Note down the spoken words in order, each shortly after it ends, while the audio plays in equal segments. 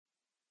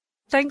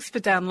Thanks for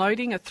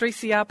downloading a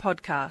 3CR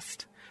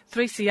podcast.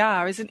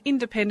 3CR is an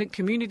independent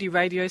community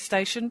radio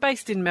station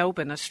based in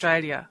Melbourne,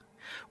 Australia.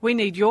 We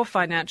need your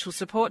financial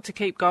support to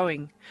keep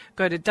going.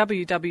 Go to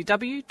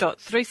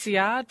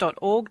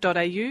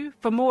www.3cr.org.au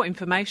for more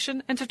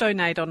information and to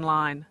donate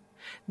online.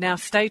 Now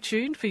stay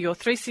tuned for your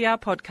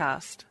 3CR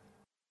podcast.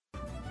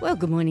 Well,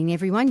 good morning,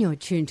 everyone. You're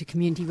tuned to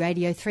Community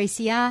Radio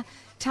 3CR.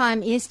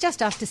 Time is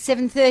just after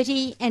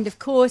 7:30, and of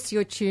course,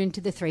 you're tuned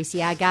to the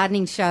 3CR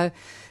Gardening Show.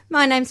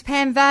 My name's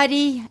Pam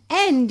Vardy,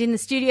 and in the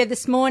studio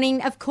this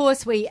morning, of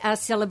course, we are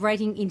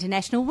celebrating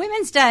International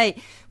Women's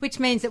Day, which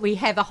means that we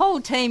have a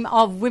whole team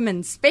of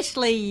women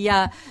specially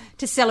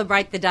to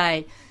celebrate the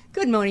day.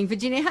 Good morning,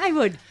 Virginia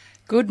Haywood.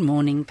 Good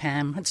morning,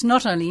 Pam. It's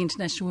not only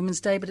International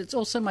Women's Day, but it's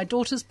also my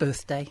daughter's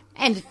birthday.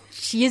 And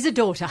she is a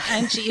daughter.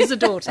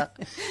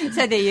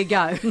 So there you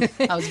go.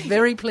 I was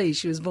very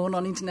pleased she was born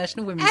on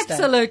International Women's Day.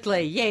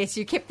 Absolutely, yes.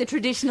 You kept the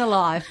tradition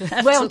alive.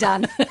 Well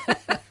done.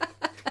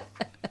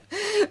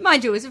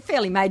 Mind you, it was a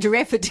fairly major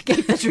effort to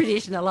keep the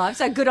tradition alive,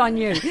 so good on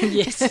you.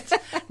 Yes.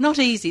 Not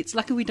easy. It's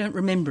lucky we don't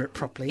remember it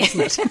properly,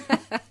 isn't it?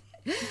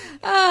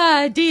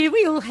 Ah, dear,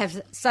 we all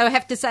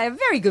have to say a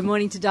very good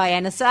morning to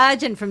Diana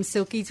Sargent from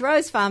Silky's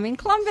Rose Farm in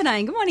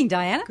Clonburnane. Good morning,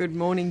 Diana. Good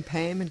morning,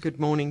 Pam, and good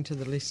morning to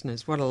the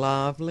listeners. What a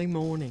lovely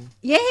morning.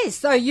 Yes,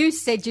 so you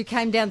said you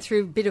came down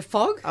through a bit of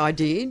fog. I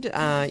did,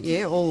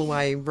 all the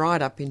way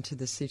right up into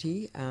the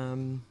city.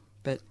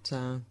 But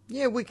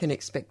we can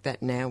expect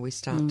that now. We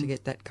start to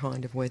get that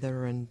kind of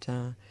weather,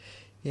 and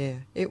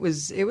it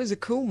was a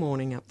cool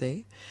morning up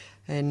there.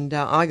 And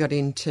I got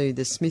into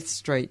the Smith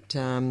Street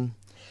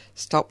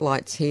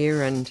stoplights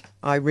here, and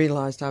I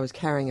realised I was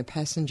carrying a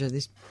passenger,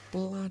 this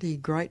bloody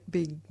great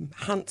big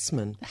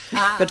huntsman.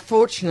 But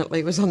fortunately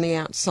it was on the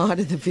outside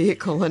of the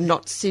vehicle and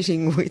not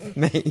sitting with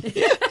me.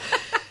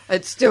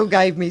 It still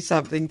gave me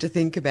something to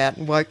think about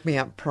and woke me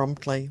up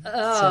promptly.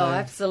 Oh,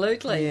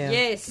 absolutely, yeah.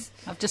 Yes.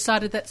 I've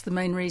decided that's the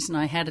main reason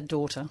I had a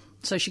daughter,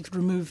 so she could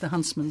remove the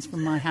huntsmans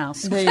from my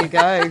house. There you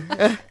go.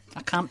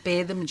 I can't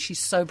bear them, and she's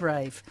so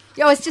brave.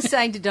 I was just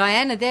saying to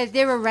Diana,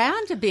 they're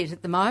around a bit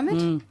at the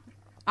moment.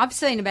 I've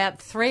seen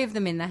about 3 of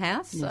them in the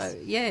house, yes. So,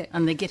 yeah.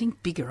 And they're getting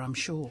bigger, I'm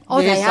sure. Oh,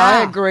 yes, they are.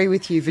 I agree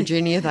with you,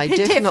 Virginia. They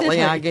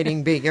definitely are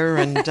getting bigger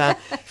and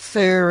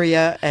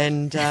furrier,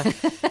 and,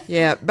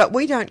 but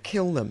we don't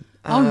kill them.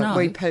 No.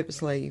 We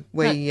purposely,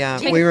 we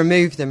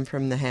remove them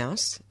from the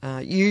house,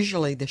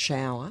 usually the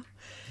shower.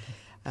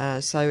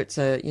 So it's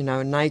a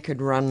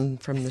naked run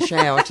from the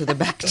shower to the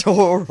back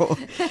door, or,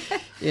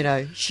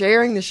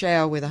 sharing the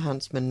shower with a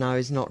huntsman, no,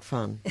 is not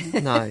fun.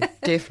 No,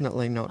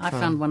 definitely not fun. I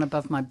found one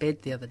above my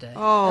bed the other day.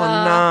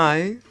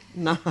 Oh,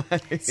 no.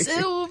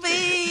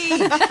 Sylvie!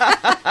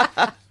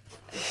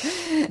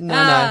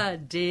 No.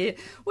 Dear.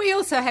 We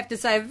also have to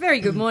say a very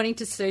good morning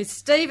to Sue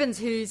Stevens,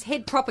 who's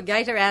head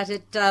propagator out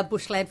at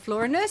Bushland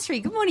Flora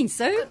Nursery. Good morning,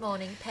 Sue. Good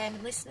morning, Pam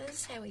and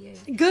listeners. How are you?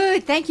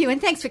 Good, thank you, and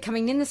thanks for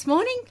coming in this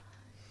morning.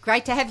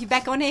 Great to have you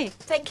back on air.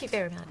 Thank you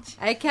very much.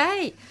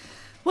 Okay.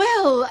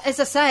 Well, as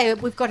I say,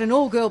 we've got an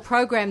all-girl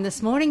program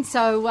this morning,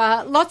 so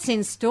lots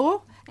in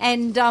store.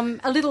 And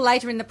a little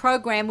later in the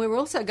program, we're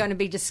also going to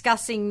be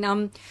discussing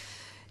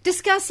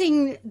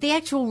the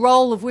actual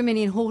role of women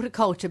in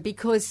horticulture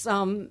because,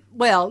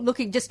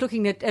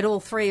 looking at all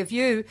 3 of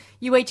you,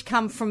 you each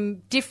come from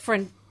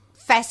different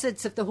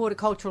facets of the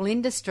horticultural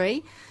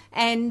industry.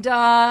 And,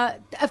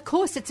 of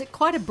course, it's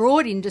quite a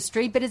broad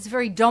industry, but it's a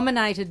very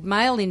dominated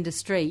male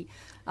industry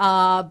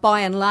by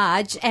and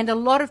large. And a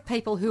lot of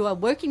people who are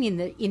working in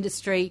the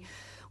industry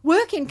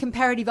work in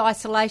comparative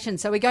isolation.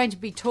 So we're going to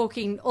be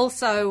talking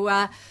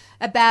also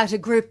about a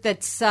group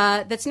that's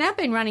now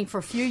been running for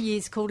a few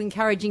years called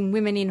Encouraging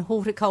Women in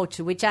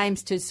Horticulture, which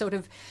aims to sort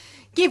of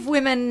give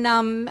women,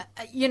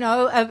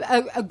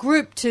 a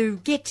group to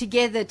get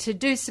together, to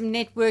do some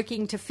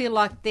networking, to feel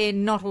like they're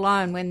not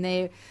alone when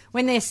they're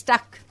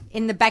stuck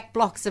in the back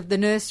blocks of the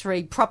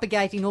nursery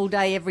propagating all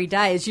day, every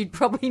day, as you'd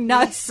probably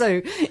know,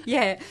 Sue.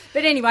 Yeah.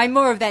 But anyway,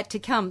 more of that to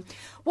come.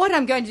 What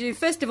I'm going to do,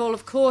 first of all,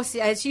 of course,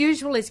 as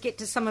usual, is get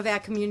to some of our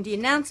community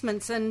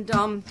announcements. And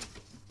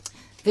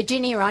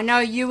Virginia, I know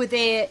you were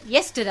there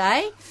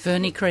yesterday.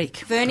 Ferny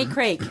Creek.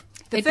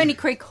 The Ferny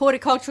Creek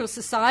Horticultural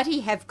Society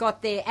have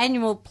got their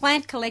annual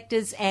Plant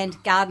Collectors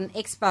and Garden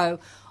Expo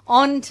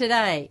on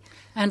today.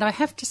 And I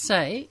have to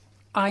say,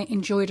 I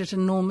enjoyed it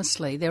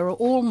enormously. There are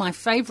all my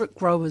favourite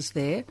growers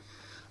there.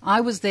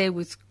 I was there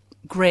with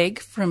Greg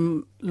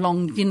from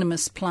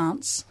Longinus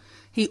Plants.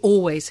 He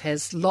always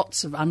has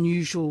lots of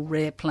unusual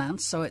rare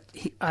plants, so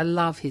I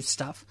love his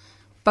stuff.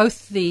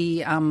 Both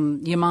the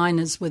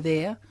Yaminas were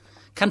there,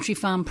 Country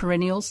Farm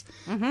Perennials,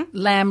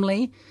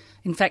 Lamley.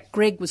 In fact,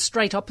 Greg was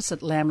straight opposite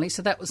Lamley,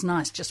 so that was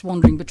nice, just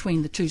wandering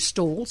between the 2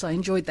 stalls. I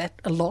enjoyed that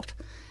a lot.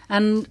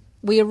 And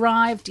we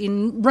arrived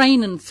in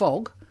rain and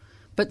fog,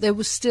 but there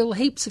was still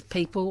heaps of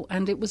people,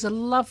 and it was a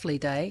lovely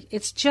day.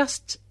 It's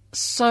just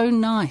so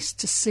nice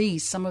to see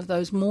some of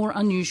those more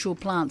unusual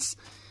plants.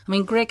 I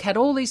mean, Greg had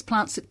all these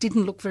plants that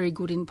didn't look very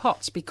good in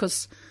pots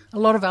because a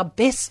lot of our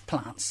best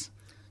plants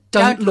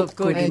don't look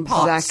good in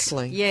pots.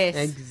 Exactly. Yes.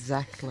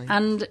 Exactly.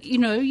 And,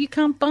 you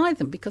can't buy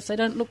them because they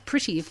don't look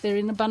pretty if they're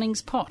in a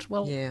Bunnings pot.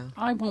 Well, Yeah.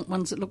 I want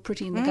ones that look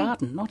pretty in the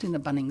garden, not in the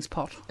Bunnings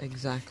pot.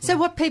 Exactly. So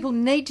what people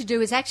need to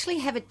do is actually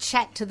have a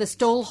chat to the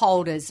stall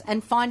holders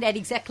and find out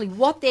exactly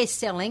what they're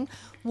selling,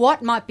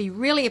 what might be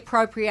really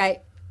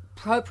appropriate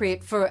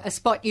for a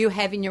spot you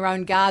have in your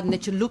own garden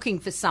that you're looking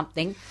for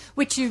something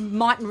which you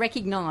mightn't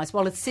recognise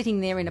while it's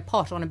sitting there in a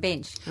pot on a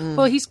bench.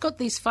 Well, he's got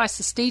these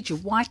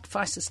Physostegia, white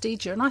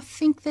Physostegia, and I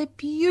think they're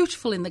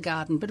beautiful in the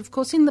garden. But, of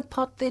course, in the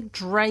pot they're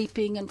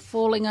draping and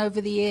falling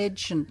over the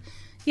edge. And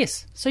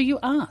yes, so you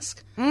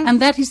ask.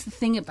 And that is the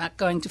thing about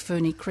going to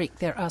Ferny Creek.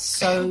 There are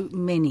so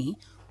many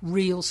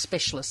real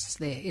specialists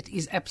there. It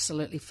is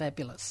absolutely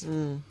fabulous.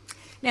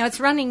 Now,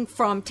 it's running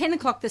from 10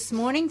 o'clock this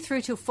morning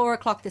through till 4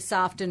 o'clock this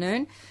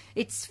afternoon.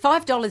 It's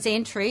 $5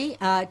 entry.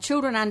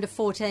 Children under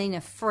 14 are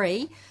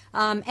free.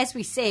 As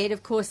we said,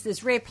 of course,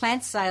 there's rare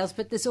plant sales,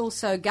 but there's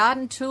also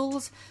garden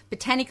tools,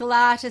 botanical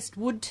artist,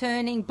 wood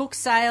turning, book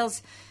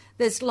sales.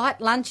 There's light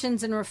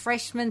luncheons and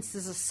refreshments.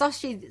 There's a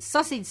sausage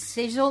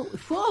sizzle.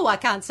 Whoa, I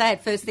can't say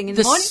it first thing in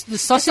the morning. The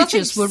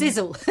sausages sausage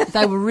sizzle.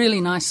 They were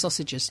really nice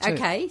sausages too.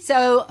 Okay,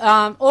 so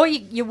or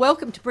you're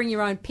welcome to bring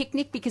your own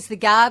picnic because the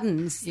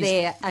gardens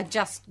there are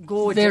just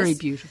gorgeous. Very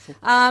beautiful.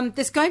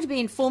 There's going to be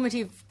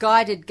informative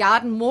guided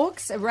garden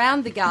walks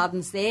around the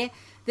gardens there.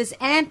 There's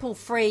ample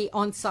free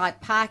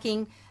on-site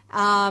parking.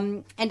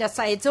 And I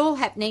say it's all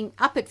happening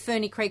up at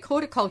Ferny Creek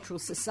Horticultural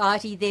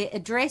Society. Their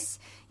address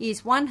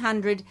is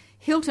 100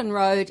 Hilton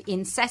Road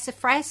in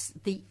Sassafras,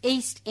 the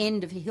east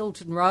end of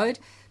Hilton Road.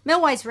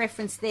 Melway's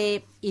reference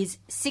there is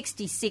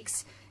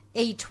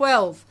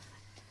 66E12.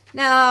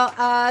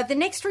 Now, the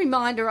next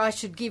reminder I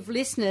should give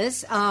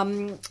listeners,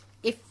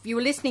 if you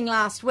were listening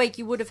last week,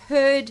 you would have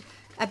heard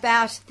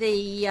about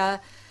the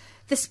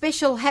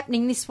special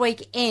happening this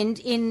weekend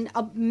in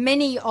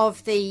many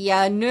of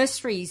the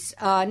nurseries,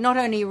 not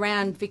only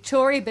around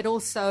Victoria but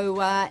also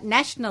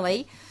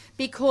nationally,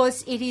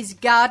 because it is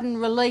Garden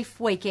Relief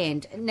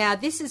Weekend. Now,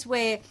 this is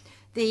where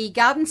the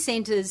garden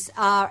centres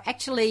are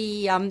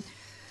actually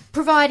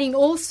providing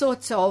all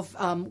sorts of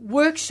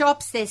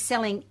workshops. They're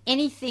selling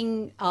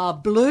anything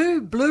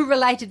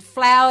blue-related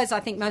flowers. I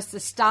think most of the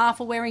staff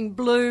are wearing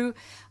blue.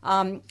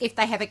 If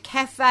they have a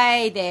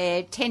cafe,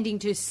 they're tending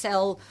to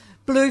sell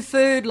blue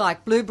food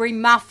like blueberry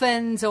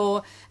muffins,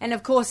 and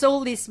of course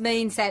all this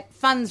means that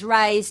funds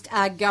raised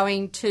are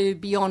going to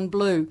Beyond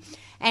Blue.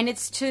 And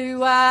it's to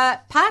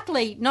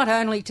partly not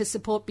only to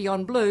support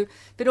Beyond Blue,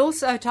 but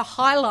also to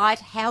highlight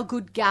how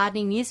good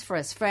gardening is for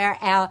us, for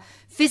our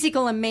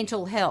physical and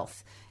mental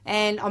health.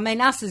 And I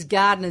mean, us as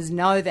gardeners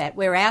know that.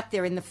 We're out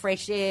there in the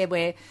fresh air,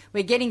 we're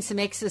getting some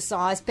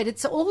exercise, but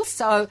it's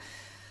also,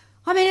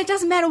 I mean, it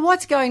doesn't matter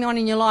what's going on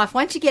in your life.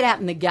 Once you get out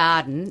in the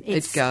garden,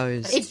 it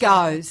goes. It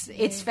goes. Yeah.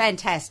 It's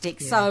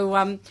fantastic. Yeah.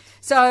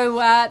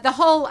 So the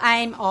whole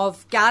aim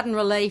of Garden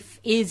Relief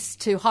is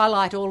to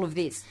highlight all of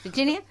this.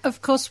 Virginia?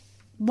 Of course,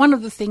 one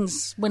of the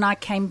things when I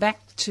came back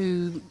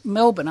to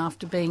Melbourne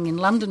after being in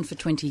London for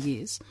 20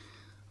 years,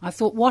 I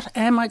thought, what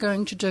am I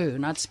going to do?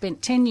 And I'd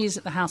spent 10 years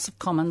at the House of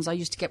Commons. I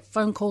used to get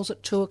phone calls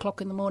at 2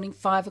 o'clock in the morning,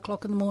 5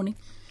 o'clock in the morning.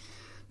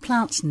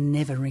 Plants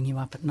never ring you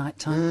up at night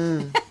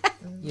time.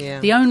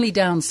 Yeah. The only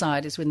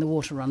downside is when the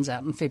water runs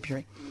out in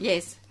February.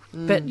 Yes.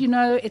 But,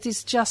 it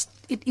is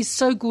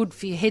so good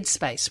for your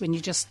headspace when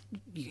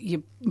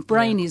your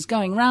brain is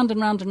going round and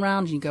round and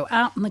round, and you go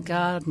out in the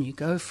garden, you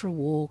go for a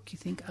walk, you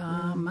think,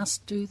 I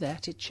must do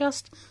that. It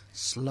just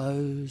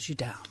slows you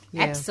down.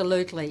 Yeah.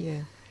 Absolutely.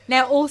 Yeah.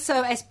 Now,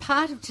 also, as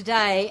part of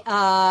today,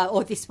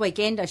 or this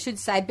weekend, I should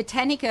say,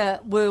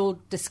 Botanica World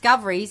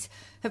Discoveries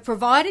have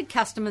provided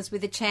customers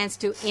with a chance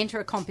to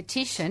enter a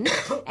competition,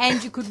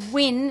 and you could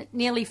win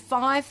nearly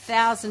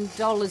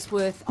 $5,000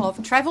 worth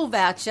of travel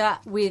voucher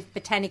with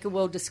Botanica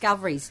World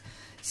Discoveries.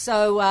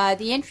 So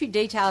the entry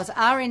details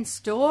are in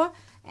store,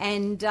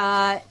 and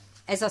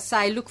as I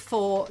say, look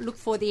for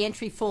the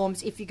entry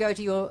forms if you go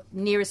to your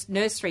nearest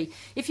nursery.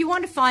 If you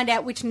want to find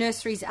out which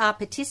nurseries are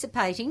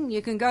participating,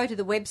 you can go to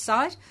the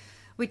website,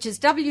 which is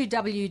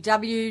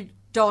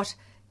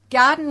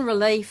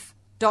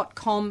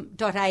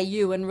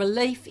www.gardenrelief.com.au, and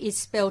relief is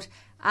spelt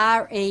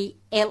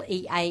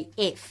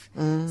RELEAF.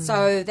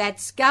 So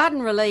that's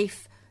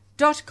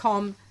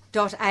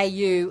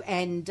gardenrelief.com.au,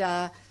 and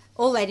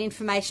all that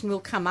information will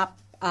come up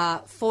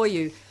for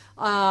you.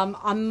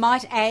 I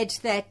might add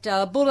that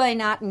Bull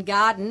Lane Art and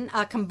Garden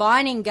are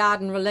combining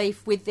Garden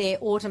Relief with their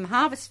Autumn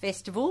Harvest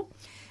Festival,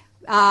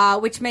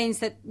 which means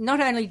that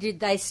not only did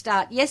they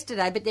start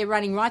yesterday, but they're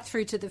running right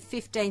through to the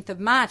 15th of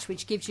March,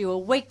 which gives you a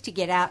week to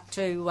get out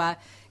to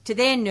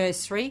their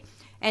nursery.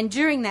 And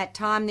during that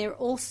time, they're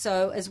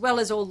also, as well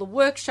as all the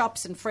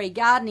workshops and free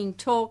gardening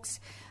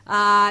talks,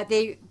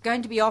 they're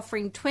going to be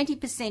offering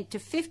 20% to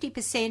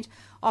 50%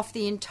 off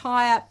the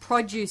entire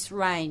produce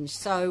range.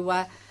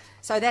 So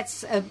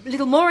that's a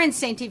little more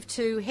incentive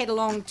to head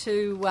along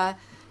to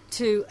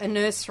a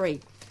nursery.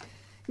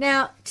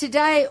 Now,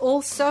 today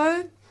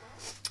also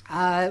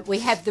we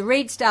have the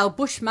Reedsdale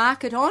Bush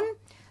Market on.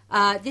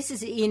 This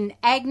is in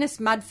Agnes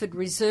Mudford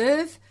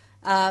Reserve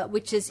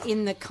which is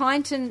in the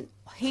Kyneton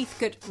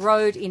Heathcote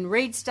Road in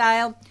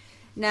Redesdale.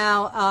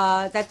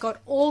 Now, they've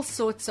got all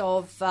sorts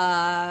of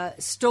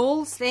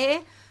stalls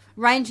there,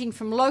 ranging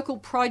from local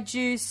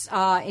produce,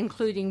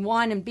 including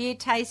wine and beer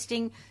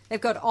tasting. They've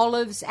got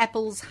olives,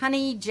 apples,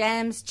 honey,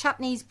 jams,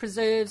 chutneys,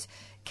 preserves,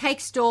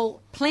 cake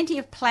stall, plenty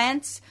of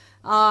plants,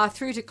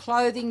 through to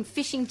clothing,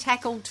 fishing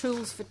tackle,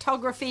 tools,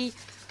 photography,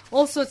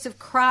 all sorts of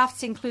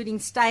crafts, including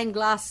stained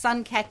glass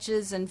sun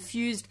catchers and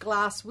fused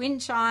glass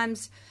wind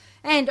chimes,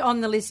 and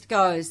on the list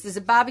goes. There's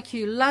a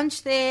barbecue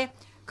lunch there,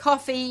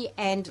 coffee,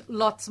 and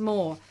lots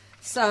more.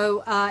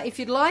 So if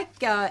you'd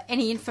like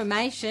any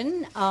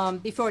information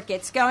before it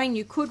gets going,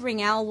 you could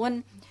ring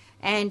Alwyn,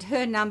 and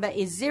her number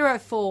is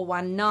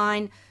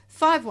 0419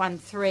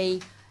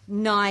 513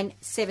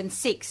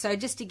 976. So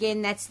just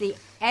again, that's the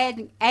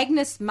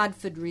Agnes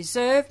Mudford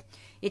Reserve.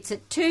 It's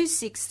at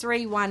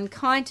 2631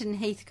 Kyneton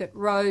Heathcote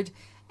Road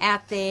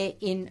out there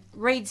in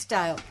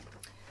Redesdale.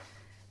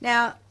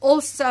 Now,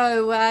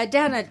 also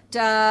down at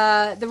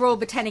the Royal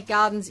Botanic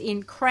Gardens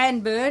in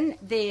Cranbourne,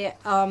 their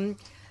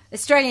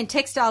Australian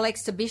Textile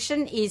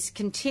Exhibition is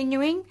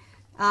continuing,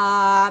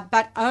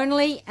 but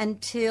only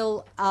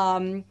until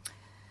the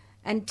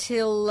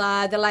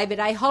Labor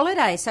Day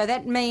holiday. So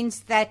that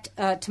means that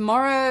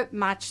tomorrow,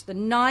 March the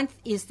 9th,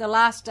 is the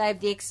last day of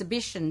the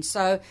exhibition.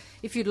 So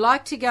if you'd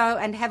like to go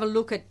and have a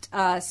look at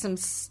some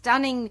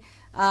stunning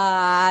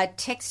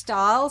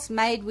textiles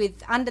made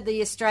with under the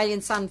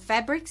Australian Sun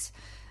fabrics,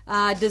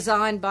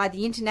 designed by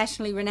the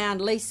internationally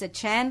renowned Lisa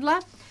Chandler.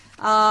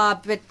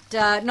 But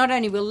not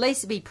only will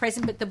Lisa be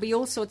present, but there'll be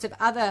all sorts of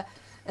other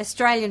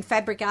Australian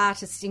fabric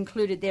artists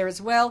included there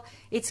as well.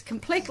 It's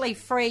completely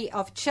free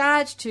of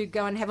charge to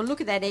go and have a look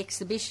at that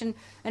exhibition.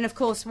 And, of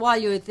course, while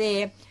you're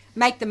there,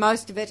 make the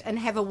most of it and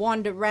have a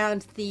wander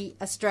around the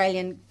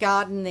Australian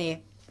garden there.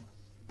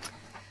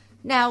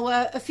 Now,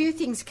 a few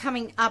things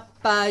coming up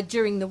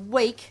during the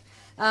week.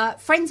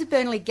 Friends of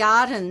Burnley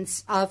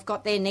Gardens have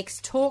got their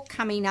next talk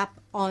coming up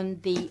on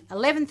the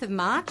 11th of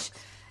March.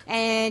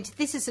 And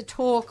this is a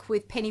talk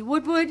with Penny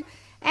Woodward,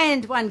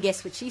 and one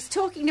guess what she's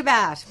talking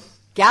about?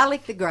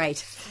 Garlic the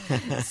Great.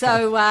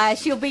 So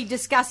she'll be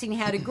discussing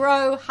how to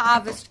grow,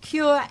 harvest,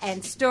 cure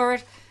and store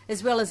it,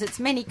 as well as its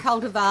many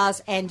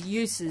cultivars and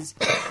uses.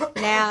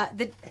 Now,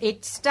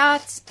 it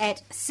starts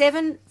at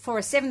 7 for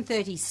a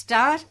 7:30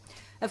 start.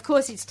 Of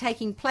course, it's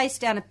taking place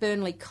down at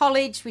Burnley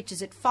College, which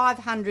is at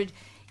 500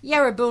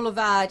 Yarra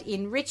Boulevard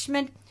in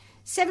Richmond.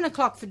 7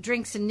 o'clock for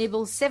drinks and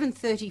nibbles,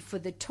 7:30 for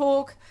the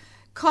talk.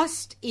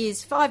 Cost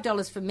is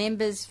 $5 for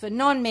members, for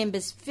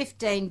non-members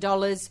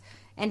 $15.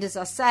 And as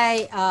I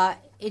say,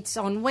 it's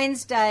on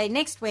Wednesday,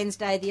 next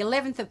Wednesday, the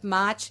 11th of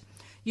March.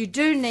 You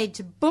do need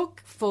to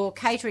book for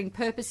catering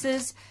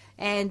purposes,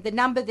 and the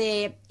number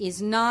there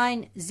is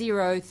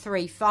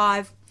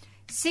 9035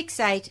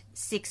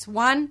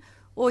 6861,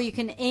 or you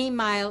can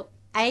email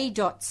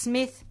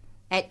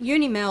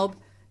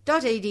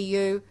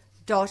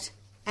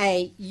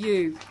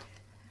a.smith@unimelb.edu.au.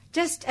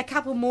 Just a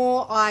couple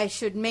more I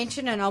should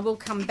mention, and I will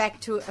come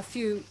back to a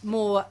few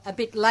more a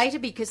bit later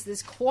because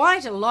there's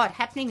quite a lot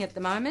happening at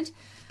the moment.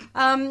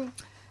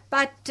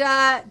 But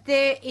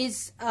there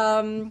is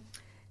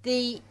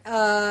the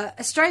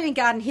Australian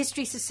Garden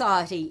History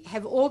Society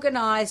have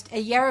organised a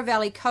Yarra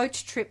Valley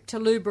coach trip to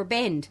Lubra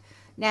Bend.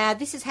 Now,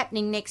 this is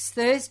happening next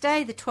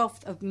Thursday, the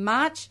 12th of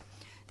March.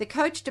 The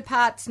coach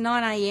departs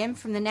 9 a.m.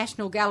 from the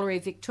National Gallery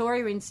of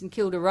Victoria in St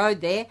Kilda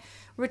Road there,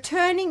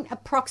 returning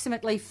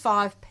approximately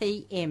 5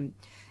 p.m.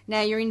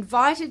 Now, you're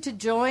invited to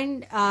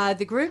join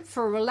the group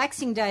for a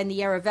relaxing day in the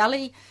Yarra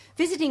Valley,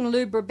 visiting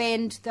Lubra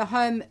Bend, the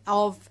home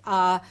of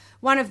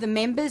one of the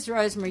members,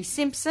 Rosemary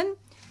Simpson.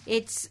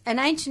 It's an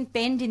ancient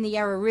bend in the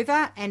Yarra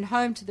River and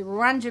home to the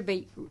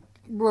Wurundjeri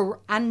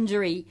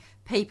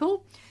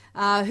people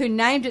who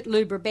named it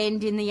Lubra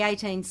Bend in the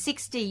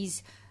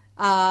 1860s.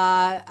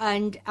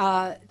 And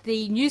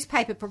the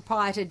newspaper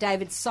proprietor,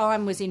 David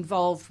Syme, was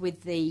involved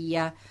with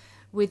the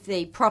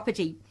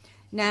property.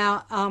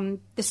 Now,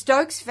 the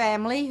Stokes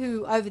family,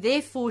 who over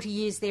their 40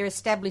 years there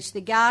established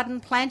the garden,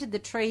 planted the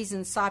trees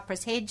and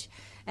cypress hedge,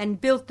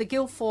 and built the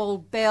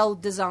Guilfoyle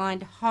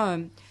Bell-designed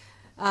home.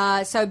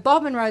 So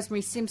Bob and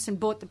Rosemary Simpson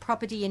bought the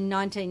property in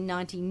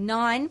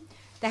 1999.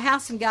 The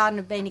house and garden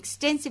have been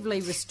extensively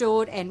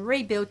restored and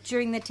rebuilt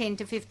during the 10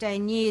 to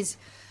 15 years.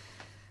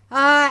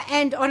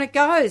 And on it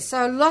goes.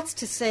 So lots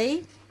to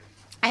see.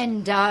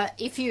 And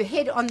if you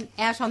head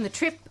out on the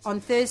trip on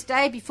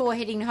Thursday, before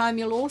heading home,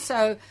 you'll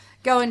also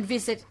go and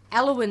visit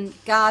Alwyn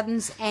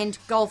Gardens and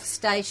Golf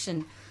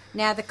Station.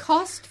 Now, the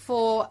cost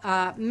for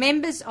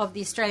members of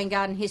the Australian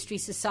Garden History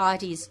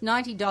Society is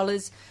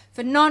 $90.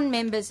 For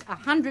non-members,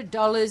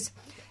 $100.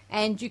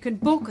 And you can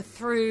book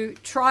through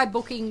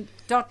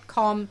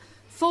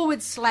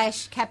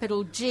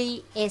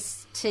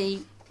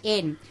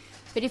trybooking.com/GSTN.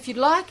 But if you'd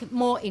like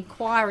more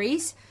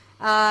inquiries,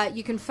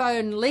 you can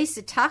phone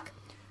Lisa Tuck.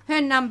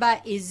 Her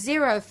number is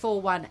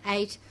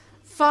 0418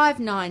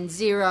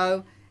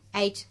 590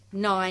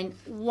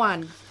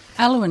 891.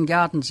 Alwyn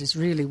Gardens is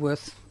really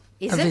worth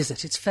Is a it?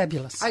 visit. It's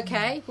fabulous.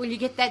 Okay, well, you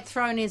get that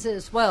thrown in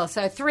as well.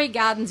 So 3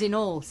 gardens in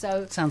all.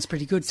 So Sounds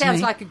pretty good to me.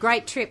 sounds like a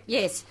great trip,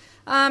 yes.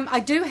 I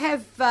do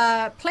have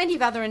plenty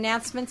of other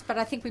announcements, but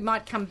I think we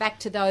might come back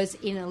to those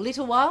in a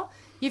little while.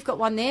 You've got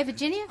one there,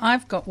 Virginia?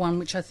 I've got one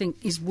which I think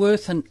is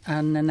worth an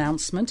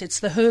announcement.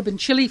 It's the Herb and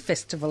Chili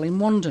Festival in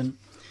Wandon.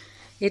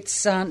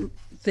 It's the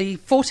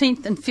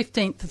 14th and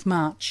 15th of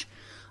March.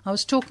 I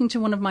was talking to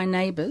one of my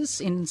neighbours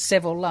in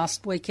Seville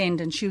last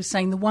weekend, and she was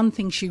saying the one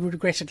thing she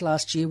regretted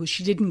last year was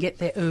she didn't get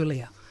there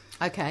earlier.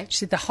 Okay. She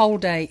said the whole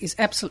day is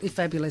absolutely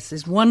fabulous.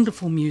 There's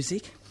wonderful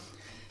music.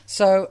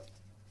 So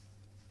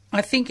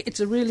I think it's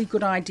a really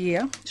good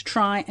idea to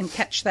try and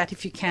catch that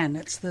if you can.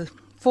 It's the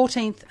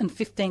 14th and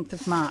 15th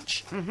of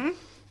March.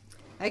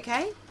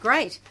 Okay,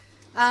 great.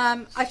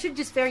 I should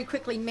just very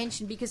quickly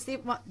mention, because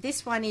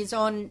this one is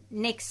on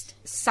next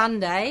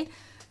Sunday,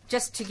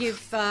 just to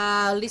give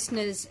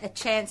listeners a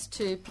chance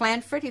to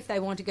plan for it if they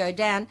want to go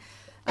down.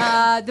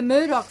 The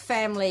Murdoch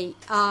family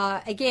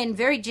are, again,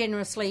 very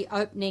generously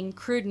opening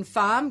Cruden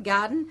Farm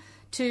Garden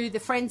to the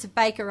Friends of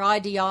Baker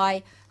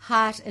IDI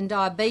Heart and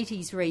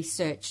Diabetes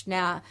Research.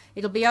 Now,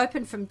 it'll be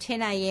open from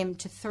 10 a.m.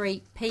 to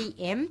 3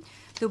 p.m.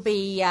 There'll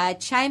be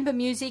chamber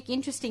music,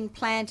 interesting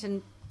plant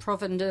and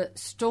provender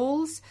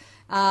stalls.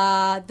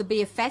 There'll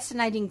be a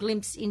fascinating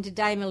glimpse into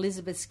Dame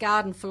Elizabeth's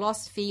garden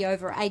philosophy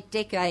over 8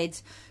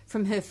 decades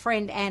from her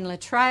friend Anne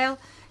Latrell.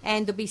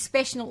 And there'll be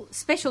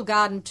special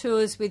garden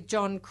tours with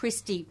John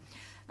Christie.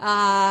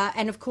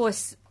 And, of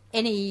course,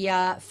 any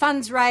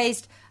funds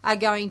raised are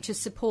going to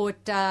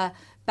support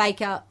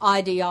Baker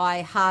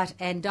IDI Heart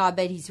and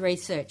Diabetes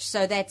Research.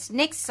 So that's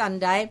next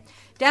Sunday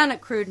down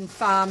at Cruden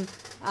Farm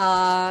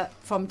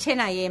from 10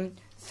 a.m.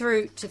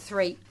 through to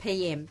 3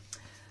 p.m.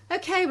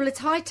 Okay, well, it's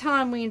high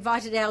time we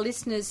invited our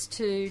listeners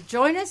to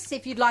join us.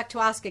 If you'd like to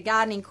ask a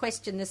gardening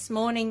question this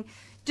morning,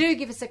 do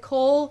give us a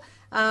call.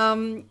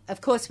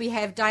 Of course, we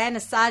have Diana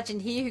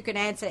Sargent here who can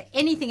answer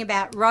anything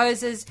about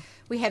roses.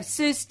 We have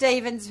Sue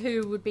Stevens,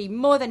 who would be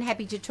more than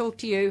happy to talk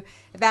to you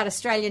about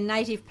Australian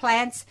native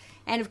plants.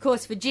 And, of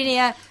course,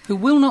 Virginia, Who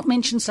will not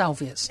mention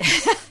salvias.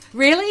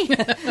 really?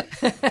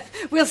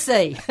 We'll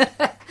see.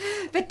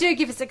 But do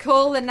give us a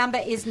call. The number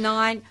is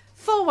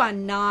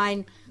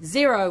 9419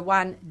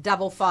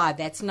 0155.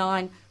 That's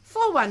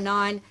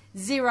 9419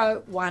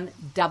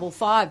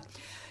 0155.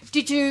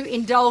 Did you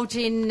indulge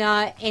in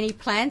any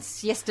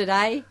plants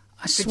yesterday,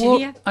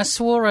 Virginia? I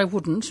swore I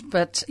wouldn't,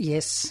 but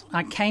yes,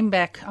 I came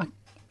back.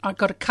 I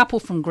got a couple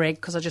from Greg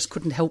because I just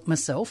couldn't help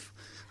myself.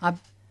 I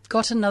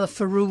got another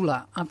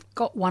ferula. I've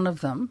got one of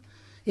them.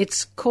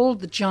 It's called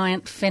the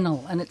giant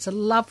fennel, and it's a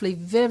lovely,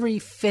 very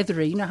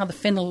feathery. You know how the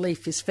fennel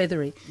leaf is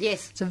feathery?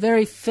 Yes. It's a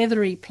very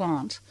feathery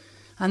plant.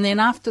 And then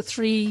after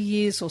 3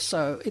 years or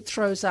so, it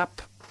throws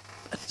up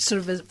sort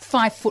of a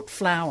 5-foot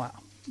flower,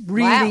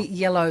 really Wow.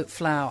 yellow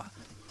flower.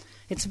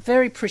 It's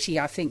very pretty,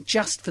 I think,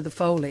 just for the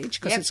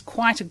foliage, because Yep. it's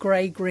quite a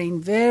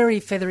grey-green,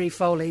 very feathery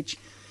foliage.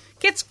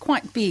 Gets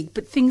quite big,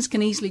 but things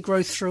can easily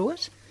grow through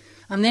it.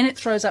 And then it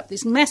throws up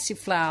this massive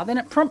flower. Then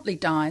it promptly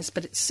dies,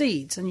 but it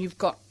seeds, and you've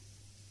got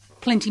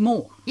plenty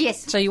more.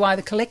 Yes. So you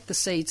either collect the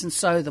seeds and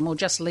sow them, or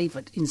just leave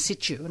it in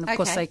situ, and of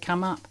course Okay. they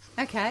come up.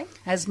 Okay.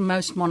 As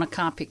most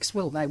monocarpics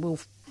will.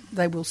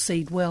 They will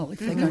seed well if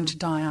they're going to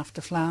die after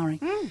flowering.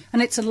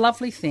 And it's a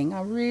lovely thing. I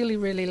really,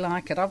 really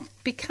like it. I'm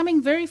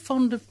becoming very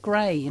fond of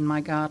grey in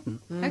my garden.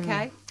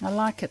 Okay. I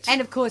like it.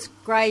 And, of course,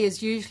 grey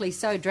is usually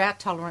so drought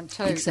tolerant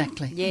too.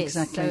 Exactly, Yes,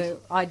 exactly. so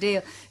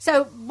ideal.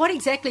 So what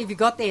exactly have you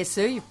got there,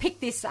 Sue? You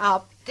picked this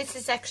up. This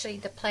is actually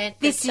the plant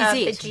This that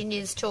is it.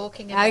 Virginia's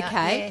talking about.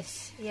 Okay.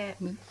 Yes, yeah.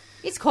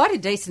 It's quite a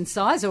decent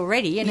size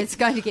already, and it's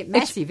going to get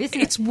massive, isn't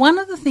it? It's one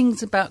of the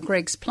things about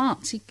Greg's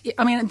plants.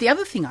 The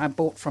other thing I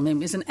bought from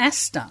him is an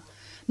aster.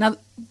 Now,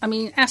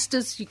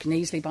 asters, you can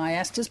easily buy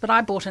asters, but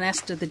I bought an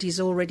aster that is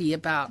already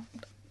about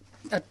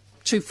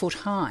 2 foot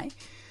high.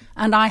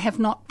 And I have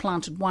not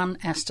planted one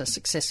aster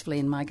successfully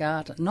in my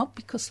garden, not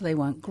because they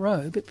won't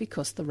grow, but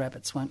because the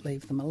rabbits won't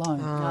leave them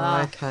alone.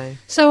 Oh, okay.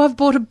 So I've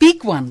bought a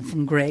big one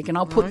from Greg, and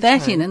I'll put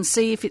that in and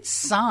see if its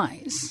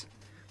size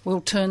will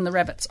turn the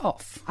rabbits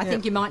off. I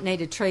think you might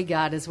need a tree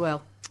guard as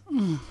well.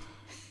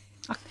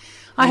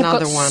 I have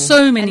Another got one.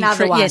 so many Another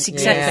trees. one. Yes,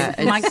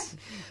 exactly. Yeah,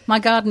 My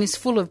garden is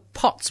full of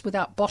pots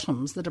without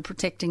bottoms that are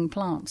protecting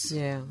plants.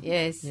 Yeah.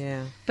 Yes.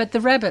 Yeah. But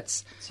the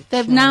rabbits, a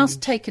they've now shame.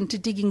 taken to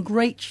digging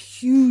great,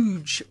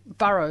 huge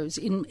burrows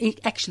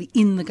actually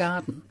in the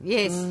garden.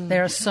 Yes.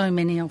 There are so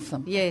many of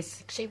them.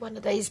 Yes. Actually, one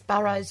of these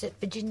burrows that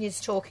Virginia's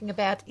talking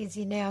about is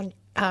in our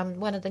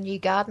one of the new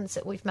gardens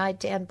that we've made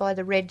down by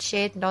the red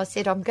shed, and I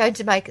said I'm going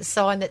to make a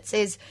sign that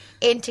says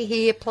 "Enter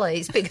here,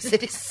 please," because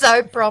it is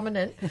so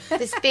prominent.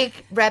 This big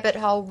rabbit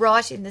hole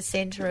right in the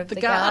centre of the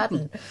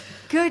garden.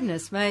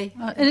 Goodness me.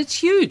 And it's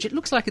huge. It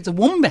looks like it's a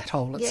wombat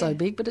hole. It's so Yeah.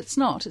 big, but it's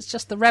not. It's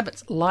just the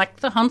rabbits,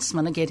 like the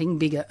huntsmen, are getting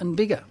bigger and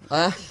bigger.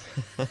 And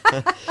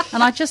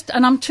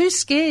I'm too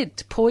scared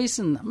to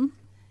poison them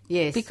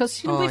Yes.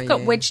 because Oh, we've got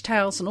yeah. wedge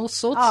tails and all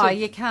sorts Oh, of.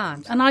 you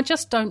can't. And I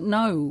just don't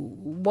know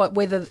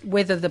whether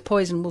the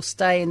poison will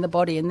stay in the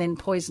body and then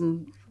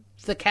poison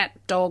the cat,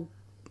 dog,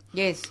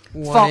 Yes.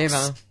 whatever.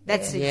 Fox.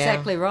 That's Yeah.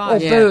 exactly Or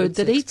right. bird it's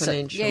that eats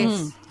it. exponential.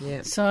 Yes.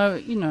 Yeah.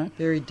 So, you know,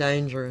 Very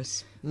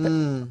dangerous.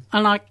 and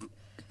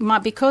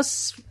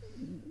because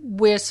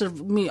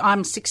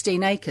I'm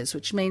 16 acres,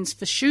 which means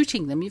for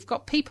shooting them, you've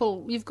got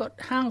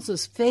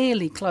houses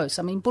fairly close.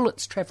 I mean,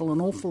 bullets travel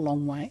an awful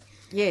long way.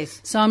 Yes.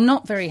 So I'm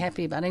not very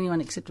happy about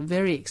anyone except a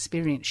very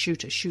experienced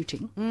shooter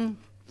shooting.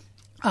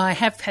 I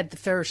have had the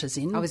ferreters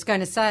in. I was going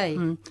to say,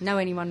 know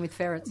anyone with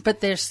ferrets?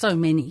 But there's so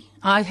many.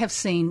 I have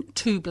seen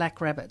 2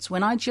 black rabbits.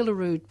 When I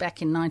jillarooed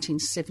back in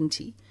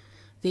 1970,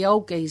 the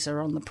old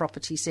geezer on the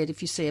property said,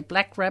 if you see a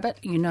black rabbit,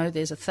 you know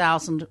there's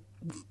 1,000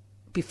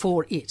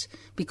 before it,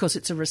 because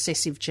it's a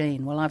recessive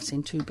gene. Well, I've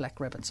seen 2 black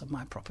rabbits on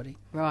my property.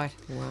 Right.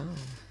 Wow.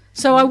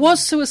 So I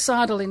was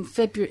suicidal in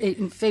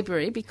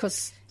February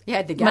because You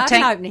had the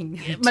garden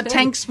opening. my too.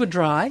 tanks were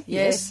dry,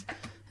 Yes.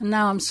 and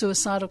now I'm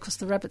suicidal because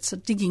the rabbits are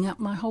digging up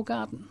my whole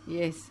garden.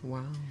 Yes.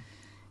 Wow.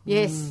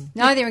 Yes.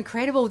 No, they're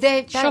incredible.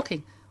 They're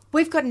Shocking.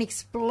 We've got an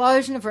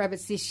explosion of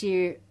rabbits this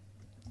year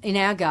in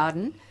our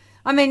garden.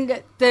 I mean,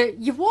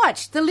 you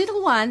watch, the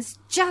little ones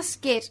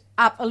just get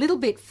up a little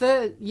bit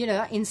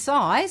in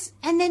size,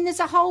 and then there's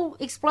a whole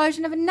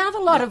explosion of another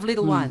lot of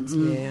little ones.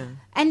 Yeah.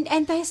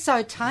 And they're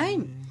so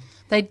tame.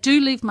 They do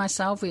leave my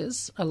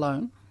salvias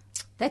alone,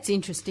 That's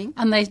interesting.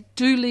 and they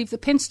do leave the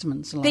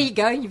penstemons alone. There you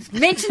go. You've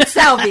mentioned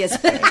salvias.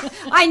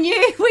 I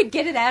knew we'd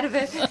get it out of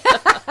it.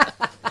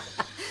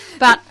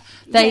 But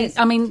they, Yes.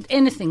 I mean,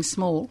 anything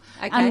small.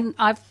 Okay. And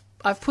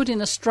I've put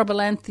in a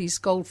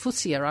Strobilanthes gold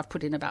fuchsia. I've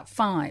put in about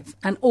 5,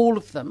 and all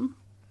of them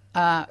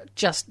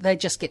they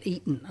just get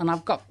eaten. And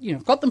I've got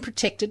them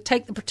protected.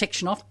 Take the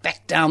protection off,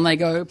 back down they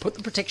go. Put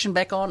the protection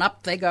back on,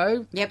 up they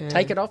go. Yep.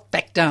 Take it off,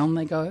 back down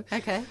they go.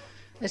 Okay.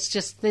 It's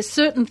just there's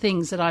certain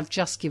things that I've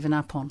just given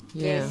up on.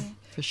 Yeah,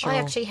 for sure. I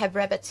actually have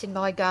rabbits in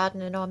my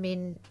garden, and I'm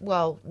in,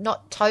 well,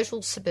 not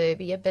total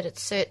suburbia, but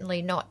it's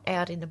certainly not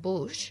out in the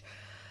bush,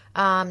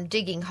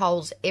 digging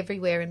holes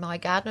everywhere in my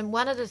garden. And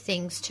one of the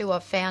things, too,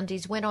 I've found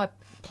is when I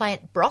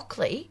plant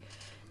broccoli,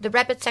 the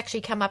rabbits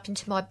actually come up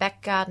into my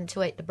back garden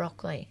to eat the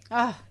broccoli.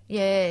 Oh,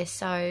 Yeah,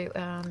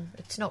 so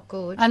it's not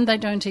good, And they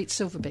don't eat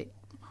silverbeet.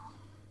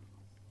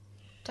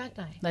 don't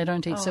they? They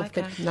don't eat Oh,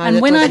 silverbeet. okay. No, And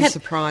that when I doesn't had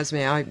surprise me.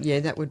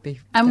 That would be.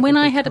 and that when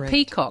would I be had a correct.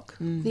 peacock,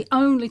 the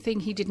only thing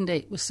he didn't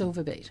eat was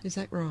silverbeet. Is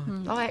that right?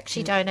 I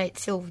actually don't eat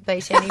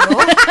silverbeet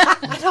anymore.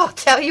 And I'll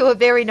tell you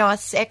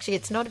actually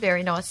it's not a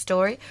very nice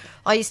story.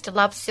 I used to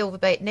love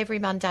silverbeet, and every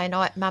Monday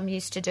night Mum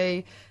used to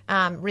do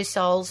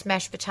rissoles,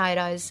 mashed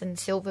potatoes and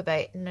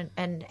silverbeet,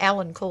 and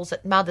Alan calls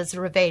it Mother's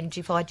Revenge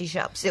if I dish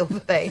up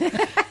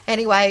silverbeet.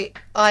 Anyway,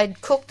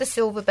 I'd cooked the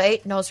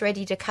silverbeet and I was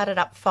ready to cut it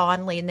up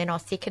finely, and then I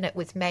thicken it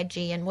with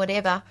Maggi and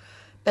whatever.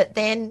 But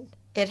then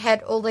it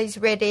had all these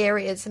red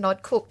areas, and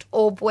I'd cooked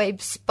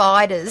orb-web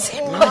spiders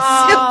in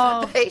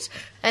my silverbeet.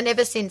 And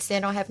ever since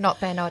then, I have not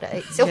been able to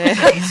eat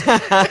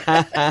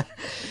silverbeet.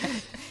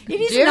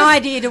 it is an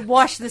idea to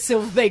wash the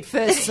silverbeet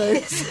first,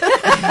 Sue.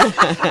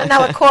 And they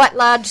were quite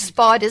large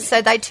spiders,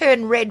 so they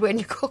turn red when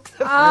you cook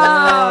them.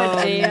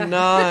 Oh, dear.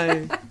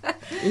 No.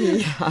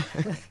 Yeah.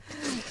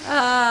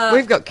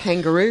 We've got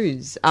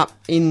kangaroos up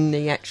in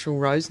the actual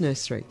rose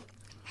nursery,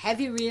 Have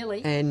you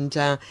really? and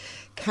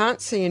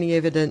can't see any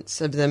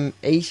evidence of them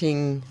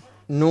eating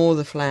nor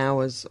the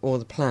flowers or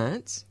the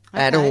plants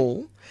at Okay.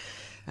 all.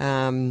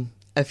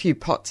 A few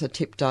pots are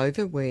tipped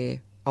over where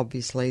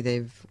obviously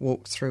they've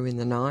walked through in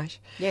the night.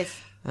 Yes.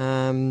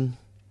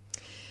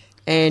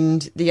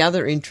 And the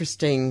other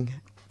interesting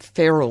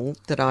feral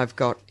that I've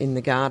got in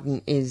the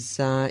garden is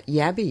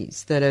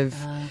yabbies that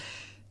have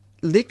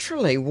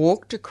literally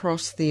walked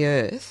across the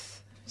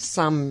earth,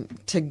 some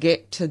to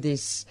get to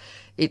this.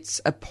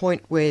 It's a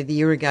point where the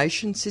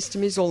irrigation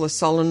system is, all the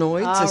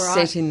solenoids are right.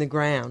 set in the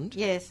ground.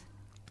 Yes.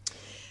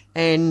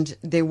 And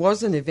there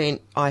was an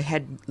event I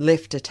had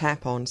left a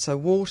tap on, so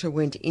water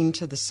went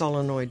into the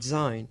solenoid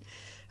zone.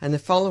 And the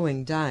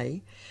following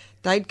day,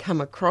 they'd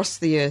come across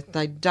the earth,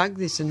 they'd dug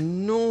this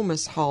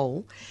enormous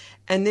hole,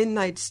 and then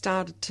they'd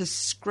started to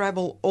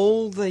scrabble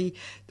all the...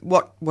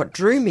 What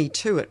drew me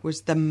to it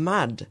was the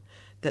mud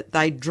that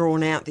they'd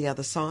drawn out the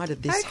other side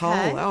of this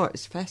Okay. hole. Oh, it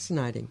was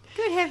fascinating.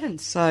 Good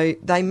heavens. So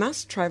they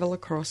must travel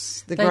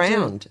across the They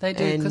ground. They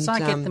do, because I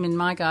And, get them in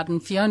my garden.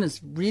 Fiona's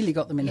really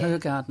got them in her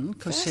garden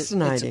because it's a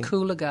Fascinating.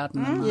 cooler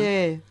garden than mine.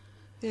 Yeah.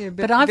 Yeah,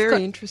 but I've very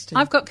got, interesting.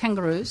 I've got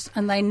kangaroos,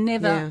 and they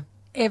never,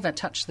 ever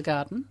touch the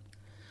garden.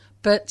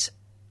 But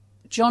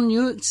John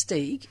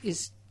Newsteig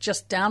is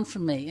just down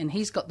from me, and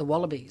he's got the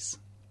wallabies.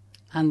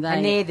 And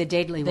they're the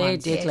deadly they're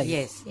ones. deadly.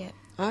 Yes. Yeah.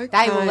 Okay.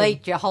 They will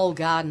eat your whole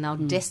garden. They'll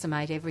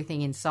decimate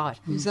everything in sight.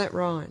 Is that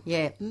right?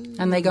 Yeah.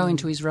 And they go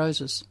into his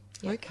roses.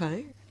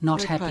 Okay.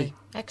 Not Okay. happy.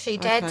 Actually,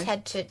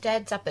 Okay.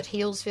 Dad's up at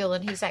Healesville,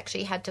 and he's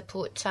actually had to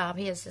put.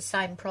 He has the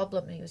same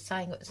problem. He was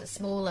saying it was a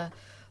smaller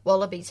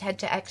wallabies had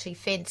to actually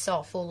fence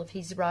off all of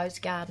his rose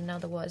garden,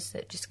 otherwise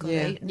it just got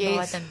eaten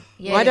by them.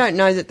 Yeah. I don't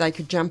know that they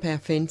could jump our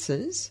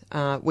fences.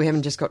 We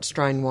haven't just got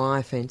strain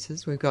wire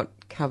fences, we've got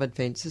covered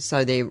fences,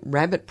 so they're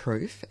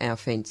rabbit-proof, our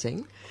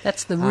fencing.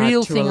 That's the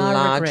real thing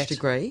I regret. To a large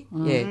degree.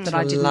 That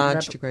I to a didn't large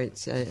rabbit- degree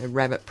it's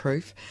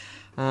rabbit-proof.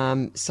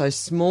 So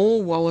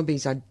small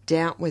wallabies, I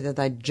doubt whether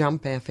they'd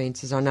jump our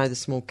fences. I know the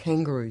small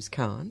kangaroos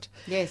can't.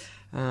 Yes.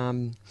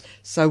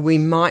 So we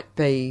might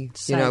be,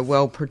 Safe.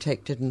 well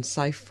protected and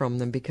safe from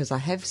them, because I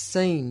have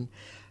seen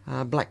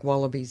black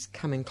wallabies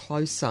coming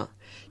closer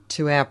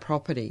to our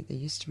property. They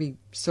used to be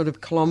sort of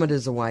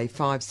kilometres away,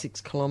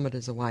 5-6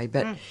 kilometres away,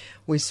 but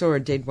we saw a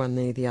dead one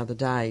there the other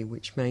day,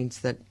 which means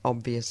that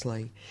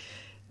obviously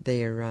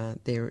they're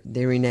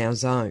in our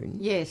zone.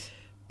 Yes.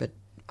 But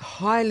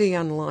highly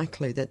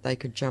unlikely that they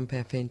could jump our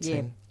Yeah.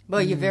 fencing.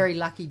 Well, you're very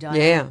lucky, Diane.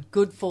 Yeah,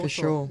 Good forethought. for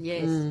sure.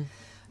 Yes.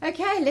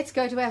 Okay, let's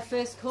go to our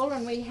first caller,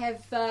 and we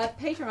have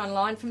Peter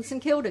online from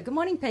St Kilda. Good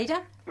morning,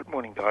 Peter. Good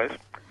morning, guys.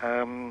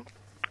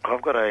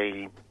 I've got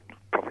a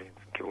property in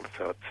St Kilda,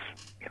 so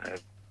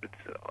it's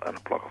on a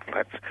block of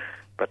flats.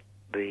 But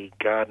the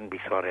garden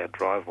beside our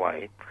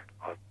driveway,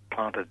 I've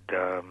planted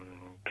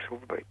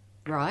silverbeet.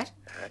 Right.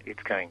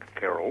 It's going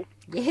feral.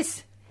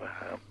 Yes.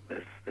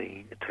 There's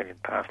the Italian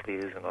parsley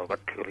is, and I've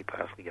got curly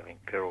parsley going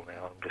feral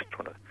now. I'm just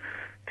trying to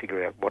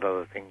figure out what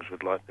other things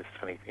would like this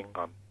sunny thing.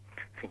 I'm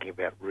thinking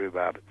about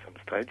rhubarb at some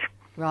stage.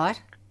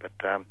 Right. But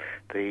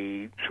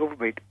the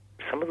silverbeet,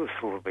 some of the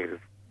silverbeet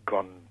have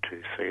gone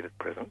to seed at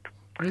present.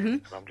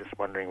 Mm-hmm. So I'm just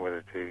wondering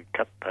whether to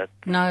cut that.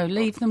 No,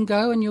 leave them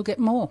go and you'll get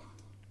more.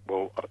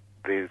 Well,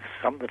 there's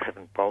some that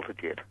haven't bolted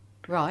yet.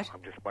 Right.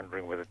 I'm just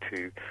wondering whether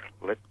to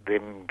let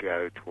them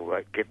go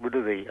to get rid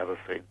of the other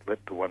seeds,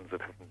 let the ones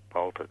that haven't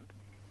bolted.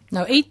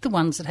 No, eat the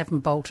ones that haven't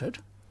bolted.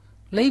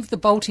 Leave the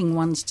bolting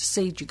ones to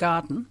seed your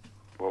garden.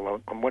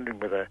 Well, I'm wondering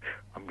whether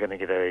I'm going to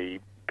get a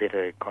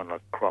better kind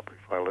of crop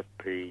if I let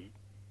the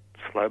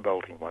slow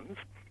bolting ones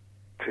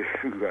to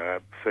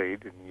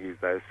seed and use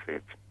those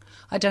seeds.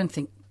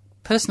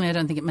 Personally, I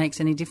don't think it makes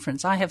any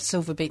difference. I have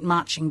silverbeet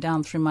marching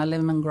down through my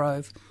lemon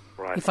grove.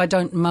 Right. If I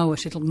don't mow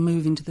it, it'll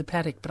move into the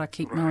paddock, but I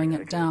keep mowing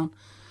it down.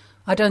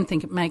 I don't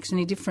think it makes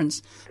any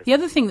difference. The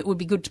other thing that would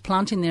be good to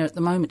plant in there at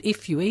the moment,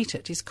 if you eat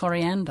it, is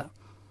coriander.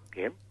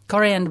 Yeah.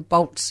 Coriander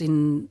bolts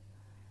in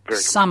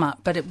summer,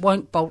 but it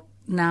won't bolt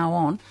now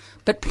on.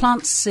 But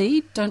plant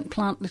seed, don't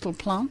plant little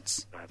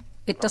plants.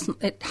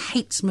 It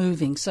hates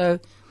moving. So,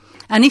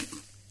 and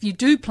if you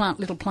do plant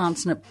little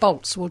plants and it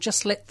bolts, we'll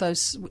just let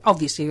those,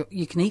 obviously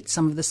you can eat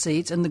some of the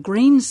seeds, and the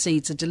green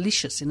seeds are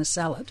delicious in a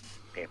salad.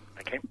 Yeah,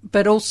 okay.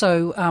 But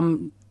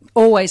also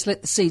always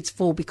let the seeds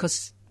fall,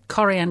 because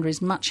coriander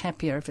is much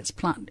happier if it's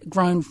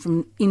grown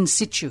from in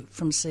situ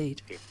from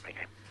seed. Yeah,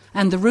 okay.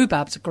 And the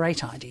rhubarb's a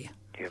great idea.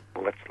 Yeah,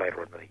 well, that's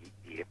later in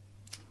the year.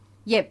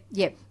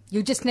 Yep.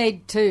 You just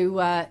need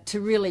to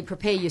really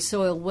prepare your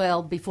soil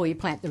well before you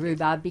plant the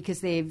rhubarb,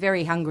 because they're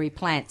very hungry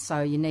plants, so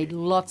you need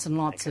lots and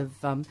lots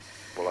of... Well,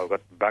 I've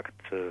got buckets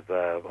of...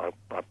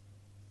 I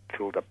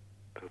filled up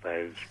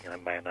those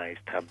mayonnaise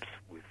tubs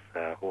with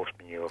horse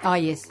manure from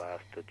the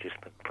last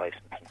adjustment place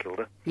in St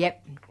Kilda.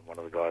 Yep. From one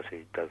of the guys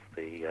who does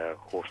the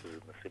horses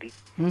in the city.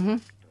 Mm-hmm.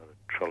 The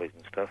trolleys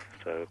and stuff.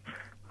 So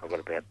I've got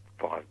about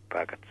 5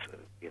 buckets,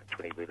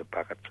 20-litre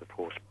buckets of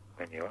horse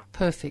manure.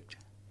 Perfect.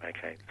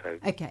 Okay, so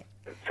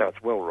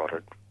it's well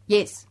rotted.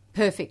 Yes,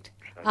 perfect.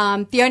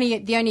 The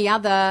only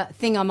other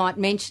thing I might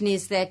mention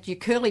is that your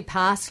curly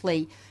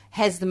parsley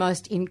has the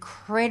most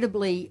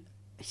incredibly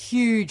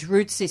huge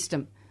root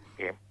system.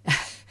 Yeah.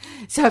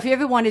 So if you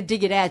ever want to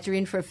dig it out, you're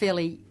in for a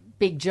fairly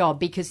big job,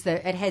 because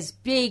it has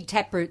big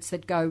tap roots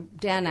that go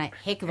down a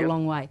heck of a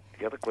long way.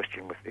 The other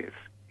question with this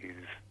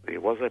is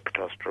there was a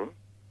pittosporum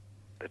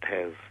that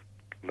has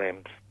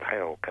lamb's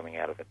tail coming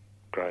out of it,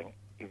 growing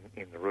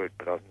in the root,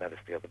 but I've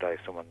noticed the other day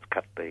someone's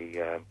cut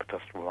the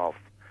pittosporum off.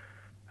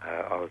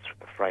 I was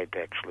afraid to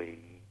actually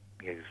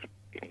use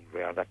any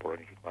Roundup or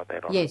anything like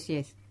that on it.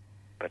 Yes.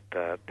 But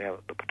now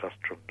that the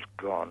pittosporum's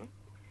gone,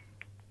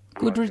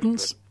 Good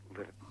riddance.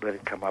 Let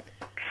it come up,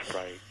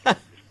 just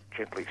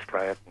gently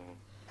spray it,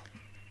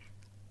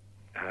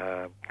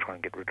 and try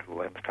and get rid of the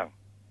lamb's tongue.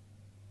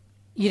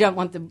 You don't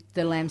want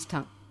the lamb's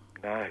tongue?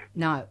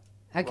 No.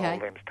 Okay. Well,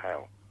 lamb's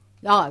tail.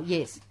 Oh,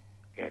 yes.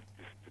 Yeah,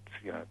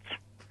 it's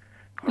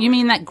You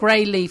mean that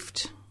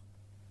grey-leafed?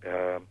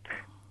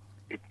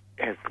 It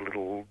has the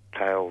little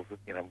tails that,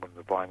 when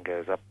the vine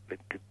goes up, it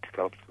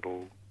develops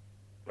little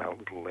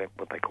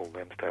what they call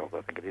lamb's tails,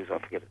 I think it is. I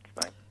forget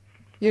its name.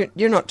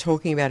 You're not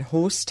talking about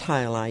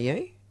horsetail, are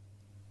you?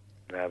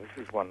 No,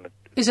 this is one that...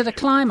 Is it a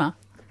climber?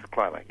 It's a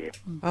climber, yeah.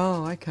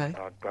 Oh, okay.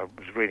 I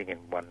was reading in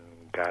one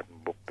garden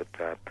book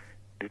that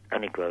it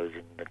only grows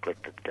in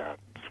neglected gardens.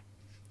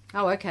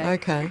 Oh, okay.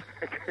 Okay.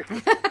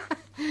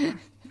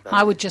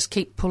 I would just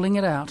keep pulling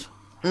it out.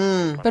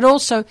 But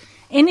also,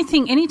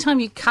 anytime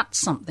you cut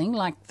something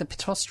like the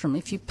pittosporum,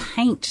 if you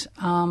paint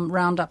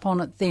Roundup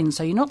on it then,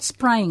 so you're not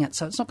spraying it,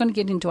 so it's not going to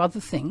get into other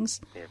things,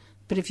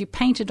 but if you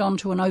paint it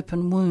onto an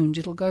open wound,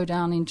 it'll go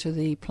down into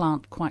the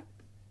plant quite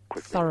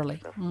Quickly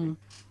thoroughly.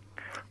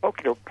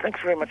 Okay, look, thanks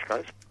very much,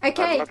 guys.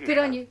 Okay, Love your good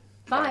show. on you.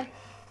 Bye.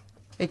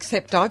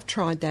 Except I've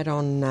tried that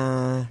on,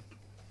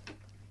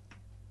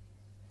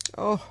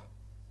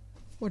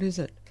 what is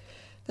it?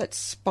 That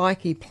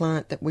spiky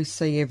plant that we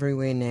see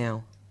everywhere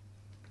now.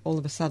 All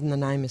of a sudden the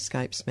name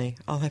escapes me.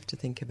 I'll have to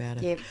think about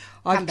it. Yep, come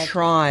I've back.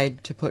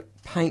 tried to put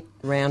paint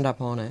Roundup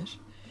on it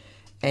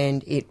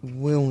and it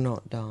will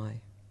not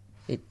die.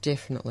 It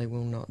definitely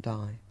will not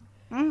die.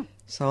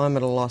 So I'm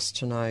at a loss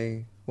to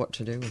know what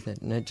to do with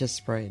it, and it just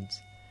spreads.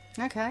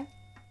 Okay.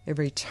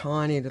 Every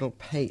tiny little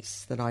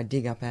piece that I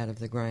dig up out of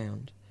the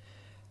ground,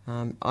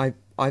 I've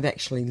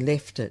actually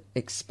left it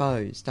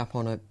exposed up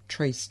on a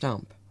tree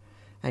stump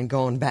and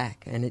gone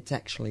back, and it's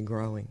actually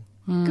growing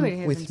Good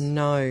heavens.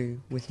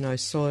 with no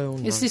soil.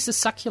 Is no- this a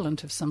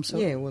succulent of some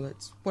sort? Yeah, well,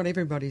 it's what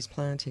everybody's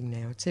planting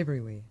now. It's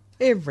everywhere,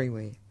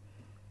 everywhere.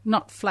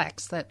 Not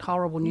flax, that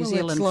horrible New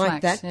Zealand it's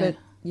like flax. that, but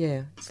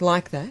yeah, it's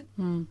like that.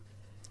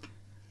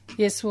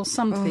 Yes, well,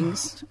 some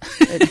things.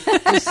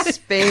 It's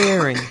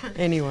sparing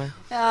anyway.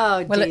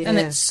 Oh, Well, dear.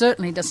 it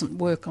certainly doesn't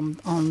work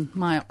on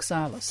my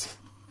oxalis.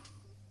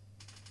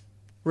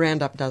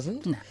 Roundup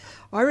doesn't. No.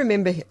 I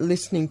remember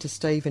listening to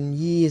Stephen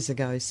years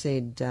ago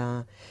said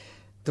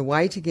the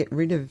way to get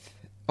rid of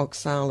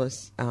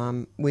oxalis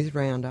with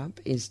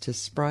Roundup is to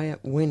spray it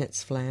when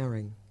it's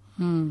flowering.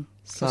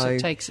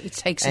 Because it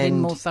takes it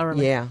in more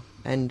thoroughly. Yeah,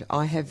 and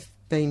I have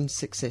been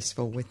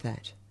successful with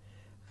that.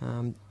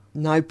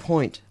 No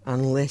point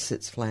unless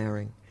it's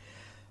flowering.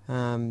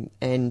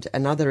 And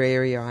another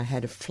area, I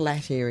had a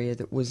flat area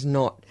that was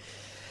not...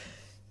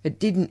 It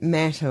didn't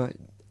matter.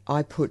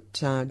 I put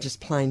just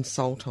plain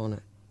salt on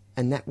it,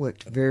 and that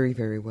worked very,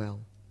 very well.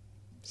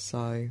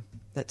 So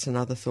that's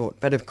another thought.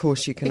 But of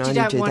course you can But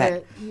only do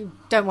that. You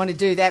don't want to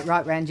do that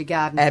right round your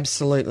garden.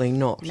 Absolutely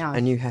not. No.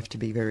 And you have to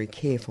be very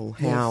careful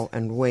how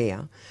and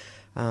where,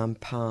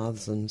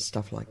 paths and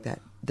stuff like that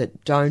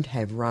don't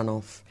have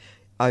runoff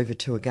over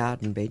to a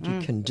garden bed. You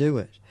can do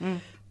it.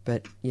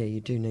 But, yeah, you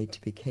do need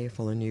to be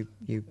careful, and you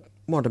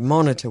want to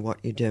monitor what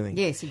you're doing.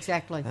 Yes,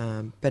 exactly.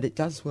 But it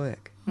does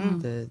work.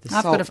 The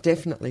I've got salt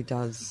definitely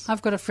does.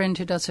 I've got a friend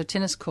who does her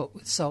tennis court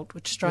with salt,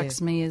 which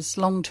strikes me as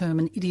long-term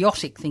an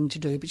idiotic thing to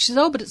do. But she says,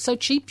 oh, but it's so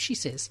cheap, she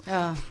says.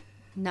 Oh,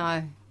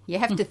 no. You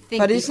have to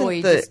think But before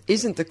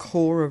isn't the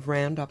core of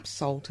Roundup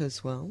salt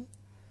as well?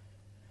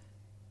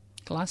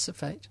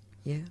 Glyphosate.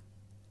 Yeah.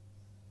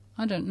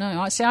 I don't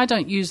know. I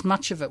don't use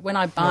much of it. When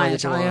I buy Neither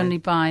it, do I I. only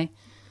buy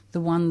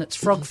the one that's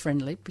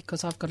frog-friendly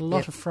because I've got a lot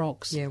Yep. of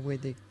frogs. Yeah, we're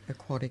the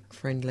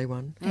aquatic-friendly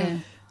one. Yeah.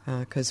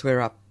 Because we're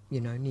up,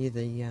 near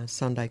the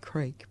Sunday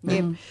Creek.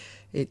 But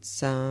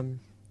it's, I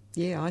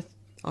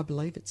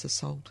believe it's a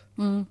salt.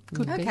 Could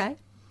be. Okay.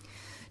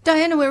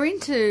 Diana, we're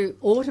into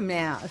autumn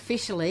now,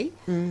 officially.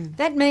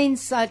 That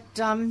means that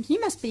you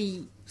must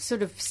be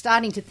sort of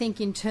starting to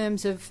think in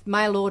terms of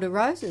mail order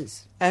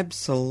roses.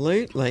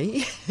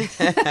 Absolutely.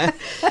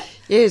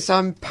 Yes,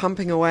 I'm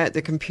pumping away at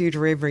the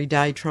computer every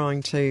day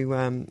trying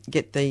to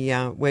get the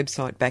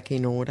website back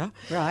in order.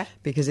 Right.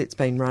 Because it's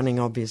been running,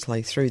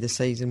 obviously, through the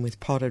season with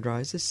potted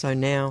roses. So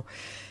now,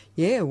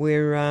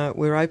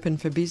 we're open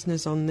for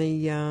business on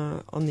the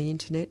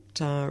internet,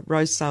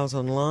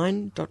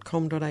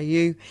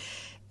 rosesalesonline.com.au,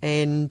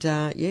 and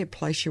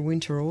place your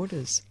winter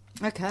orders.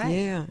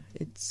 Okay. Yeah,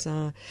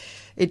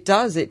 it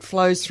does. It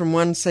flows from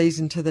one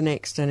season to the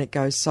next, and it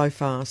goes so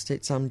fast.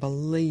 It's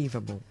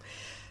unbelievable.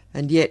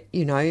 And yet,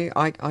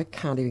 I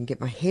can't even get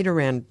my head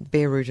around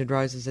bare-rooted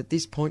roses at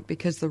this point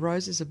because the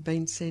roses have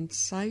been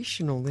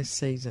sensational this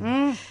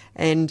season.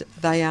 And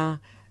they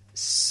are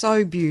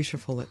so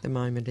beautiful at the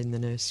moment in the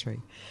nursery.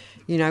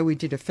 We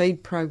did a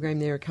feed program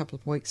there a couple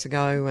of weeks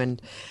ago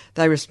and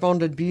they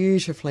responded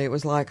beautifully. It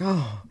was like,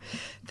 oh,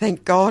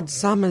 thank God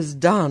summer's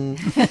done.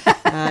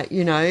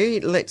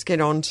 Let's get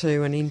on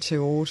to and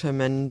into autumn.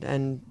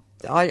 And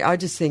I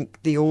just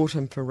think the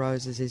autumn for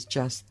roses is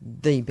just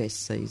the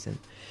best season.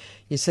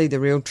 You see the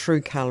real true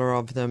colour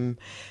of them.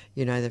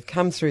 They've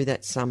come through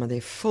that summer.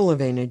 They're full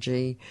of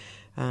energy.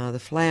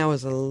 The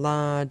flowers are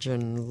large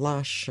and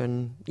lush,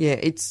 and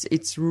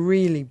it's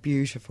really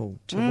beautiful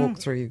to walk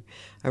through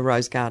a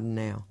rose garden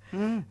now.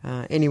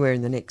 Anywhere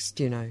in the next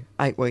 8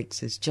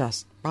 weeks is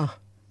just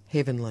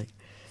heavenly.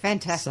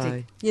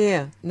 Fantastic. So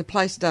and the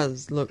place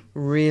does look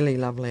really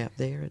lovely up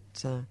there.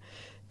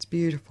 It's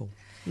beautiful.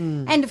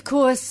 And of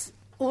course,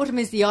 autumn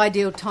is the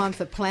ideal time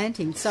for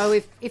planting. So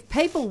if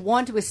people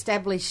want to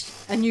establish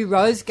a new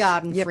rose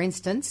garden, for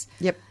instance,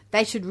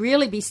 they should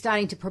really be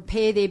starting to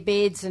prepare their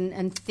beds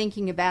and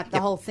thinking about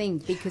the whole thing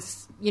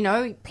because,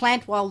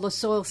 plant while the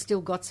soil's still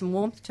got some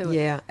warmth to it.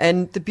 Yeah,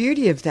 and the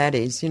beauty of that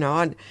is,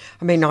 I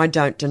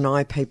don't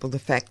deny people the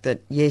fact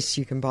that, yes,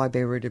 you can buy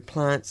bare-rooted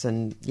plants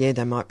and,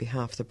 they might be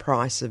half the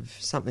price of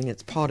something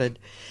that's potted.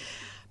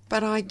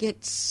 But I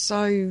get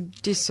so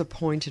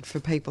disappointed for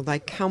people. They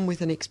come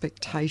with an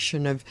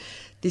expectation of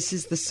this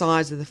is the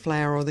size of the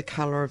flower or the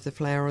colour of the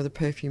flower or the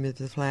perfume of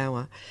the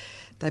flower.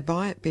 they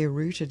buy it bare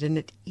rooted, and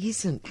it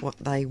isn't what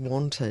they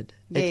wanted.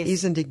 Yes. It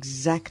isn't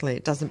exactly.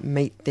 It doesn't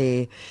meet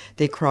their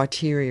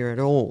criteria at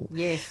all.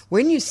 Yes.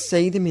 When you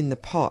see them in the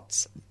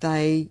pots,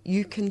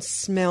 you can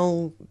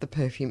smell the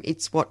perfume.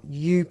 It's what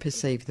you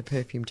perceive the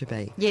perfume to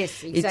be.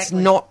 Yes, exactly. It's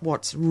not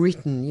what's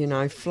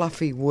written,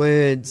 fluffy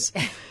words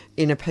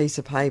in a piece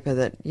of paper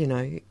that,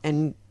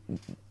 and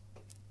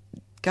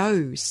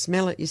go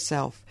smell it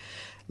yourself.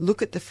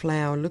 Look at the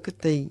flower, look at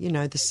the,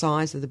 the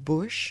size of the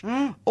bush.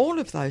 All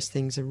of those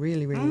things are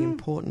really, really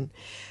important.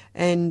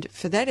 And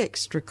for that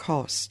extra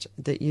cost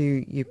that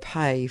you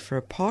pay for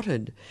a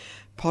potted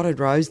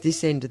rose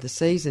this end of the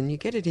season, you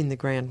get it in the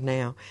ground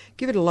now.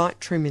 Give it a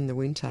light trim in the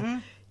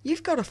winter.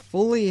 You've got a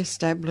fully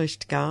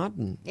established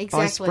garden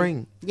by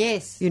spring.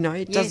 Yes.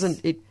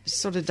 It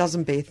sort of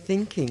doesn't bear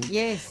thinking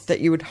Yes. that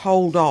you would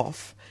hold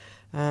off.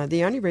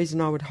 The only reason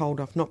I would hold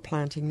off not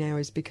planting now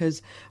is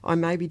because I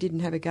maybe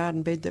didn't have a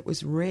garden bed that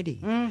was ready.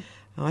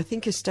 I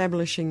think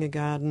establishing a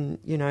garden,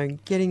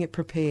 getting it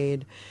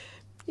prepared,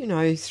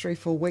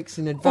 3-4 weeks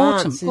in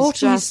advance is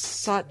just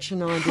such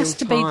an ideal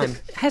time.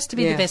 Has to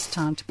be the best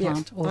time to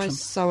plant autumn. I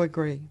so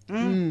agree.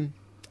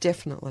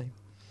 Definitely.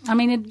 I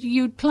mean,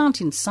 you'd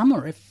plant in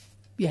summer if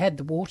you had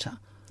the water.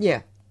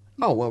 Yeah.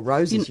 Oh, well,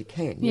 roses you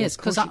can. Yes,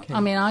 because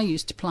I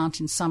used to plant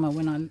in summer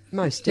when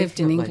I lived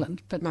in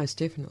England. But most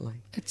definitely.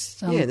 It's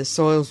the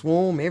soil's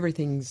warm,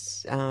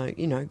 everything's,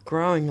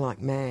 growing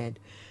like mad.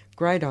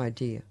 Great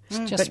idea.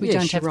 It's just we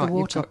don't have the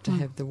water. You've got to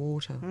have the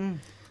water.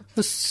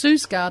 Well,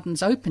 Sue's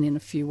garden's open in a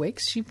few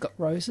weeks. You've got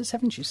roses,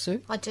 haven't you,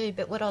 Sue? I do,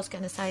 but what I was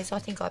going to say is I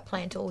think I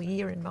plant all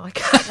year in my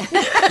garden.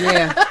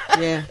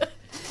 Yeah.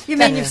 You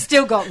mean you've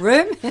still got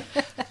room?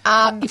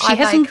 I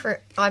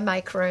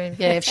make room.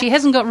 Yeah, if she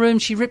hasn't got room,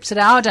 she rips it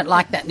out. I don't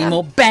like that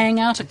anymore. Bang,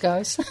 out it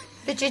goes.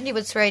 Virginia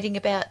was reading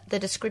about the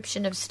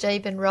description of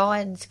Stephen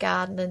Ryan's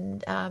garden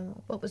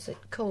and what was it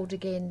called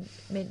again?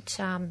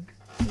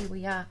 Here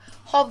we are,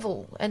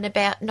 hovel, and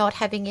about not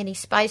having any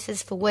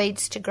spaces for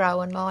weeds to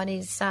grow. And mine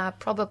is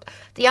probably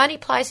the only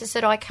places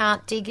that I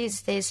can't dig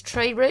is there's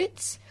tree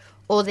roots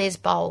or there's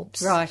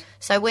bulbs. Right.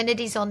 So when it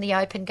is on the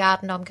open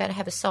garden, I'm going to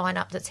have a sign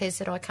up that says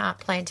that I can't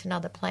plant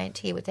another plant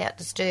here without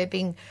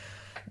disturbing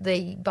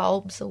the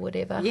bulbs or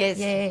whatever. Yes,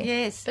 yeah.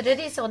 yes. But it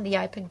is on the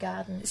open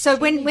garden. So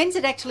when's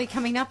it actually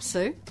coming up,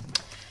 Sue?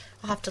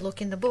 I'll have to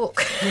look in the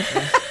book.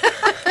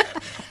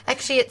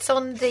 Actually, it's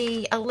on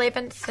the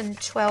 11th and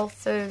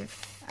 12th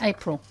of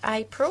April.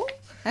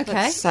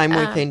 Okay. Same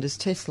weekend as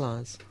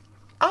Tesla's.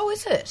 Oh,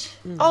 is it?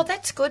 Oh,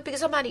 that's good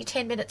because I'm only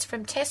 10 minutes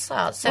from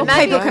Tesla's. So Well,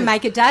 maybe people can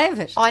make a day of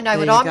it. I know There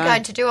what you I'm go.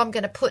 going to do. I'm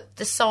going to put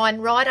the sign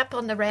right up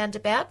on the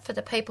roundabout for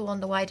the people on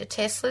the way to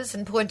Tesla's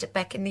and point it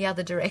back in the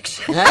other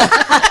direction.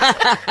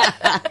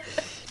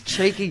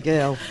 Cheeky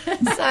girl.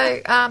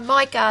 So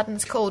my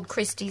garden's called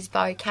Christie's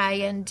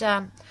Bouquet, and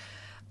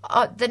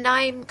the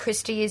name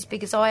Christie is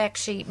because I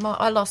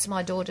lost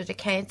my daughter to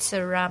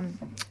cancer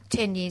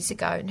 10 years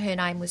ago, and her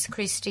name was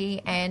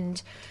Christie,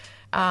 and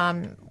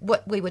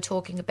what we were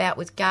talking about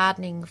with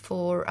gardening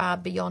for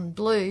Beyond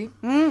Blue.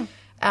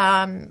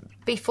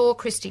 Before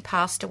Christy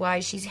passed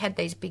away, she's had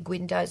these big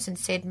windows and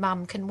said,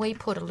 "Mum, can we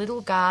put a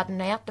little garden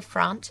out the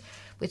front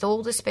with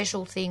all the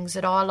special things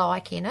that I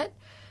like in it,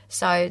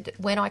 so that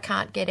when I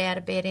can't get out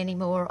of bed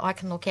anymore, I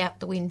can look out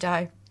the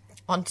window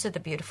onto the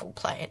beautiful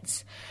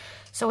plants."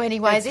 So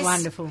anyway, That's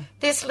wonderful.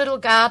 This little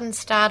garden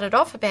started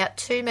off about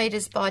 2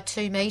 metres by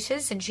 2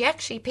 metres, and she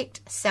actually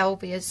picked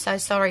salvias. So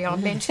sorry I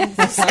mentioned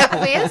the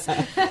salvias.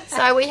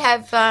 So we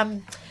have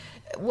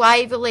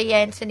Waverley,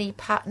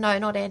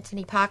 not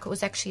Anthony Parker, it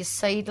was actually a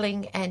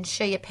seedling, and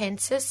Shea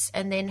pensis,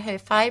 and then her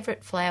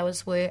favourite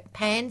flowers were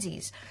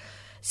pansies.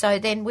 So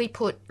then we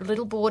put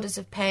little borders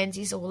of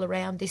pansies all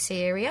around this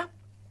area.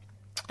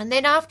 And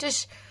then after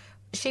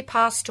she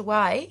passed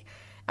away,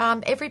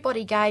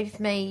 everybody gave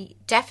me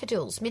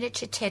daffodils,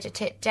 miniature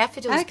tete-a-tete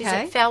daffodils, because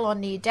Okay. it fell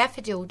on near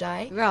Daffodil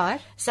Day. Right.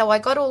 So I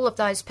got all of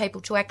those people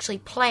to actually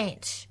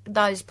plant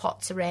those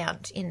pots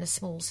around in the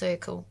small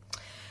circle.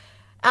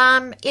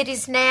 It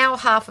is now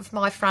half of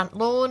my front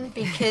lawn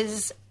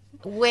because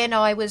when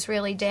I was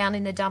really down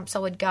in the dumps, I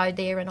would go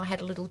there and I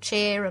had a little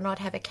chair and I'd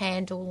have a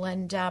candle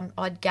and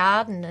I'd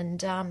garden,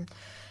 and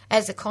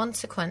as a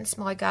consequence,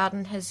 my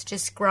garden has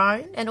just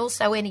grown. And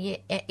also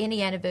any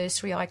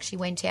anniversary, I actually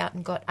went out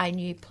and got a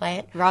new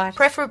plant. Right.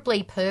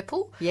 Preferably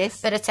purple.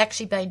 Yes. But it's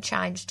actually been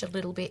changed a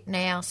little bit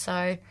now.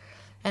 So,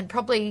 and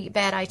probably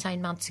about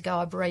 18 months ago,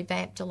 I've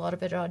revamped a lot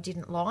of it I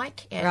didn't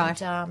like. And,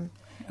 Right.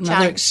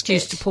 Another changed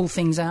excuse it. to pull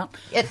things out.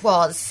 It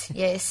was,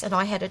 yes. And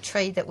I had a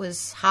tree that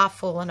was half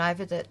fallen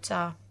over that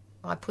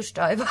I pushed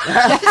over.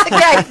 It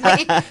gave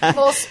me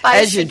more space.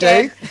 As you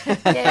do.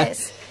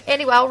 Yes.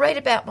 Anyway, I'll read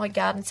about my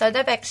garden. So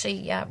they've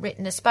actually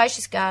written a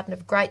spacious garden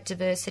of great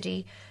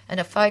diversity and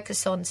a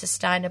focus on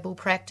sustainable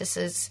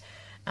practices.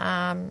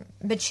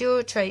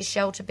 Mature trees,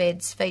 shelter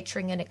beds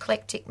featuring an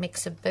eclectic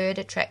mix of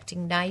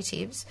bird-attracting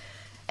natives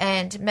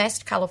and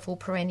massed colourful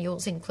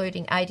perennials,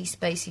 including 80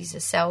 species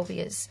of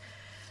salvias.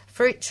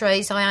 Fruit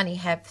trees, I only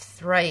have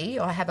 3.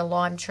 I have a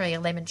lime tree, a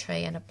lemon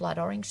tree and a blood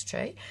orange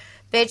tree.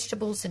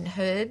 vegetables and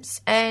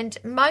herbs, and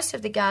most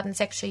of the garden's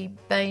actually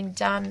been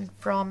done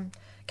from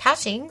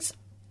cuttings,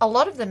 a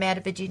lot of them out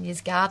of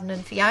Virginia's garden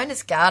and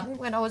Fiona's garden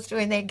when I was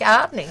doing their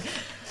gardening.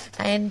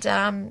 And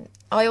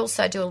I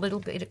also do a little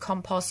bit of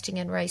composting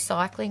and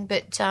recycling,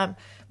 but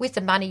with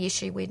the money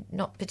issue, we're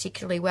not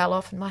particularly well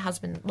off, and my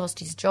husband lost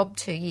his job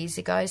 2 years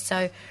ago,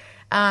 so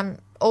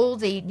all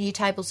the new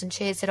tables and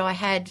chairs that I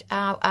had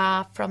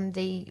are from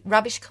the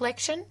rubbish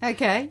collection.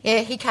 Okay. Yeah,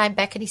 he came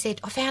back and he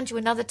said, I found you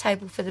another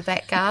table for the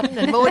back garden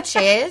and more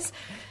chairs.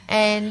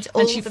 And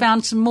she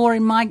found some more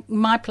in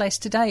my place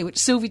today, which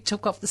Sylvie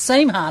took off the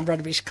same hard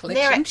rubbish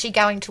collection. They're actually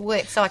going to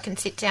work, so I can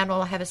sit down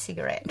while I have a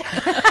cigarette.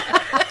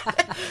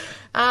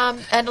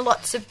 And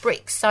lots of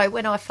bricks. So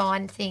when I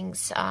find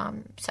things,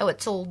 so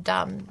it's all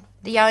done.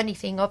 The only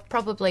thing I've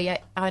probably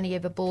only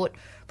ever bought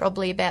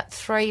probably about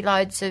 3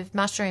 loads of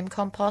mushroom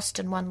compost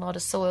and 1 lot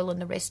of soil,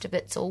 and the rest of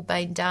it's all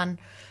been done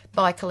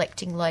by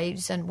collecting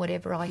leaves and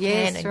whatever I can.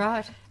 Yes, and,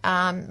 right.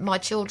 My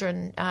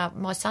children,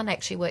 my son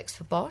actually works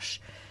for Bosch,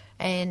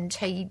 and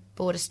he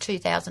bought us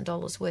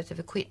 $2,000 worth of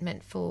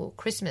equipment for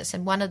Christmas,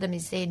 and one of them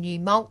is their new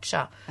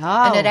mulcher.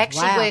 And it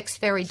actually works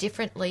very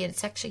differently, and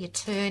it's actually a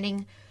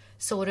turning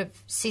sort of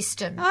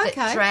system that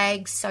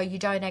drags, so you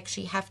don't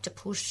actually have to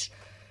push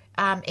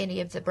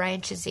any of the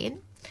branches in.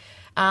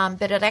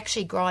 But it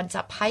actually grinds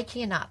up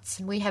hakea nuts,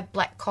 and we have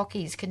black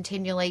cockies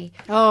continually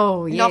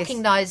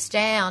knocking those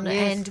down,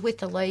 and with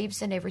the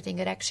leaves and everything,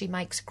 it actually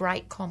makes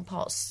great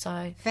compost.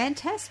 So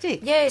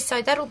fantastic. Yeah,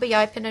 so that'll be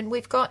open, and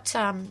we've got,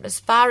 as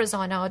far as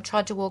I know, I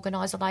tried to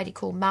organise a lady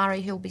called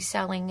Murray who'll be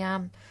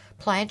selling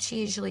plants.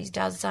 She usually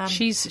does.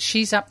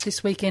 She's up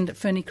this weekend at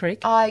Ferny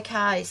Creek.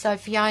 Okay, so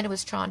Fiona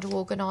was trying to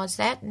organise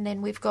that, and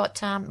then we've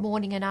got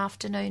morning and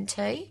afternoon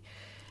tea.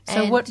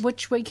 So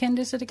which weekend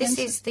is it again? This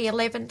is the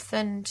 11th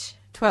and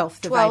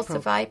 12th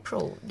of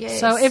April.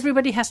 Yes. So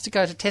everybody has to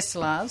go to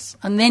Tesla's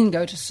and then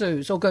go to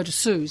Sue's, or go to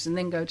Sue's and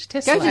then go to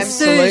Tesla's. Go to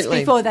Sue's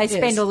before they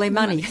spend all their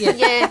money.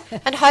 Yeah,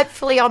 and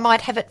hopefully I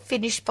might have it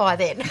finished by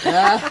then.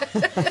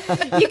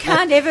 You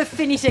can't ever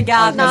finish a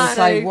garden. I was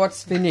going to say,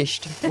 what's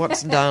finished,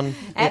 what's done.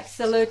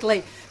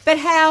 Absolutely. But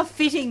how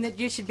fitting that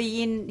you should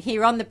be in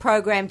here on the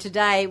program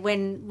today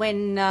when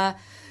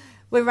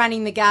we're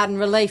running the Garden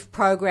Relief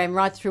program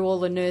right through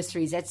all the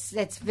nurseries.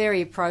 That's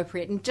very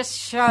appropriate, and just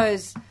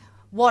shows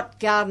what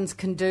gardens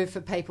can do for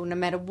people. No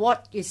matter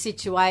what your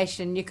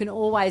situation, you can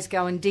always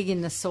go and dig in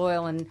the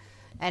soil and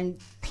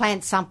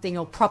plant something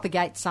or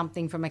propagate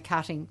something from a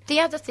cutting.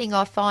 The other thing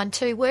I find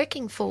too,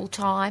 working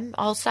full-time,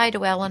 I'll say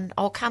to Ellen,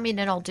 I'll come in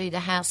and I'll do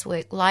the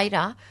housework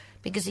later,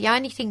 because the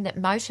only thing that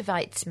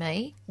motivates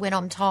me when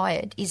I'm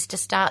tired is to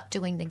start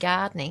doing the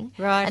gardening.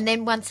 Right. And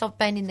then once I've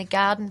been in the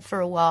garden for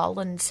a while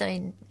and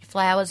seen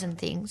flowers and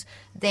things,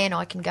 then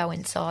I can go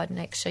inside and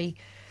actually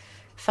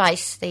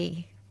face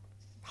the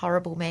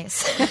horrible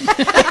mess.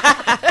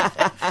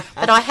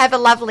 But I have a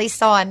lovely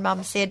sign.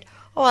 Mum said,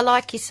 oh, I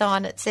like your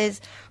sign. It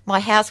says, my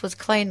house was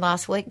clean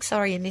last week.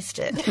 Sorry you missed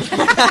it.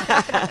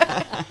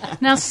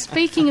 Now,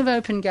 speaking of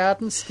open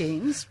garden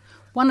schemes,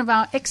 one of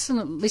our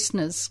excellent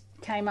listeners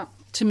came up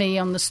to me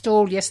on the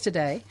stall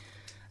yesterday,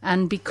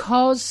 and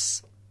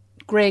because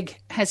Greg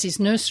has his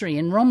nursery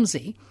in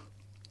Romsey,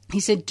 he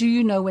said, do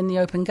you know when the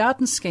open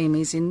garden scheme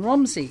is in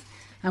Romsey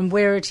and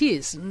where it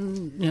is?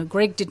 And,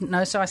 Greg didn't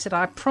know, so I said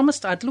I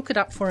promised I'd look it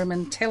up for him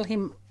and tell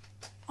him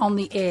on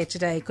the air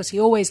today, because he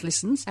always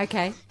listens.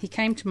 Okay. He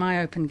came to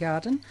my open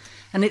garden,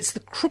 and it's the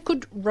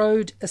Crooked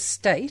Road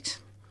Estate,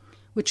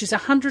 which is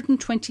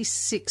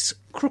 126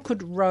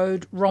 Crooked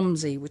Road,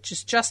 Romsey, which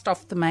is just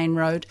off the main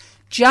road,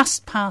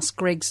 just past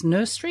Greg's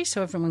nursery,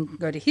 so everyone can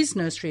go to his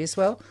nursery as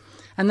well.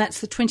 And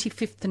that's the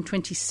 25th and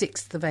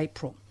 26th of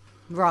April.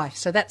 Right.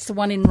 So that's the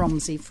one in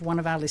Romsey for one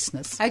of our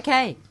listeners.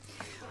 Okay.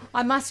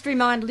 I must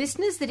remind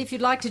listeners that if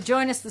you'd like to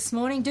join us this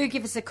morning, do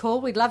give us a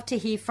call. We'd love to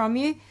hear from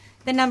you.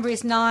 The number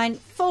is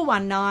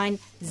 9419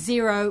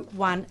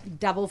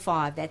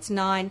 0155. That's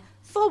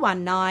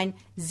 9419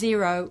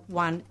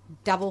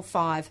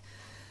 0155.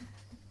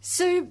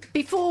 Sue,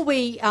 before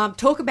we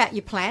talk about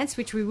your plants,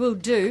 which we will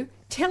do,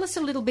 tell us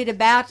a little bit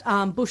about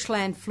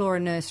Bushland Flora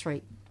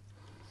Nursery.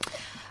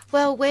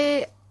 Well,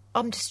 I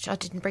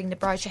didn't bring the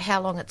brochure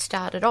how long it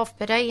started off,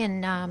 but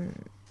Ian,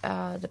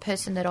 the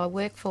person that I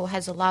work for,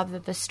 has a love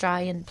of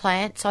Australian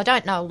plants. I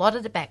don't know a lot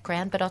of the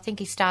background, but I think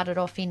he started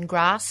off in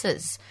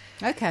grasses.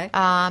 Okay.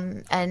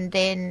 And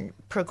then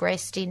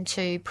progressed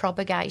into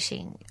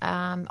propagating.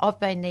 I've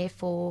been there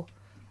for,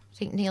 I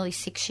think, nearly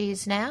 6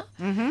 years now.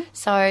 Mm-hmm.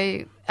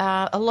 So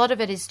a lot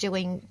of it is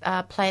doing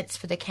plants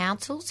for the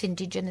councils,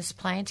 Indigenous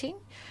planting.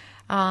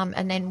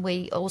 And then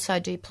we also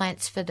do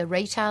plants for the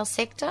retail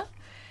sector.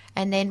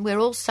 And then we're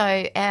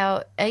also,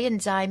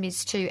 Ian's aim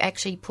is to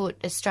actually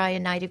put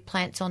Australian native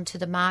plants onto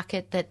the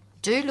market that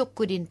do look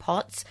good in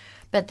pots,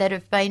 but that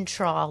have been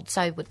trialled,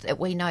 so that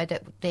we know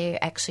that they're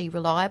actually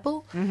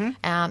reliable.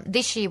 Mm-hmm.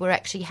 This year we're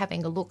actually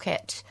having a look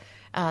at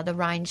the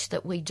range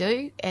that we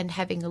do, and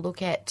having a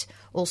look at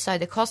also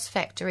the cost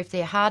factor. If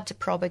they're hard to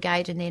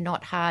propagate and they're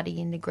not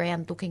hardy in the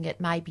ground, looking at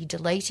maybe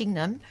deleting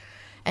them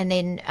And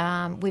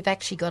then we've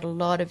actually got a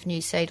lot of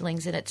new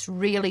seedlings, and it's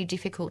really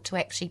difficult to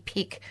actually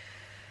pick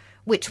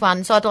which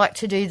ones. I'd like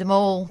to do them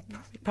all,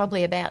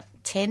 probably about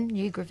 10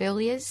 new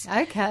grevilleas.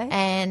 Okay.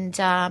 And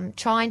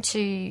trying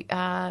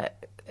to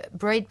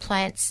breed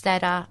plants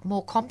that are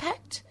more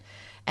compact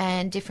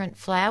and different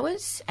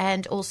flowers,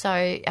 and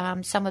also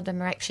some of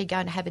them are actually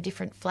going to have a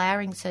different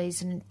flowering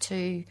season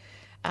to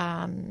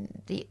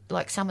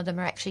like some of them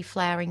are actually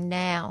flowering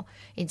now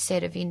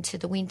instead of into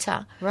the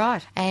winter.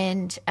 Right.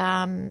 And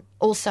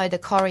also the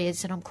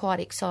correas, and I'm quite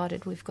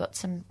excited. We've got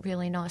some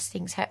really nice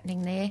things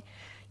happening there.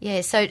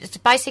 Yeah, so it's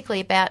basically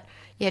about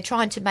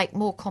trying to make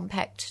more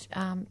compact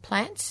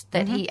plants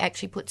that he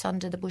actually puts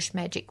under the Bush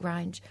Magic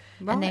range.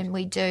 Right. And then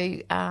we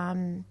do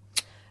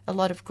a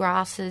lot of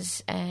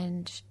grasses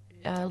and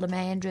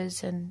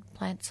lamandras and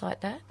plants like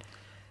that.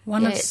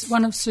 One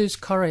of Sue's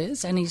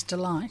correas, Annie's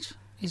Delight,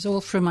 is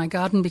all through my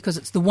garden because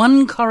it's the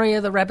one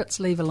correa the rabbits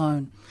leave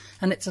alone,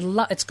 and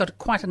it's got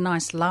quite a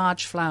nice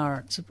large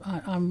flower.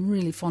 I'm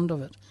really fond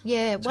of it.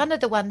 Yeah, one of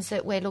the ones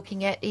that we're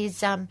looking at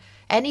is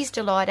Annie's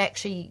Delight.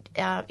 Actually,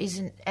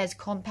 isn't as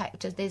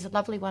compact. There's a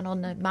lovely one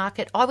on the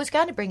market. I was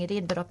going to bring it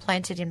in, but I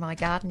planted it in my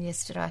garden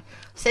yesterday. I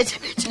said to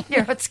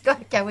Virginia, it's got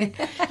to go in.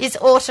 Is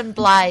Autumn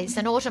Blaze,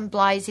 and Autumn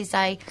Blaze is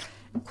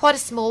quite a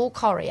small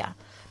correa.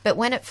 But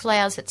when it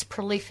flowers, it's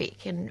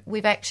prolific, and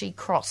we've actually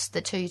crossed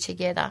the two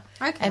together.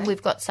 Okay. And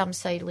we've got some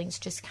seedlings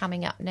just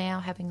coming up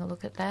now, having a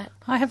look at that.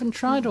 I haven't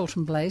tried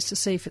Autumn Blaze to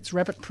see if it's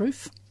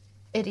rabbit-proof.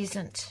 It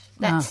isn't.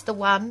 That's the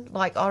one,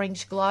 like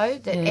Orange Glow,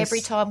 that Yes.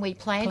 every time we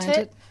plant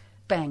it,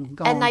 bang,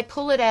 gone. and they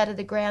pull it out of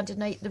the ground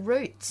and eat the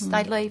roots.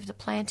 They leave the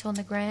plant on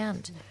the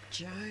ground.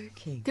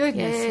 Joking.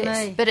 Goodness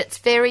Yes. me. But it's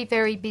very,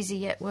 very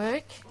busy at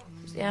work.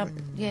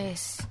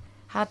 Yes.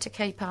 Hard to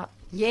keep up.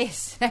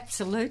 Yes,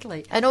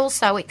 absolutely. And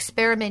also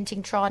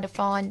experimenting, trying to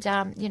find,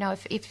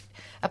 if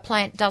a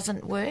plant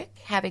doesn't work,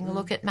 having a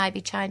look at maybe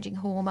changing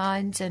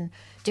hormones and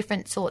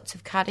different sorts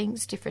of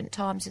cuttings, different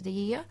times of the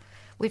year.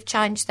 We've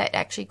changed that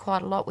actually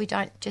quite a lot. We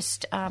don't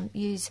just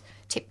use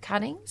tip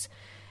cuttings.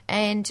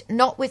 And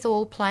not with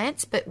all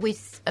plants, but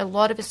with a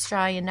lot of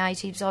Australian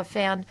natives, I've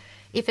found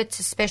if it's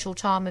a special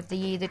time of the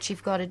year that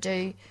you've got to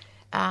do,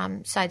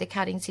 say the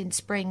cuttings in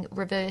spring,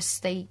 reverse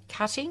the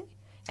cutting,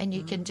 and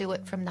you can do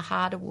it from the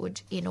harder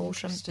wood in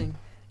autumn. Interesting.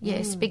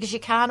 Yes, because you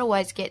can't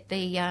always get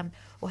the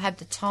or have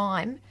the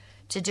time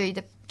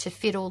to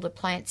fit all the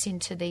plants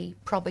into the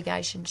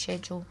propagation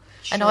schedule.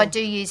 And I do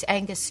use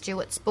Angus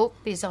Stewart's book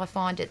because I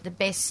find it the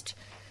best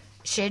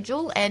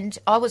schedule. And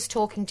I was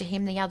talking to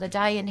him the other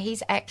day, and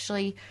he's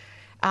actually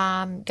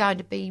going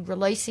to be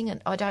releasing it.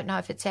 I don't know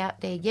if it's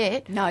out there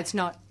yet. No, it's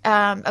not.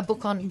 A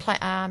book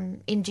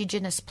on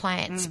Indigenous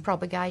plants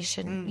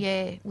propagation,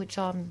 which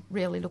I'm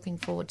really looking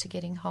forward to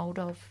getting hold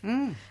of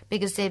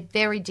because they're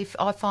very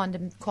I find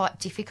them quite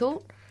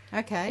difficult.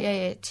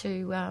 Okay. Yeah,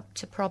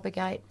 to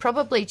propagate.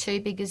 Probably too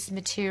because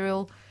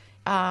material.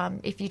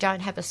 If you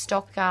don't have a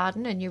stock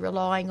garden and you're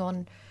relying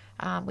on,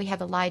 we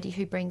have a lady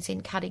who brings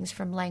in cuttings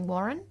from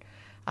Langwarrin.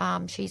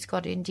 She's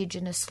got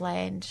Indigenous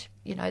land,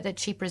 that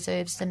she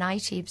preserves the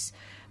natives.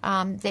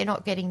 They're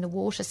not getting the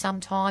water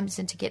sometimes,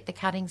 and to get the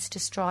cuttings to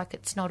strike,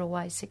 it's not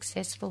always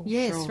successful.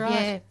 Yes, Sure. right.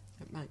 Yeah.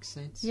 That makes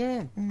sense.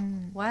 Yeah.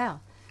 Wow.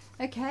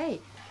 Okay.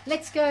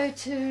 Let's go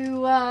to,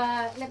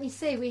 let me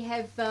see, we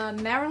have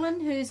Marilyn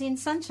who's in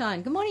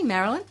Sunshine. Good morning,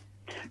 Marilyn.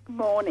 Good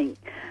morning.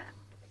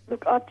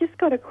 Look, I've just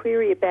got a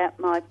query about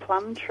my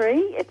plum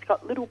tree. It's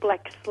got little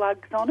black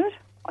slugs on it.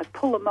 I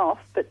pull them off,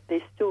 but they're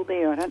still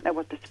there. I don't know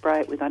what to spray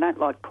it with. I don't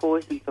like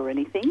poisons or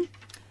anything.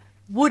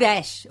 Wood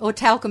ash or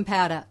talcum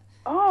powder.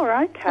 Oh,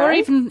 okay. Or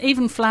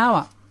even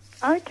flour.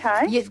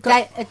 Okay.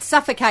 It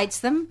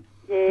suffocates them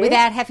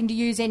without having to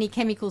use any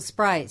chemical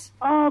sprays.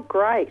 Oh,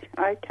 great.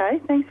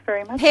 Okay, thanks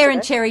very much. Pear for and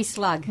that. cherry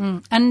slug.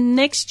 And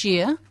next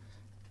year,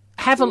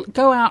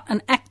 go out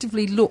and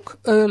actively look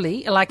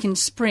early, like in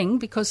spring,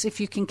 because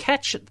if you can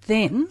catch it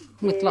then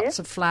with lots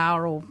of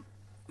flour or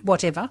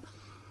whatever,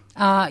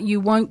 you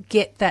won't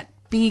get that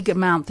big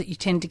amount that you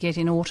tend to get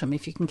in autumn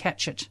if you can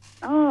catch it,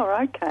 Oh,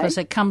 okay. because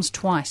it comes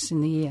twice in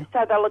the year.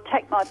 So they'll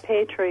attack my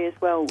pear tree as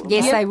well, will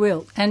Yes, they? they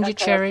will. And your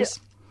Okay, cherries.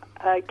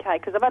 Okay,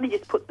 because I've only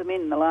just put them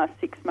in the last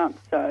 6 months,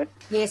 so...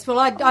 Yes, well,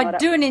 I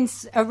do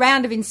a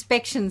round of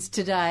inspections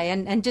today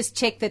and just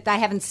check that they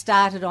haven't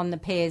started on the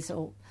pears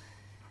or...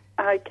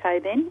 Okay,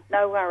 then.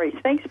 No worries.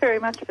 Thanks very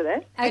much for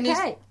that. And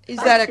Okay. is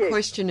that a you.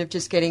 question of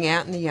just getting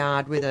out in the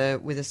yard with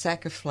a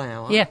sack of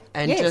flour? Yeah.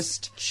 And Yes.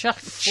 just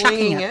Chucking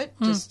flinging it.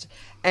 it,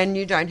 and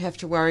you don't have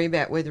to worry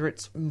about whether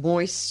it's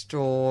moist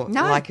or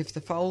No. like if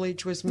the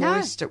foliage was No.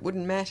 moist, it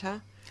wouldn't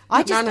matter.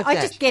 I None of I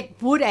that. just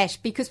get wood ash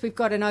because we've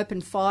got an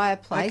open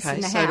fireplace Okay,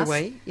 in the so house. do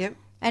we. Yep.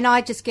 And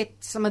I just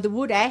get some of the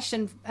wood ash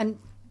and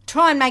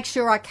try and make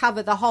sure I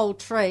cover the whole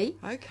tree.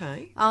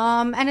 Okay.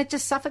 And it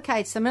just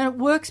suffocates them, and it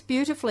works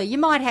beautifully. You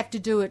might have to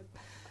do it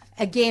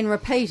again,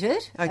 repeat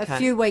it a Okay.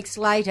 few weeks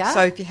later.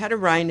 So if you had a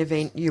rain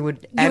event, you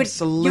would You would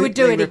absolutely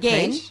do it repeat,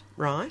 again.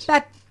 right?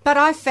 But But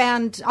I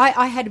found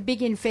I had a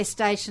big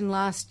infestation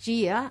last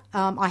year.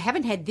 I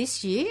haven't had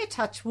this year,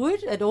 touch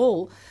wood, at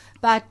all.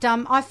 But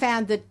I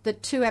found that the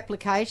 2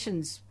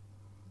 applications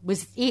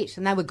was it,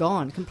 and they were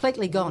gone,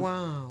 completely gone.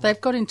 Wow.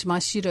 They've got into my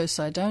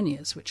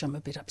pseudosidonias, which I'm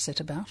a bit upset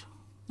about.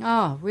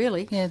 Oh,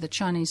 really? Yeah, the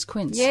Chinese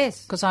quince.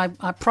 Yes. Because I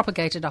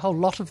propagated a whole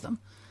lot of them.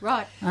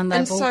 Right. And they've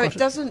And all so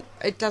got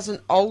it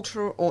doesn't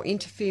alter or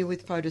interfere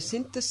with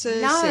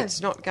photosynthesis. No.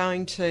 It's not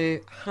going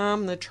to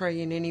harm the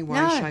tree in any way,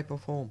 No. shape or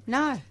form.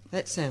 No.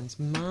 That sounds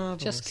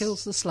marvellous. Just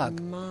kills the slug.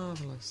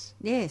 Marvellous.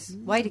 Yes.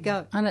 Way to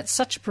go. And it's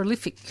such a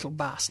prolific little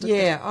bastard.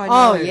 Yeah, I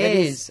Oh, know yes. it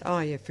is. Oh,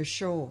 yeah, for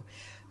sure.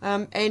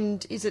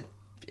 And is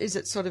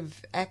it sort of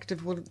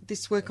active? Will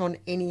this work on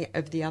any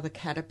of the other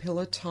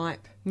caterpillar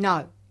type?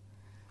 No.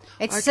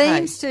 It Okay.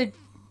 seems to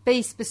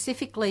be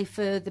specifically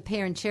for the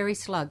pear and cherry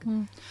slug.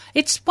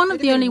 It's one of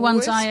It'd the be only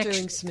ones worth I actually...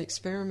 doing some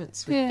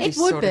experiments with Yeah. this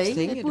It would sort of be.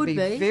 thing. It It'd would be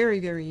be. very,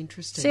 very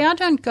interesting. See, I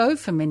don't go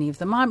for many of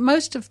them.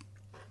 Most of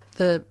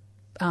the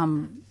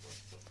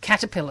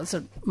caterpillars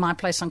at my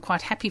place, I'm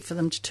quite happy for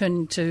them to turn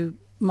into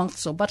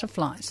moths or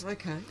butterflies.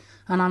 Okay.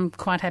 And I'm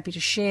quite happy to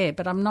share,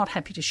 but I'm not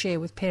happy to share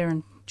with pear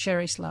and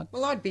cherry slug.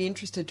 Well, I'd be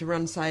interested to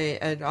run, say,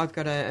 I've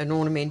got an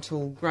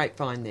ornamental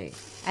grapevine there.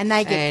 And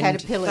they get And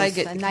caterpillars. They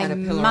get and the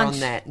caterpillar munch. on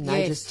that, and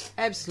they Yes. just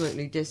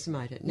absolutely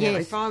decimate it. Now,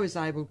 Yes. if I was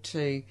able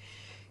to,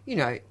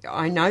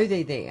 I know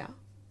they're there,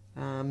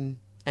 and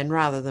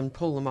rather than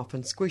pull them off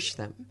and squish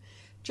them,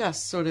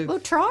 just sort of Well,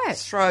 try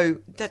it.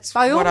 That's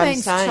By all what I'm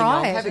means, saying. try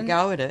I'll it have a and-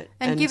 go at it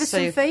and give us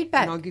see some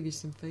feedback. And I'll give you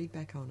some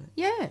feedback on it.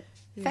 Yeah.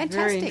 Yeah, Fantastic.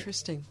 Very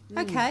interesting.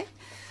 Okay.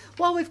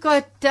 Well, we've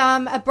got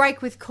a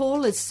break with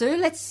callers, Sue.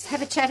 Let's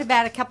have a chat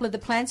about a couple of the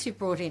plants you've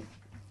brought in.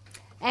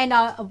 And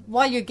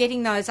while you're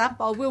getting those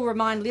up, I will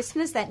remind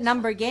listeners that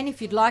number again,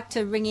 if you'd like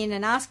to ring in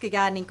and ask a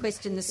gardening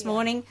question this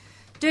morning,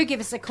 do give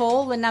us a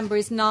call. The number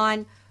is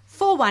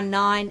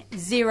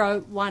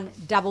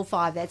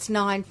 9419-0155. That's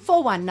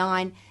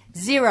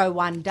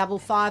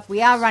 9419-0155.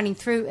 We are running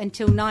through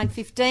until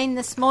 9:15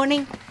 this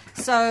morning,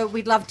 so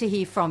we'd love to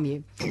hear from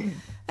you.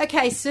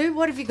 Okay, Sue,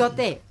 what have you got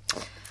there?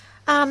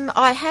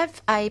 I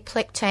have a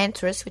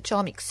Plectanthrus, which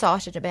I'm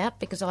excited about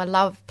because I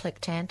love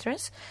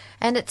Plectanthrus,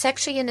 and it's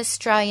actually an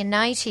Australian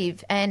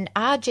native, and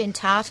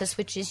Argentatus,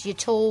 which is your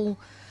tall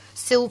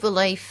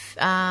silverleaf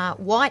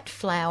white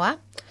flower,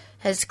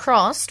 has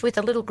crossed with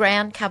a little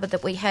ground cover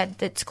that we had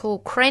that's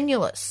called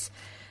Crenulus,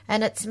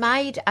 and it's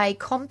made a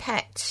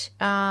compact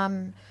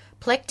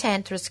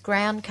Plectanthrus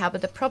ground cover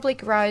that probably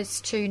grows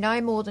to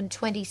no more than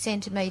 20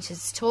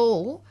 centimetres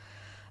tall.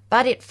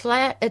 But it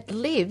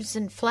lives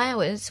and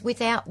flowers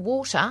without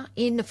water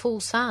in the full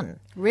sun.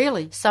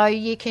 Really? So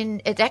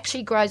it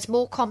actually grows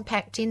more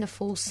compact in the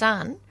full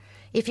sun.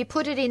 If you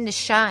put it in the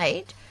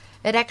shade,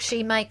 it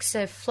actually makes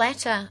a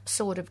flatter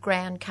sort of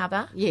ground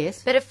cover.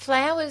 Yes. But it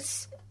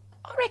flowers,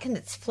 I reckon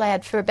it's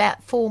flowered for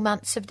about 4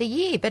 months of the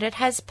year, but it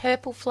has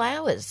purple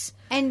flowers.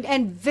 And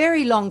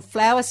very long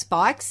flower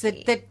spikes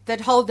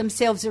that hold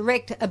themselves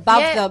erect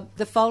above Yeah.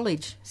 the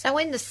foliage. So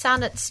in the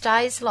sun it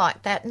stays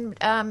like that,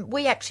 and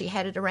we actually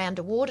had it around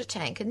a water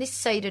tank, and this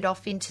seeded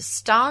off into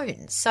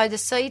stones. So the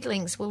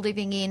seedlings were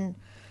living in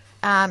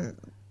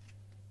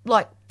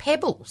like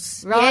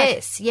pebbles. Right.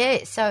 Yes, yeah.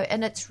 So,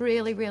 and it's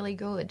really, really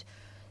good.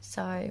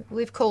 So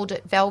we've called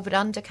it velvet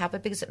undercover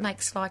because it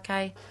makes like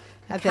a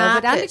velvet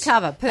carpet.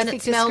 undercover. And Perfect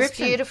it smells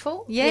description.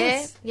 beautiful.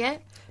 Yes. Yeah, yeah.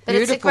 But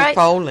Beautiful it's a great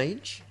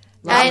foliage.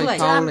 Lovely And,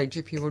 foliage.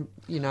 If you were,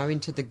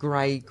 into the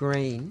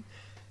grey-green,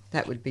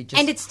 that would be just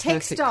And it's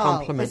perfect textile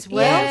complement. as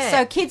well. Yeah.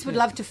 So kids would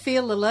love to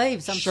feel the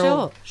leaves, I'm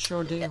sure.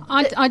 Sure do.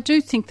 I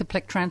do think the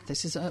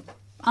Plectranthus is a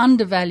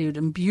undervalued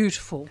and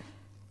beautiful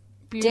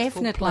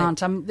Definitely.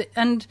 plant.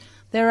 And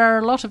there are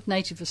a lot of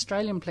native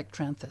Australian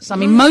Plectranthus. I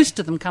mean, most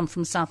of them come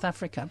from South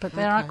Africa, but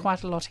there are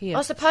quite a lot here.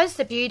 I suppose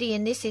the beauty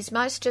in this is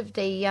most of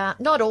the,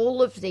 not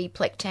all of the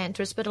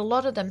Plectanthrus, but a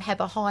lot of them have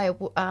a higher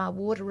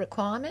water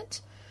requirement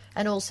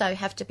and also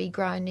have to be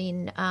grown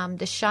in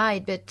the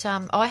shade. But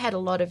I had a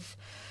lot of,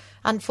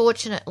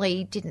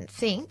 unfortunately, didn't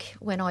think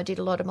when I did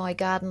a lot of my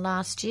garden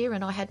last year,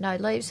 and I had no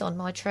leaves on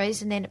my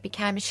trees, and then it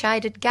became a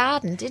shaded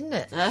garden, didn't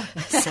it?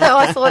 So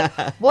I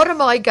thought, what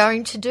am I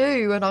going to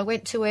do? And I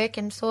went to work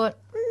and thought,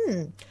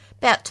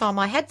 about time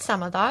I had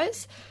some of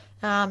those.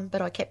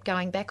 But I kept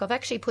going back. I've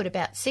actually put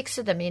about 6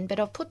 of them in, but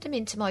I've put them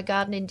into my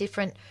garden in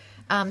different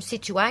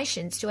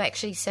situations to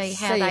actually see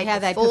how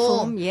they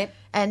perform. Yep.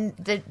 And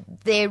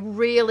they're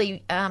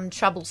really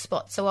trouble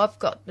spots. So I've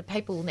got the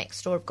people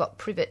next door have got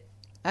privet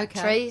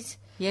trees.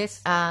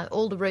 Yes.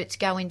 All the roots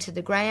go into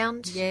the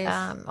ground. Yes.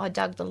 I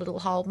dug the little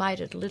hole, made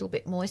it a little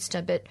bit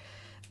moister, but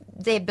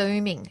they're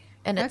booming.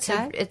 And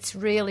it's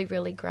really,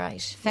 really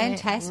great.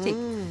 Fantastic.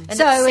 And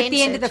So it's at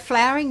the end of scented. the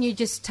flowering, you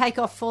just take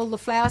off all the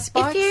flower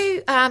spikes?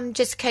 If you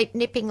just keep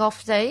nipping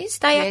off these,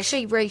 they Yes.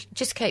 actually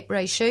just keep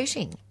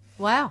reshooting.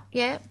 Wow.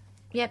 Yeah.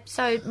 Yep.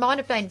 So mine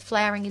have been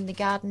flowering in the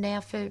garden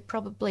now for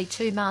probably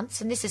 2 months,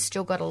 and this has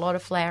still got a lot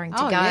of flowering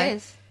to Oh, go.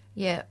 yes.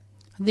 Yeah.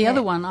 The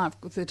other one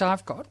that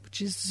I've got,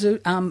 which is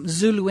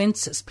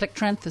Zuluensis,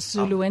 Plectranthus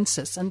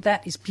zuluensis, and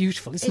that is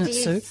beautiful, isn't it,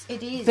 Sue?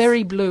 It is.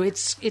 Very blue.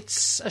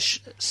 It's a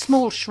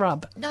small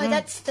shrub. No,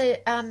 that's the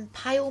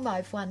pale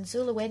mauve one.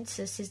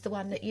 Zuluensis is the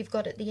one that you've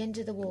got at the end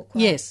of the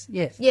walkway. Yes.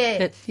 Yeah.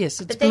 Yes,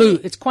 it's But then blue.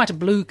 It's quite a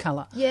blue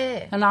colour.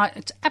 Yeah. And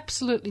it's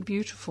absolutely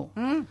beautiful.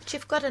 But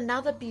you've got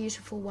another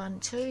beautiful one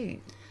too.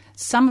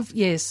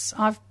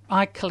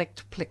 I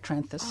collect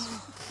Plectranthus,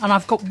 and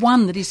I've got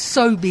one that is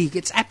so big,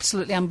 it's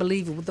absolutely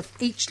unbelievable.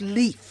 Each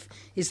leaf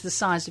is the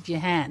size of your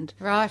hand.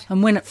 Right.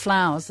 And when it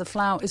flowers, the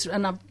flower is,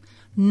 and I've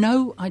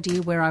no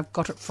idea where I've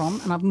got it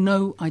from, and I've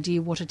no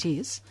idea what it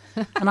is,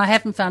 and I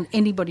haven't found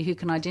anybody who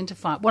can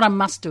identify it. What I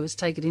must do is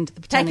take it into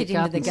the botanic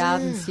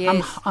gardens.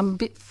 Yes. I'm a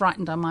bit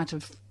frightened I might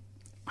have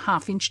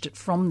half-inched it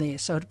from there,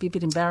 so it'd be a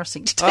bit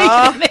embarrassing to take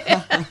it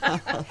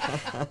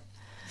there.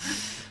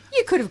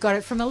 You could have got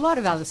it from a lot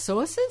of other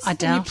sources. I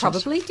doubt You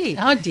probably did.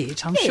 I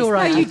did. I'm Yes, sure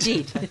I you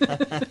did.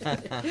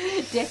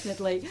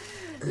 Definitely.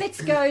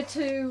 Let's go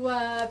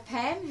to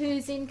Pam,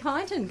 who's in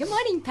Kyneton. Good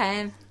morning,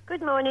 Pam.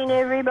 Good morning,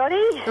 everybody.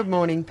 Good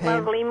morning,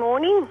 Pam. Lovely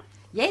morning.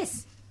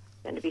 Yes.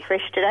 Going to be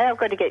fresh today. I've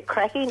got to get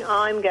cracking.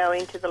 I'm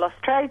going to the Lost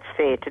Trades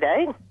Fair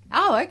today.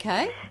 Oh,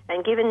 okay.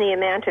 And given the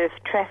amount of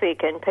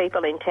traffic and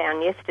people in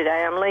town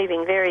yesterday, I'm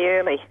leaving very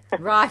early.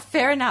 Right,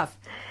 fair enough.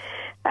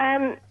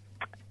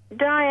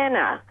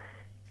 Diana,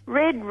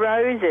 red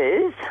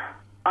roses.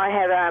 I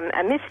have a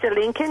Mr.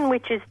 Lincoln,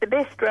 which is the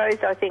best rose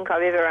I think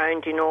I've ever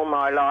owned in all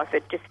my life.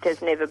 It just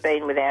has never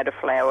been without a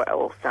flower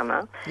all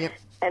summer. Yep.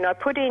 And I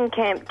put in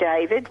Camp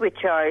David,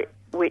 which I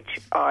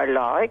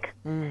like.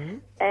 Mm-hmm.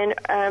 And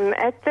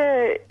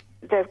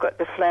they've got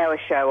the flower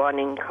show on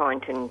in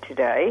Kyneton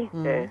today.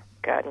 The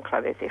Garden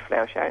Club has their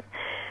flower show.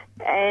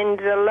 And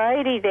the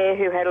lady there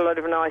who had a lot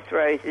of nice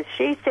roses,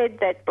 she said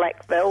that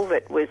black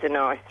velvet was a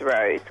nice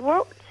rose.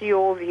 What's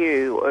your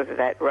view of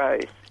that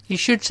rose? You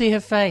should see her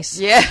face.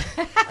 Yeah.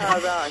 Oh,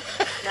 right.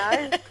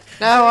 No?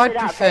 No, I'd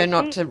prefer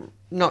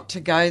not to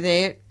go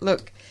there.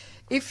 Look,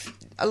 if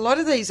a lot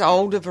of these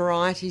older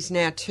varieties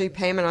now too,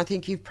 Pam, and I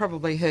think you've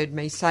probably heard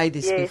me say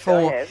this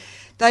before, I have.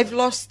 They've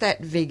lost that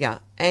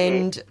vigour.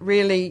 And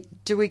really,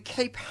 do we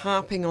keep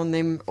harping on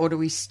them or do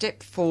we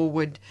step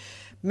forward,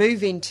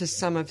 move into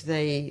some of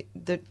there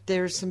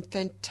are some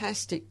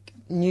fantastic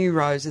new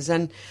roses,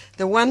 and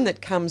the one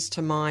that comes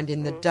to mind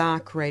in the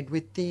dark red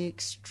with the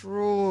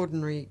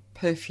extraordinary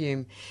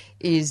perfume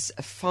is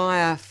a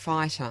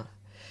Firefighter.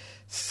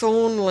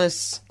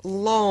 Thornless,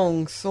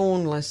 long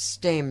thornless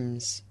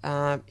stems,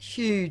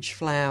 huge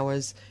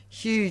flowers,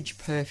 huge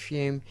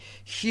perfume,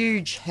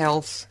 huge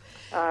health.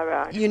 All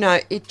right. You know,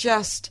 it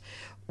just,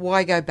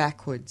 why go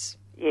backwards?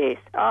 Yes.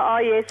 Oh,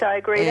 yes, I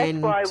agree.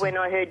 And that's why when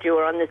I heard you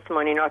were on this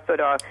morning, I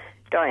thought,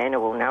 Diana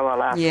will know.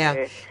 I'll ask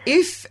her.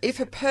 If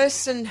a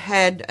person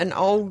had an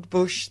old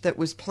bush that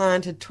was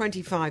planted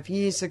 25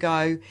 years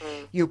ago,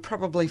 you'll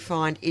probably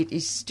find it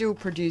is still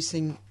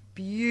producing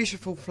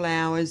beautiful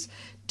flowers,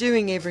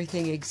 doing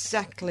everything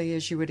exactly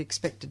as you would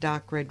expect a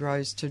dark red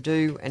rose to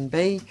do and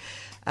be.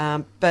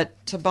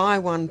 But to buy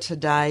one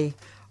today,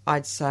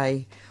 I'd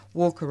say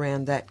walk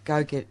around that,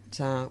 go get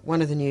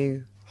one of the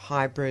new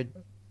hybrid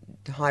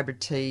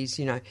teas,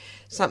 you know,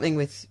 something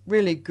with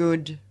really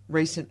good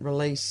recent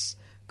release,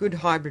 good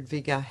hybrid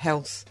vigour,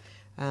 health.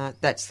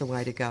 That's the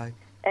way to go.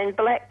 And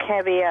black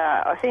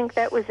caviar, I think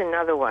that was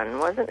another one,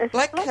 wasn't it?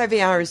 Black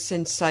caviar is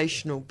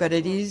sensational, but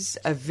it is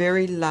a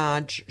very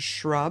large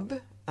shrub.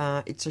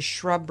 It's a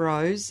shrub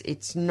rose.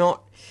 It's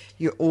not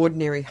your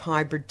ordinary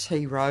hybrid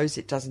tea rose.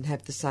 It doesn't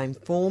have the same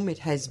form. It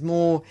has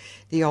more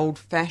the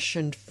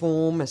old-fashioned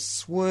form, a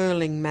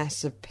swirling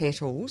mass of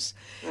petals.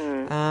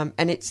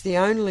 And it's the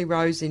only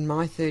rose in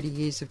my 30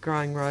 years of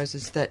growing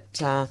roses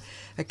that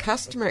a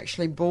customer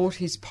actually brought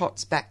his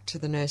pots back to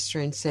the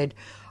nursery and said,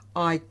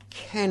 I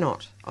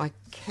cannot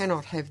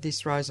have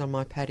this rose on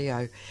my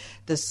patio.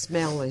 The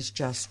smell is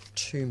just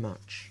too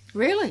much.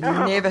 Really?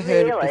 You've never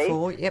heard it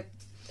before. Yep.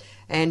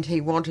 And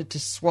he wanted to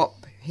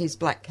swap his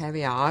black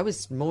caviar. I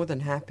was more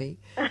than happy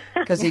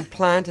because he'd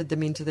planted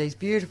them into these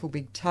beautiful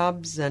big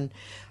tubs, and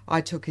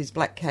I took his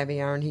black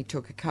caviar and he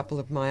took a couple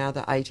of my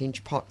other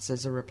 8-inch pots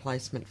as a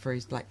replacement for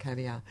his black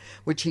caviar,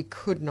 which he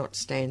could not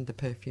stand the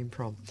perfume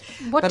from.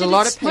 What's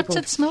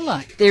it smell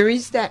like? There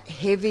is that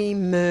heavy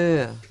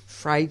myrrh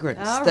fragrance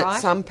that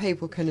some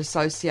people can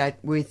associate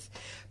with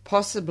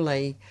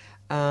possibly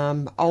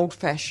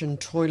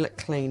old-fashioned toilet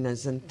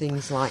cleaners and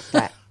things like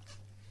that.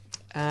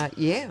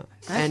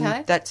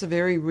 And that's a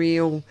very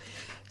real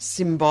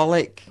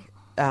symbolic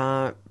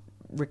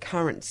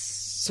recurrent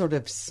sort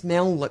of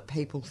smell that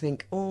people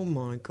think, oh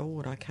my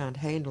God, I can't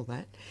handle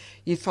that.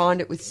 You find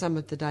it with some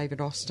of the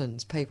David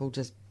Austins. People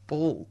just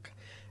balk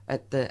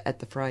at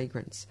the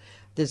fragrance.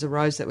 There's a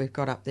rose that we've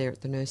got up there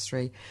at the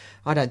nursery.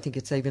 I don't think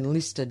it's even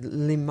listed,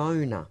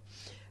 Limona,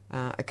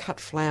 a cut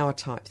flower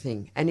type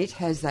thing, and it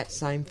has that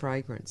same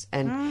fragrance.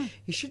 And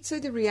you should see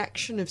the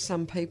reaction of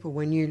some people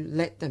when you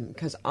let them,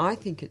 because I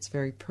think it's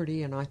very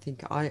pretty, and I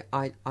think I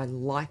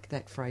like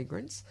that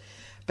fragrance.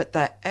 But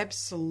they're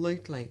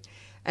absolutely,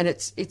 and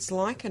it's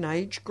like an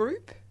age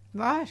group.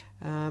 Right.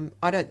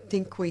 I don't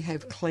think we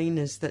have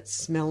cleaners that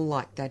smell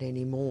like that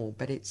anymore,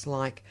 but it's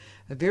like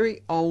a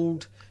very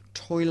old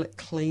toilet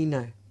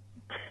cleaner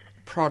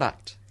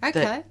product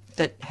Okay.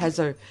 that has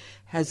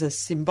a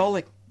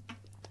symbolic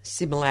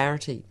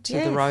similarity to the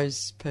Yes.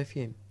 rose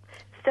perfume.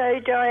 So,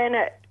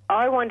 Diana,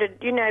 I wondered,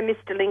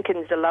 Mr.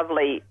 Lincoln's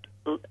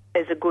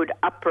is a good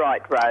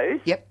upright rose.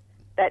 Yep.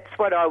 That's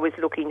what I was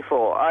looking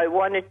for. I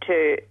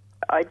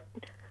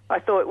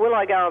thought, will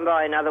I go and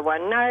buy another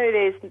one? No,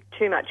 there's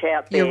too much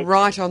out there. You're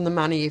right on the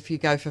money if you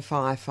go for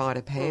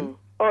firefighter, Pam.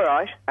 All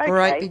right. Okay.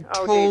 Great big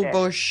I'll do tall that.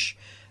 bush,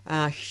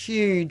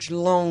 huge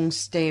long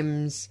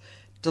stems,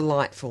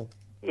 delightful.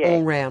 Yeah.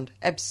 All round,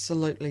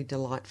 absolutely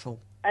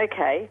delightful.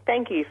 Okay.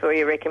 Thank you for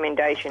your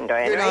recommendation,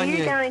 Diana. Good Are on you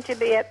you. going to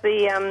be at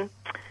the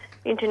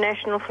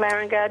International Flower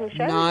and Garden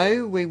Show?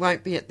 No, we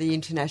won't be at the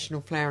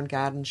International Flower and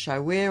Garden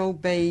Show. We'll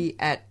be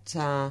at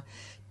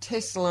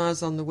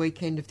Tesla's on the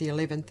weekend of the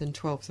 11th and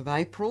 12th of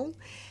April.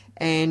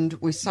 And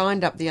we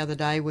signed up the other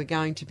day. We're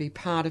going to be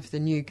part of the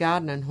new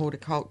Garden and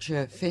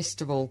Horticulture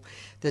Festival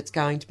that's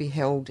going to be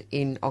held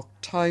in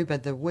October,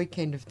 the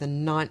weekend of the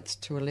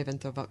 9th to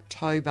 11th of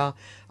October,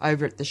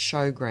 over at the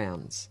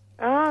Showgrounds.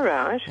 All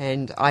right.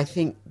 And I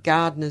think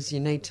gardeners, you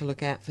need to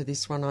look out for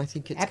this one. I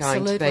think it's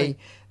going to Absolutely. be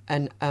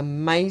an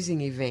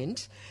amazing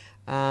event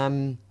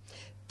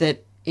that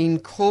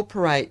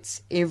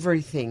incorporates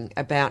everything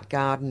about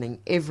gardening,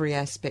 every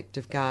aspect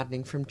of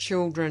gardening, from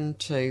children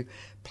to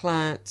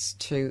plants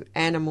to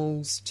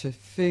animals to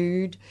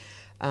food,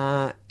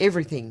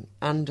 everything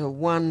under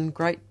one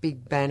great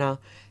big banner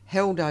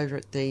held over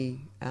at the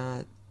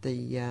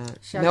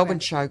Melbourne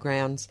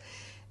Showgrounds.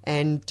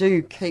 And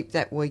do keep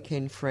that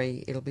weekend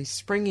free. It'll be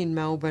spring in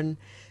Melbourne,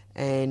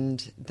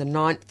 and the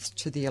 9th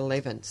to the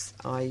 11th.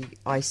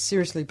 I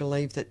seriously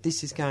believe that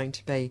this is going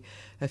to be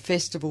a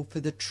festival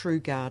for the true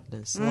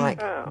gardeners, like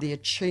the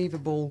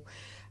achievable,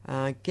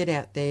 get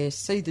out there,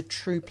 see the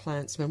true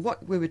plantsmen.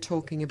 What we were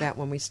talking about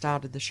when we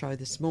started the show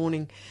this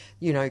morning,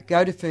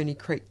 go to Ferny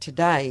Creek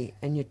today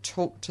and you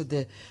talk to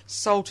the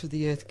salt of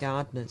the earth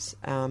gardeners,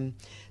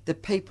 the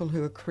people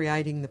who are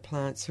creating the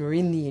plants, who are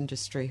in the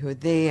industry, who are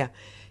there,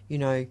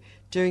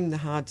 doing the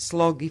hard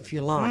slog, if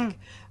you like,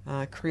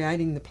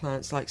 creating the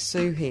plants like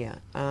Sue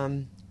here.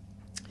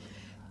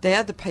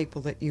 They're the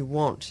people that you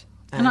want.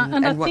 And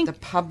I what think the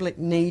public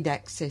need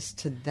access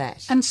to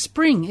that. And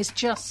spring is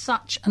just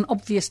such an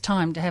obvious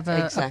time to have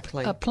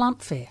a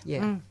plant fair.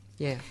 Yeah,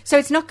 yeah. So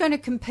it's not going to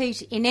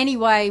compete in any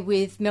way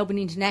with Melbourne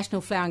International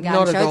Flower and Garden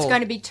Not at Show. all. It's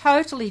going to be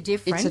totally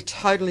different. It's a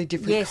totally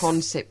different Yes.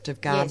 concept of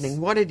gardening. Yes.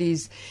 What it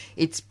is,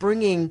 it's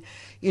bringing,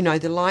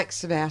 the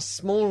likes of our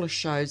smaller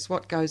shows,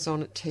 what goes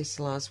on at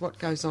Tesla's, what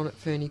goes on at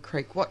Ferny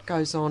Creek, what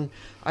goes on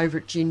over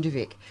at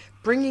Jindervik,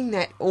 bringing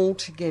that all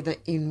together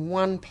in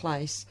one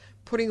place,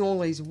 putting all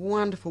these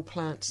wonderful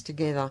plants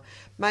together,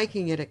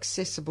 making it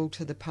accessible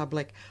to the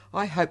public.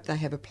 I hope they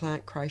have a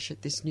plant creche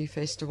at this new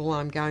festival.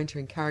 I'm going to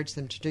encourage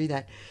them to do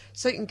that.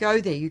 So you can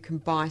go there, you can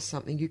buy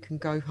something, you can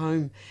go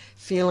home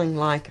feeling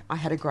like I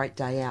had a great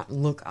day out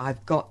and look,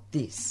 I've got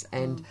this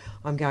and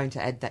I'm going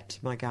to add that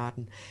to my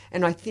garden.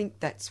 And I think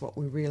that's what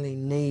we really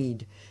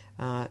need.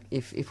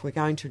 If we're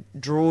going to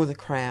draw the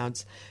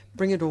crowds,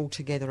 bring it all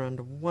together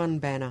under one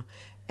banner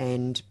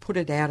and put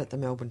it out at the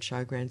Melbourne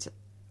Showgrounds.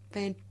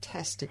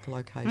 Fantastic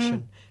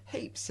location,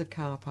 heaps of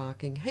car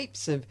parking,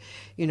 heaps of,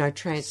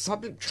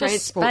 public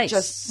transport, space.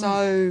 just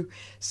so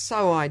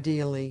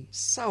ideally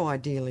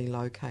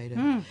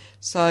located.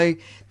 So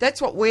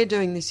that's what we're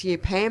doing this year,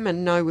 Pam.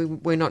 And no,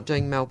 we're not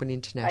doing Melbourne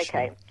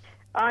International. Okay.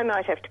 I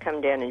might have to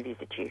come down and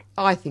visit you.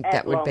 I think At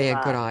that would be a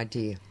Long good March.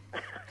 idea.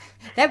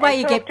 that way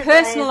And you talk get to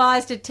Graham.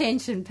 personalised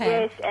attention, Pam.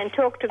 Yes, and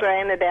talk to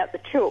Graham about the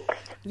chooks.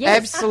 Yes.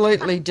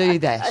 Absolutely do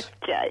that.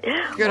 Okay.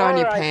 Good on All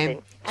you, right Pam.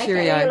 then.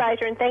 Cheerio. See you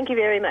later, and thank you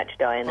very much,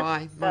 Diana.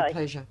 Bye. My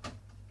pleasure.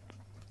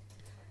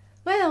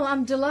 Well,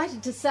 I'm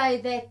delighted to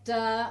say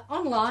that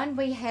online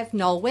we have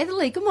Noel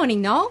Weatherly. Good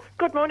morning, Noel.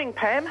 Good morning,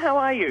 Pam. How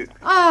are you?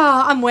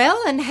 Oh, I'm well,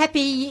 and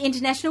happy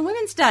International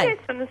Women's Day. Yes,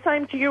 and the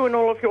same to you and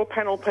all of your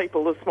panel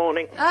people this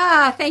morning.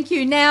 Ah, thank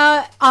you.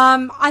 Now,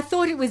 I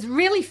thought it was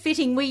really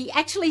fitting. We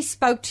actually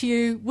spoke to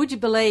you, would you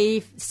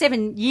believe,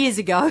 7 years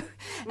ago.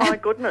 My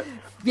goodness.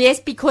 Yes,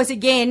 because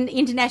again,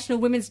 International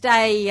Women's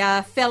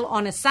Day fell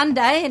on a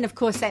Sunday, and of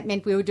course that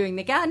meant we were doing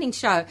the gardening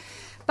show.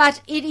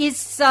 But it is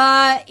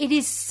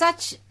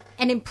such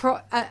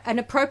an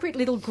appropriate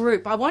little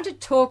group. I want to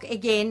talk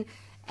again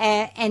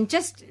and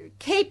just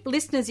keep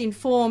listeners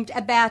informed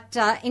about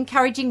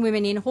encouraging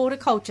women in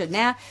horticulture.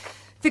 Now,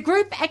 the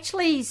group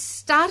actually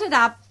started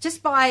up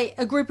just by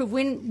a group of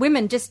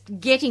women just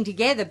getting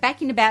together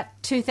back in about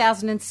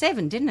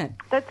 2007, didn't it?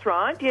 That's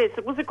right, yes.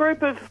 It was a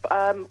group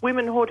of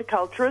women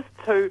horticulturists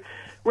who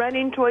ran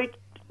into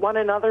one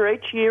another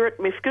each year at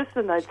MIFGS,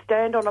 and they'd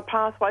stand on a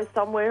pathway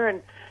somewhere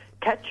and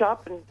catch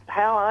up and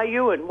how are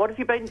you and what have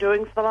you been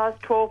doing for the last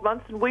 12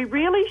 months, and we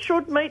really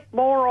should meet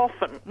more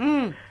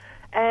often.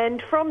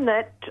 And from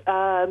that,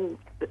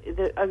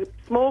 a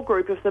small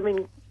group of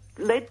them,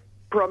 led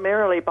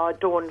primarily by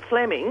Dawn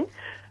Fleming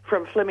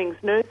from Fleming's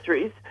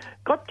Nurseries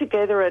got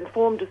together and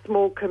formed a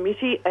small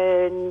committee,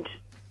 and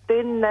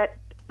then that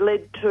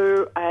led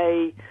to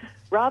a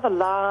rather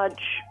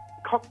large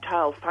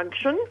cocktail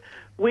function,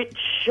 which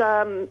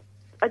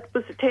it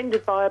was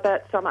attended by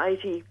about some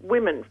 80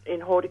 women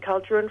in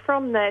horticulture, and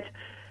from that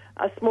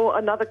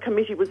another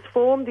committee was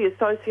formed, the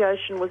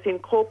association was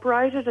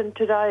incorporated, and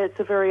today it's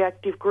a very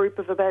active group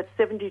of about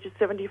 70 to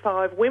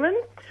 75 women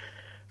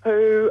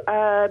who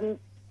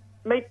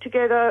meet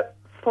together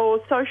for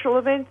social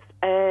events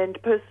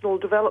and personal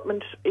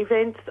development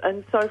events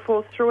and so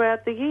forth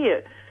throughout the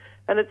year.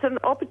 And it's an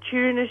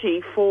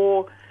opportunity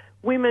for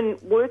women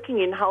working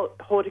in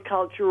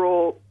horticulture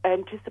or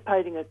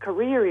anticipating a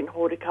career in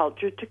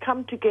horticulture to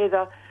come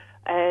together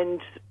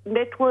and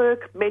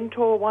network,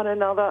 mentor one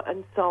another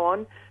and so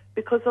on,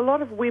 because a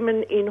lot of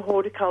women in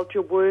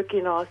horticulture work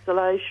in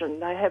isolation.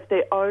 They have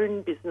their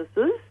own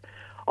businesses,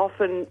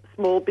 often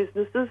small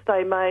businesses.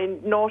 They may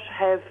not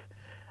have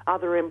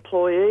other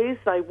employees.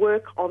 They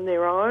work on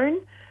their own,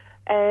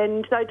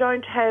 and they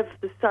don't have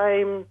the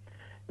same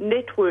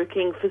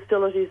networking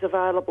facilities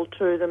available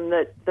to them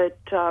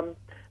that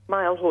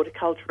male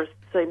horticulturists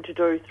seem to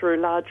do through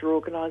larger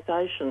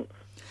organisations.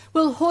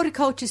 Well,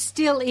 horticulture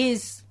still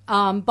is,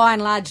 by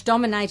and large,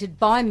 dominated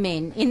by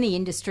men in the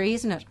industry,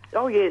 isn't it?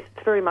 Oh, yes,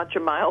 it's very much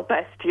a male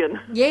bastion.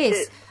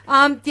 Yes.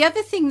 The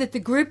other thing that the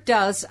group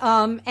does,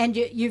 and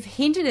you've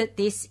hinted at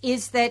this,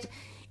 is that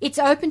it's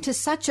open to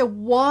such a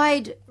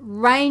wide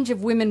range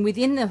of women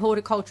within the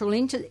horticultural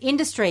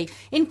industry,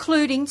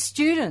 including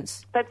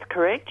students. That's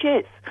correct,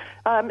 yes.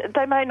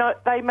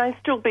 They may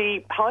still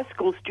be high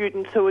school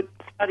students who are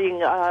studying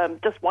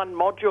just one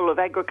module of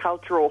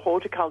agriculture or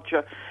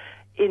horticulture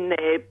in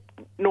their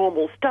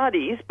normal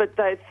studies, but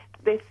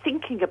they're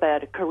thinking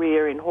about a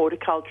career in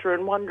horticulture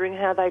and wondering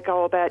how they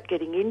go about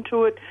getting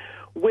into it,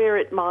 where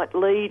it might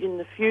lead in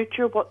the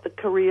future, what the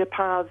career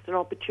paths and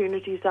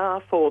opportunities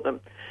are for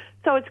them.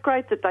 So it's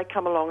great that they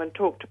come along and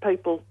talk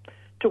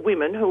to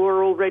women who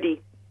are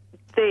already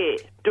there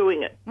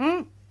doing it.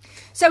 Mm.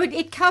 So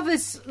it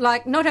covers,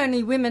 like, not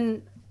only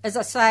women, as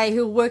I say,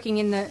 who are working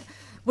in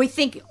we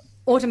think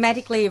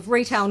automatically of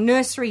retail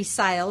nursery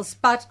sales,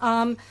 but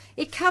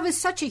it covers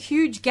such a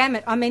huge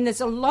gamut. I mean,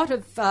 there's a lot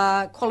of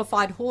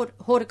qualified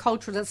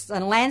horticulturalists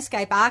and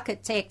landscape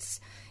architects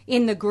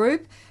in the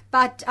group,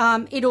 but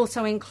it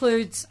also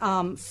includes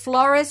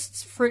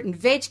florists, fruit and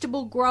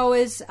vegetable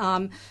growers,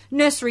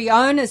 nursery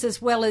owners,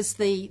 as well as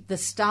the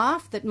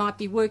staff that might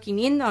be working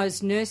in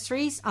those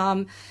nurseries,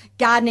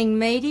 gardening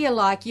media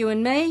like you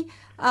and me.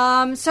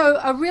 So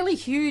a really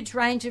huge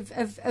range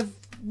of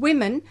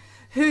women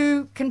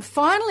who can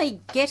finally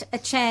get a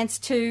chance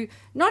to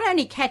not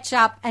only catch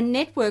up and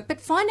network, but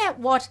find out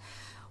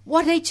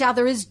what each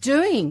other is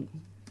doing.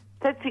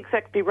 That's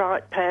exactly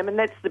right, Pam, and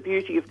that's the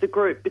beauty of the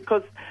group,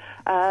 because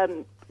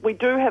we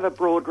do have a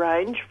broad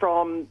range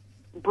from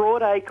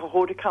broadacre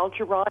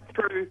horticulture right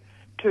through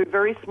to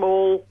very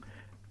small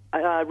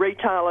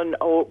retail and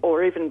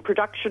or even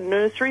production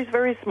nurseries,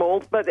 very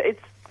small, but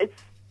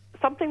it's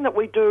something that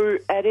we do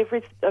at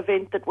every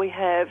event that we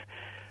have.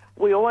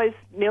 We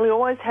nearly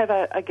always have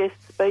a guest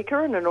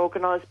speaker and an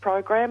organised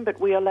program, but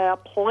we allow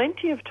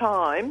plenty of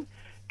time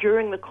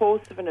during the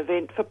course of an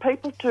event for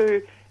people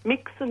to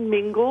mix and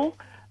mingle,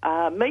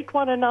 meet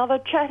one another,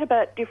 chat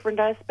about different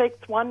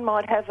aspects. One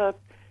might have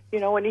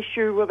an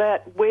issue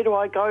about where do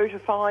I go to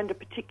find a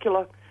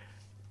particular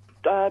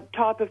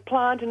type of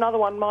plant. Another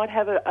one might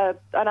have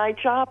an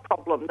HR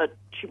problem that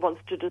she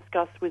wants to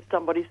discuss with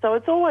somebody. So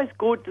it's always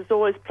good. There's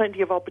always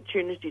plenty of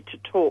opportunity to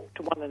talk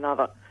to one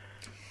another.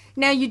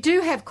 Now, you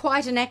do have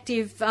quite an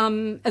active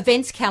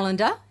events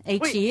calendar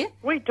each year.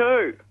 We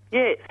do,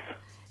 yes.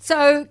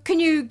 So can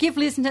you give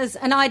listeners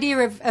an idea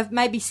of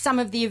maybe some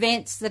of the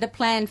events that are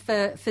planned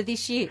for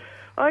this year?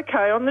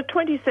 Okay, on the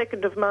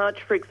 22nd of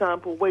March, for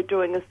example, we're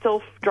doing a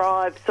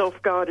self-drive,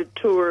 self-guided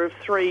tour of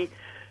 3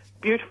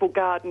 beautiful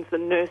gardens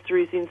and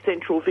nurseries in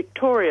central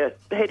Victoria,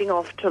 heading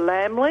off to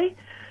Lamley,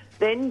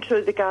 then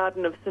to the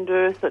Garden of St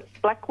Earth at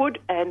Blackwood,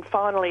 and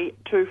finally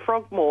to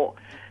Frogmore.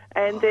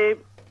 And they're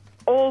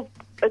all...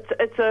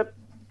 It's a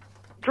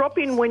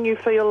drop-in when you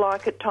feel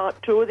like it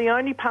type tour. The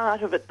only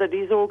part of it that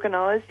is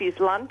organised is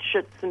lunch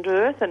at St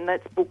Earth, and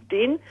that's booked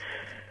in.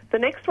 The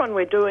next one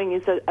we're doing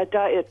is a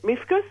day at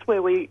Mifkus,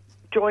 where we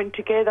join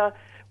together.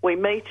 We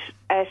meet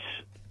at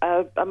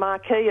a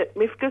marquee at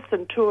Mifkus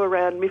and tour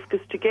around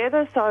Mifkus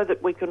together so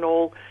that we can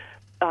all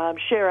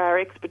share our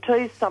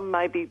expertise. Some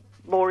may be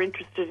more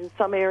interested in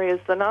some areas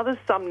than others.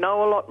 Some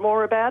know a lot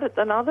more about it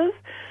than others.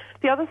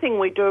 The other thing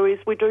we do is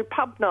we do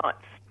pub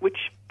nights, which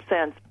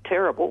sounds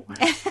terrible,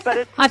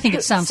 but I think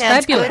it sounds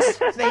fabulous.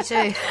 Good. Me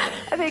too.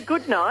 And they're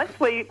good nights.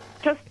 We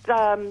just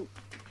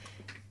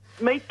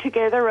meet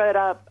together at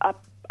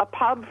a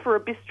pub for a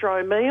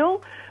bistro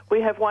meal.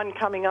 We have one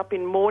coming up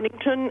in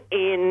Mornington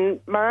in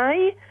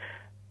May.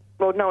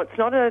 Well, no, it's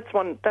not.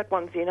 That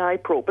one's in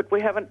April. But we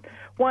have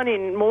one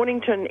in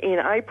Mornington in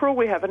April.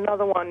 We have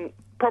another one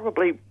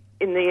probably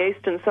in the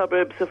eastern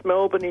suburbs of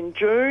Melbourne in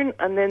June,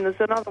 and then there's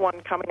another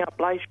one coming up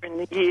later in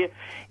the year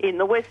in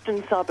the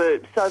western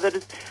suburbs, so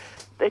that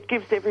it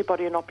gives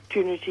everybody an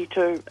opportunity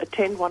to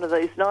attend one of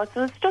these nights.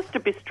 And it's just a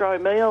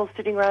bistro meal,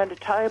 sitting around a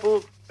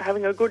table,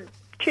 having a good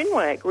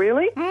chinwag,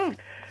 really.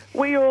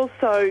 We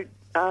also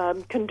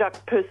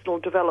conduct personal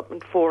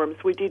development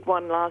forums. We did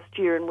one last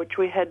year in which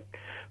we had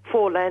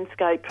 4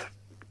 landscape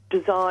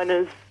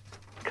designers,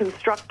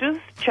 constructors,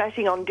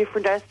 chatting on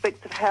different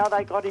aspects of how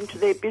they got into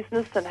their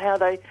business and how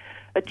they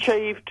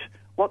achieved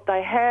what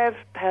they have,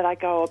 how they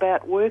go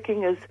about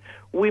working as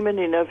women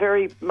in a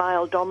very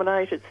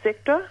male-dominated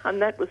sector, and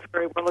that was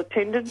very well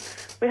attended.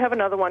 We have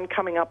another one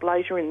coming up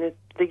later in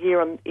the year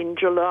in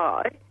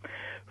July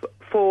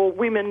for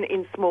women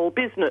in small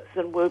business,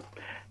 and we'll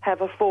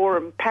have a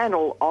forum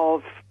panel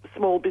of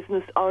small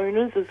business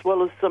owners as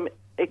well as some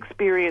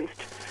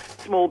experienced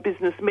small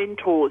business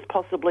mentors,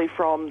 possibly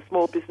from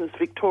Small Business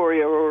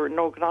Victoria or an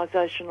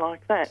organisation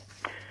like that.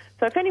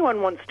 So if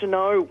anyone wants to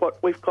know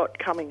what we've got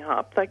coming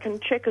up, they can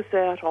check us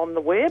out on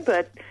the web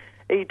at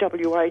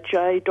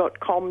ewha.com.au,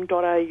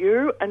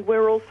 and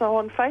we're also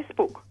on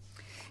Facebook.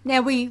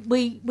 Now,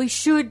 we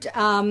should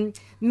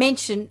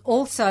mention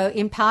also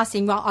in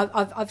passing, well,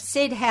 I've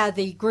said how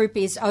the group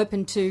is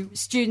open to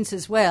students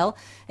as well,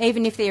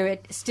 even if they're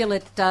still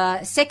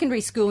at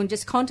secondary school and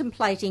just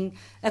contemplating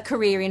a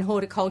career in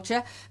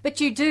horticulture. But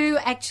you do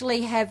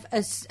actually have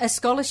a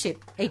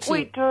scholarship each year.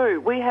 We do.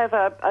 We have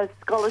a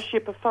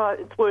scholarship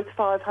it's worth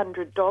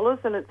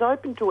 $500, and it's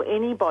open to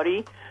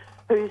anybody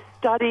who's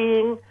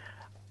studying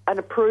an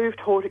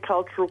approved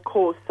horticultural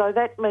course. So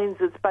that means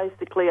it's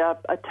basically a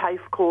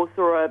TAFE course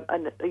or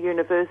a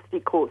university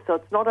course. So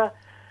it's not a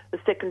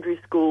secondary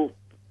school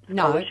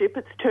scholarship.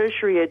 It's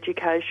tertiary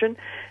education.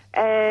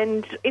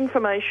 And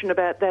information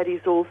about that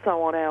is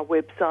also on our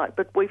website.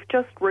 But we've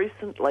just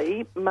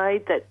recently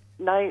renamed that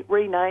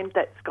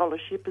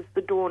scholarship as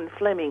the Dawn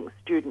Fleming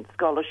Student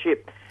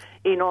Scholarship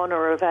in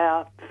honour of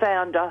our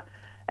founder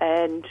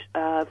and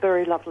a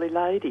very lovely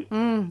lady.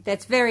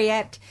 That's very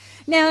apt.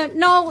 Now,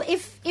 Noel,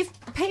 if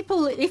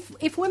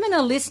women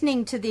are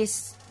listening to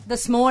this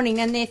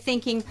morning and they're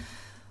thinking,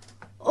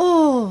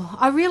 oh,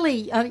 I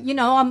really,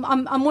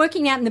 I'm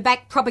working out in the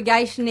back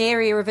propagation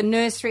area of a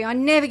nursery. I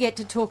never get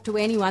to talk to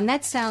anyone.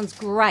 That sounds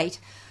great.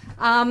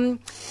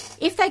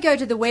 If they go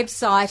to the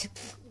website,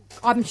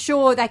 I'm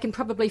sure they can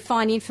probably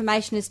find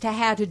information as to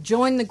how to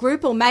join the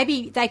group, or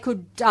maybe they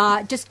could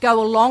just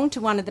go along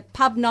to one of the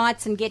pub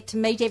nights and get to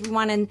meet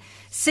everyone and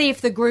see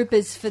if the group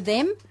is for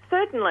them.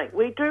 Certainly.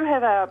 We do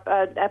have our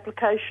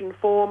application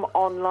form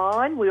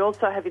online. We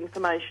also have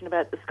information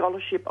about the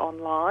scholarship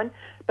online.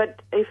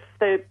 But if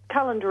the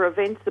calendar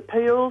events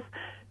appeals,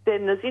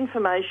 then there's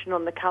information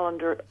on the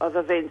calendar of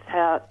events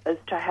as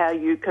to how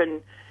you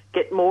can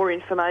get more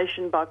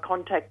information by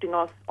contacting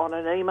us on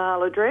an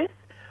email address,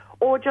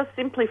 or just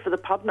simply for the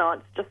pub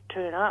nights, just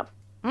turn up.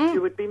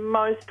 You would be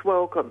most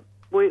welcome.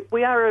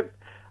 We are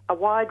a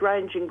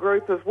wide-ranging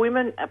group of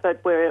women, but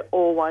we're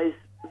always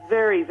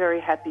very, very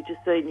happy to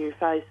see new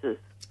faces.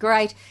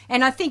 Great.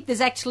 And I think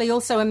there's actually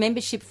also a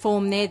membership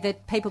form there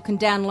that people can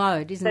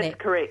download, isn't there?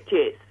 That's correct,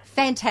 yes.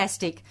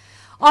 Fantastic.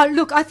 Oh,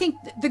 look, I think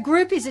the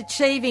group is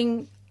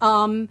achieving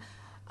a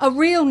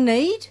real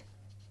need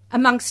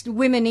amongst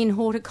women in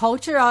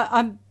horticulture.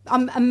 I'm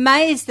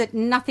amazed that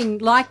nothing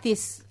like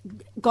this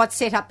got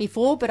set up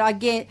before, but I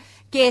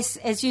guess,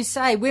 as you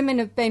say, women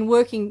have been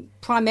working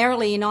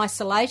primarily in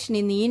isolation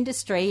in the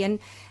industry, and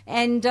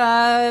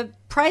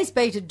praise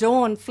be to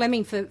Dawn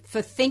Fleming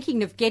for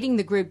thinking of getting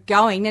the group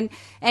going,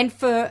 and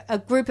for a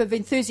group of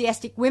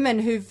enthusiastic women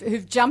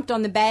who've jumped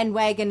on the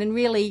bandwagon and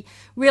really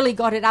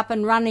got it up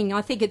and running.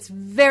 I think it's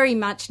very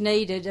much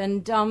needed,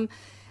 and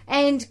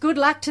good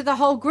luck to the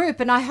whole group.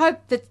 And I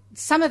hope that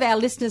some of our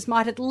listeners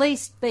might at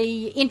least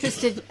be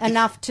interested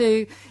enough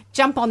to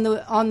jump on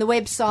the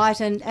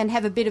website and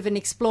have a bit of an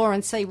explore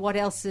and see what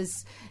else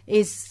is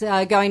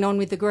going on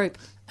with the group.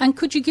 And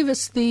could you give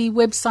us the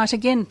website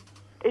again?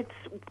 It's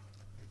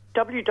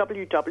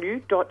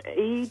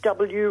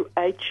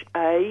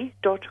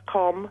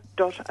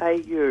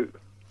www.ewha.com.au.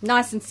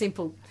 Nice and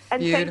simple.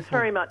 And Beautiful. Thanks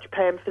very much,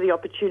 Pam, for the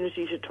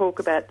opportunity to talk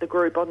about the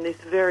group on this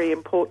very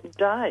important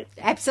day.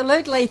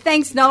 Absolutely.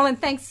 Thanks, Noel,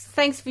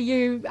 thanks for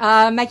you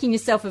making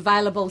yourself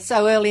available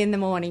so early in the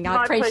morning.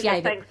 I appreciate pleasure.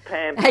 it. Thanks,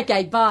 Pam.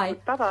 Okay, bye.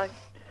 Bye-bye.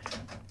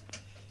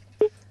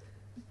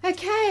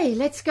 Okay,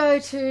 let's go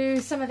to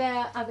some of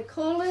our other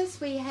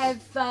callers. We have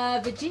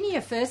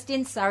Virginia first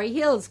in Surrey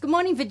Hills. Good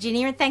morning,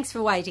 Virginia, and thanks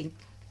for waiting.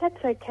 That's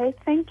okay,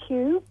 thank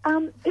you.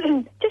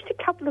 Just a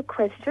couple of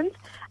questions.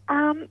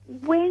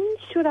 When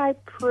should I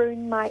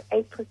prune my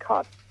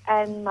apricot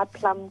and my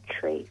plum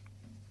tree?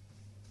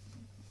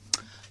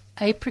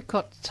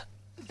 Apricot,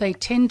 they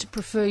tend to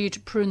prefer you to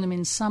prune them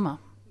in summer.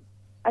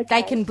 Okay.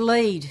 They can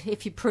bleed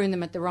if you prune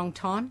them at the wrong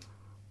time,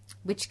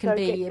 which can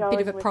be a bit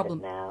of a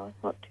problem. Now,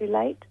 not too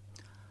late.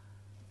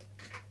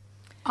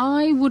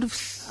 I would have.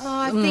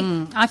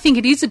 I think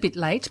it is a bit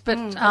late, but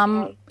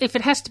okay. If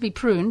it has to be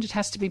pruned, it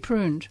has to be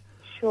pruned.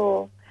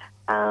 Sure.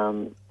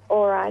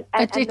 All right.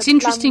 It's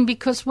interesting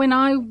because when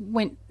I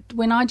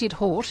did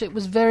hort, it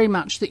was very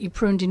much that you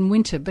pruned in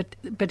winter, but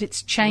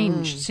it's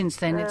changed since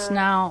then. It's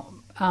now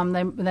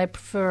They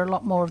prefer a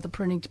lot more of the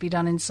pruning to be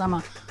done in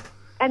summer.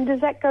 And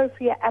does that go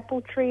for your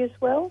apple tree as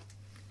well?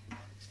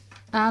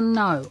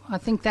 No, I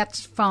think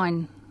that's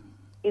fine.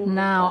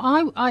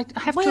 Now, I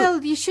have to...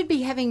 Well, you should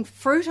be having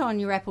fruit on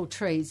your apple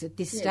trees at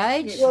this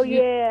stage. Well,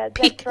 yeah,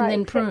 pick that's right. and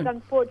then prune. Except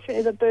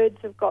unfortunately, the birds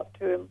have got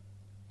to them.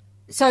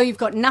 So you've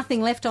got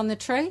nothing left on the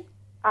tree?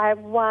 I have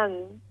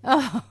one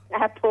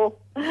apple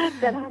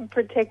that I'm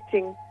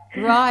protecting.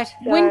 Right.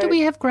 So, When do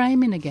we have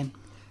Graham in again?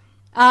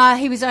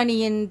 He was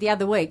only in the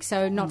other week,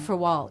 so not for a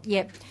while.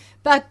 Yep.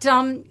 But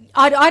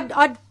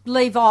I'd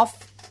leave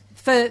off.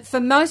 For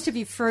most of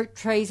your fruit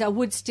trees, I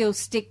would still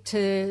stick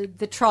to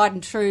the tried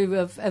and true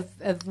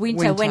of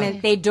winter when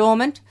they're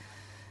dormant.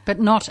 But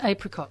not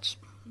apricots.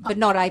 But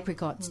not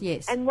apricots,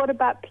 yes. And what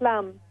about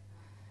plum?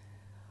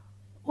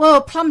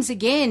 Well, plums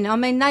again. I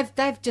mean,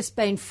 they've just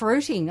been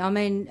fruiting. I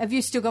mean, have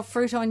you still got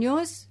fruit on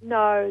yours?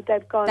 No,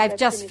 they've gone. They've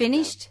just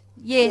finished?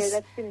 Yes. Yeah,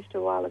 they've finished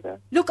a while ago.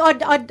 Look,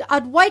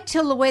 I'd wait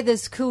till the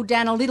weather's cooled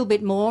down a little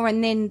bit more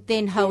and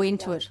then hoe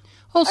into it.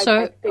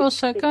 Also,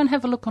 Okay, go and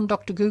have a look on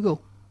Dr.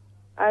 Google.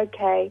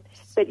 Okay,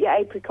 but your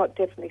apricot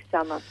definitely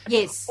summer.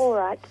 Yes. All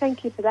right,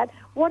 thank you for that.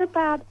 What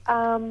about,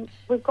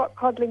 we've got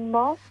codling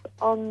moth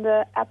on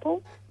the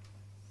apple?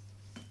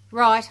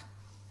 Right.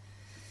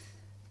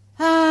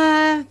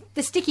 The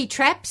sticky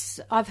traps,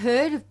 I've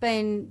heard,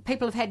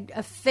 people have had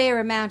a fair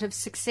amount of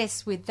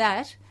success with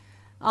that.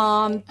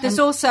 There's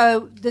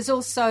also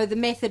the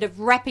method of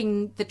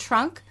wrapping the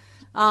trunk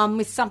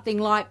with something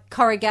like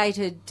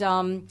corrugated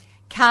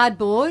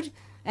cardboard,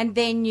 and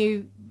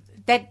then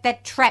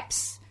that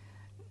traps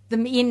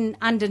them in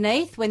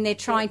underneath when they're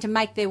trying to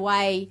make their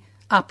way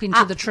up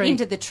into the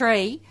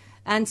tree.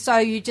 And so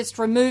you just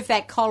remove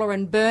that collar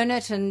and burn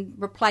it and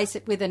replace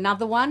it with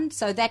another one.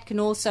 So that can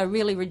also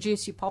really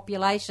reduce your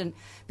population.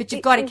 But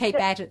you've got to keep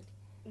at it.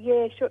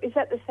 Yeah, sure. Is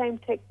that the same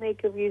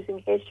technique of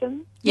using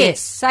hessian?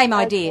 Yes, same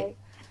idea. Okay.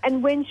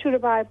 And when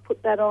should I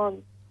put that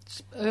on?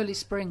 Early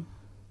spring.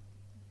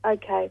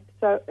 Okay,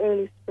 so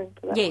early spring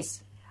for that.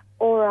 Yes.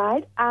 One. All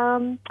right.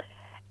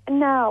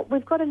 Now,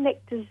 we've got a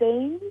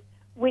nectarzine,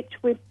 which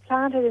we've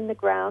planted in the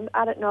ground.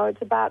 I don't know,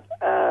 it's about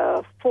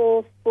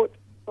 4 foot,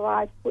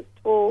 5 foot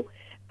tall,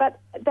 but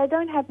they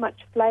don't have much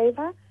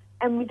flavour,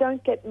 and we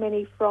don't get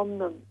many from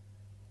them.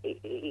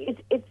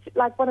 It's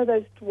like one of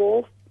those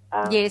dwarf.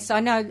 Yes, I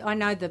know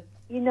the.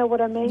 You know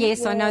what I mean?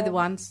 Yes, yeah. I know the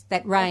ones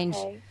that range.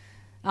 Okay.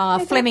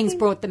 Fleming's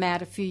brought them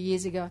out a few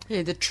years ago.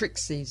 Yeah, the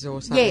Trixies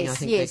or something. Yes, I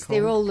think yes,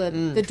 they're all the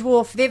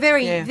dwarf. They're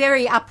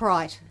very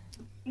upright.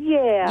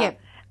 Yeah. Yep.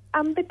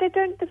 But they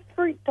don't. The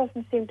fruit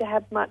doesn't seem to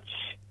have much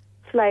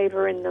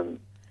flavour in them,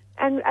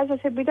 and as I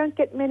said, we don't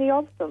get many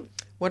of them.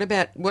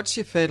 What's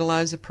your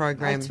fertiliser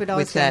program That's what I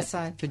with was gonna that,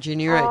 say.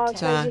 Virginia?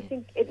 So you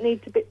think it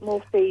needs a bit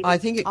more feed? I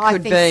think it I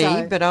could think be,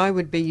 so. but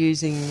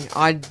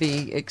I'd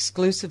be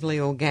exclusively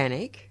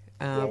organic,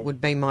 would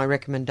be my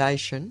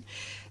recommendation.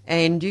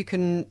 And you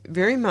can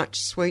very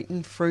much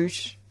sweeten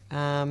fruit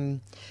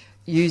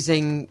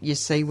using your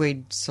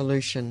seaweed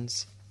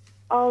solutions.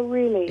 Oh,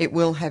 really? It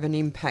will have an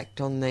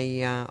impact on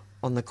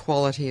the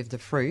quality of the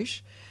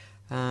fruit,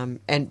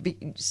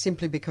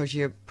 simply because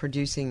you're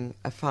producing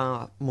a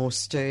far more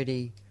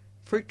sturdy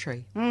fruit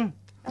tree.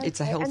 It's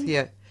a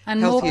healthier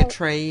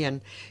tree,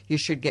 and you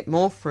should get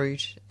more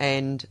fruit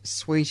and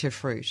sweeter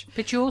fruit.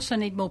 But you also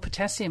need more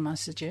potassium, I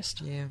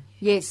suggest. Yeah.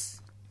 Yes.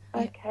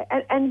 Okay.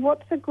 And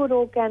what's a good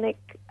organic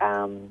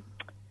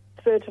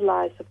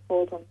fertiliser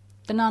for them?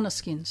 Banana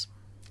skins.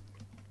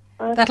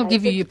 Okay. That'll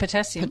give you your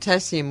potassium.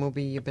 Potassium will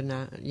be your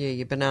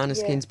banana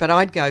skins, but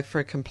I'd go for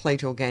a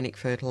complete organic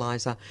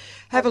fertiliser.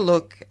 Have a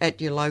look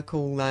at your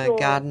local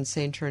garden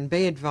centre and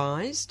be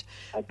advised.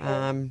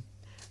 Okay.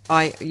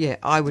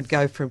 I would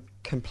go for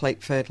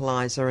complete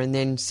fertiliser, and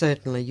then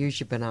certainly use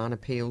your banana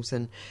peels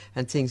and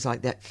things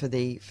like that for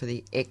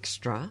the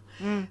extra.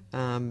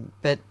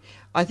 But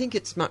I think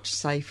it's much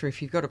safer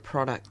if you've got a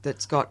product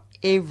that's got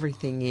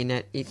everything in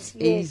it. It's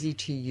easy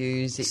to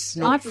use. It's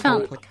not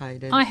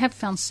complicated. I have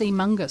found sea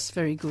mungus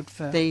very good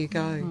for. There you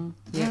go.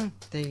 Yeah,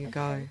 there you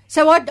go.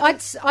 So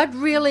I'd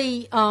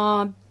really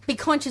be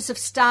conscious of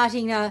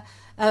starting a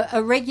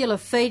regular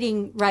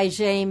feeding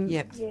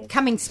regime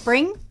coming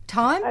spring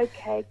time.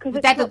 Okay,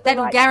 because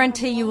that'll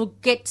guarantee you will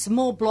get some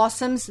more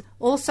blossoms.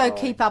 Also,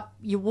 keep up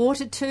your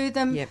water to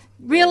them. Yep.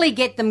 Really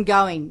get them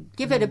going.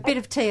 Give it a bit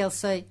of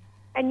TLC.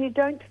 And you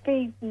don't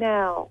feed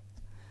now.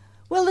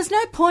 Well, there's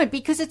no point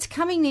because it's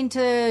coming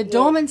into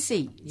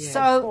dormancy. Yeah.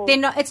 So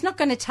it's not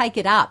going to take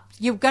it up.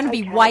 You're going to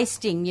be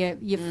wasting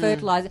your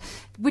fertiliser,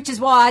 which is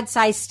why I'd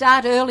say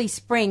start early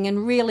spring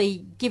and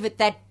really give it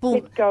that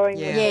boom. Get going.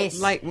 Yeah. Yes.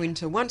 Late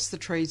winter, once the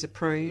trees are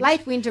pruned.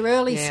 Late winter,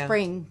 early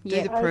spring.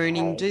 Do the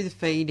pruning, do the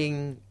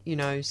feeding,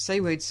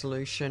 seaweed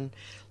solution,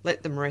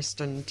 let them rest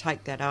and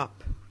take that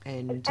up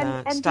and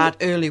start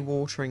early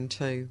watering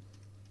too.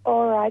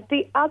 All right.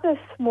 The other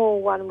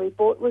small one we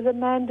bought was a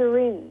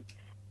mandarin.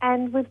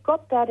 And we've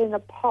got that in a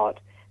pot,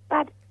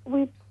 but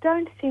we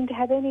don't seem to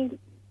have any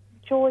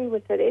joy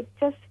with it.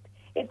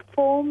 It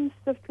forms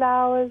the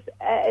flowers,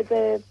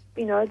 the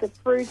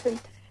fruit, and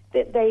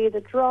they either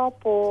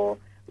drop or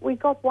we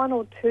got one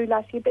or two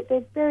last year, but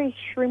they're very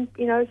shrimp,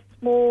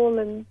 small,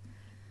 and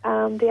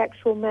the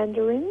actual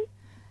mandarin.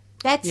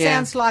 That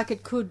sounds like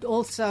it could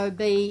also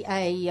be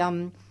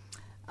a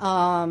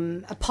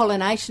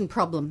pollination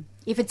problem.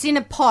 If it's in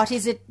a pot,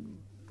 is it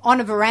on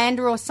a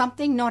veranda or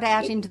something, not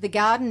out into the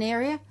garden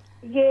area?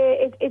 Yeah,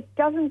 it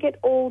doesn't get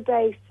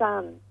all-day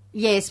sun.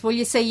 Yes, well,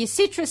 you see, your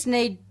citrus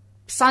need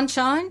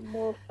sunshine,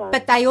 More sun.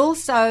 but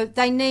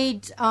they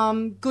need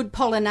good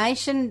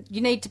pollination.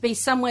 You need to be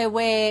somewhere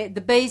where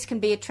the bees can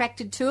be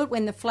attracted to it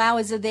when the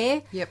flowers are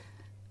there. Yep.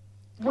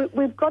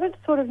 We've got it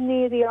sort of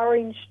near the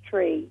orange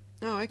tree.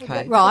 Oh,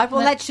 okay. Right,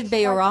 well, that should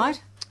be all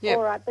right. Yep.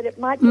 All right, but it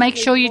might Make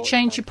need sure you more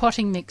change sun. your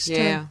potting mix too.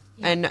 Yeah.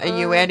 And are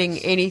you adding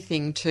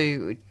anything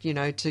to,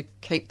 to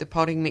keep the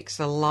potting mix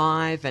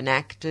alive and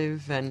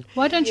active? And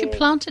Why don't you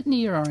plant it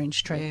near your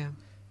orange tree? yeah,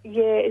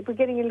 Yeah, we're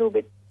getting a little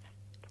bit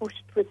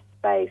pushed with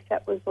space,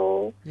 that was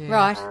all. yeah.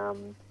 Right.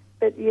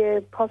 But yeah,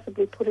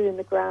 possibly put it in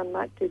the ground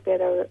might do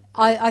better.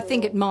 I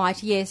think it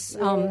might, yes.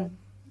 A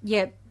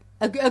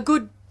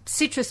good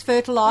citrus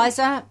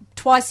fertiliser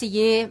twice a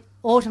year,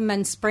 autumn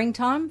and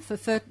springtime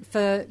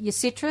for your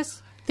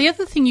citrus. The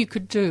other thing you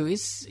could do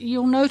is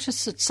you'll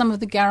notice at some of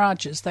the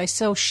garages they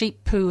sell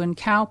sheep poo and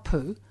cow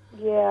poo.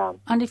 Yeah.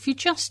 And if you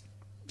just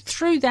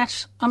threw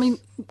that,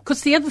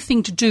 because the other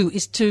thing to do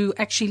is to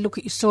actually look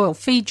at your soil,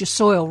 feed your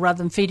soil rather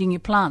than feeding your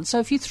plants. So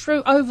if you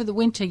threw over the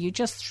winter, you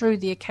just threw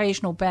the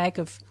occasional bag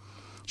of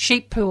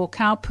sheep poo or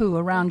cow poo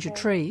around your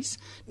trees.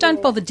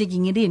 Don't bother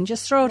digging it in,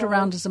 just throw it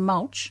around as a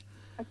mulch.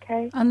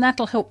 Okay. And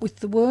that'll help with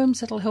the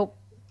worms, it'll help.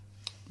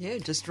 Yeah,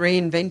 just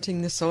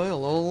reinventing the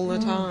soil all the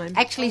time.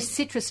 Actually,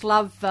 citrus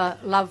love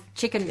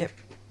chicken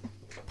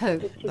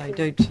poo. They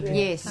do too.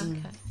 Yes.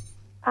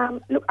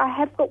 Look, I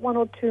have got one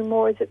or two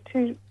more. Is it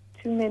too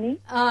many?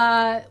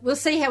 We'll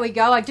see how we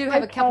go. I do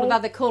have a couple of Okay.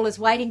 other callers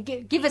waiting.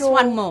 Give us Sure.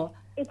 one more.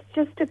 It's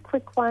just a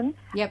quick one.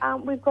 Yep.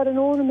 We've got an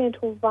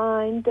ornamental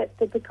vine that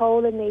the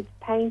pergola needs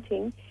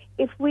painting.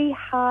 If we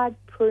hard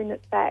prune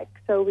it back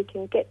so we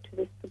can get to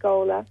this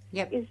pergola,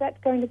 is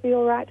that going to be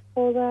all right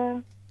for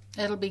the...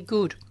 It'll be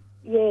good.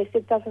 Yes,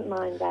 it doesn't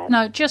mind that.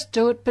 No, just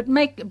do it, but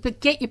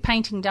get your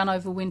painting done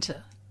over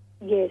winter.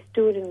 Yes,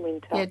 do it in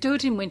winter. Yeah, do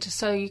it in winter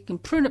so you can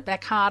prune it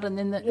back hard and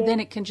then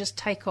it can just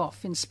take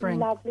off in spring.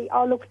 Lovely.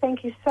 Oh, look,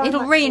 thank you so much. It'll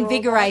for all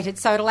reinvigorate that. it,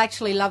 so it'll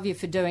actually love you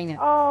for doing it.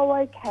 Oh,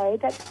 okay.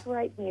 That's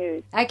great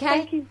news. Okay.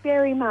 Thank you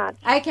very much.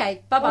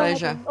 Okay, bye-bye.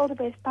 Pleasure. All the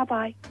best.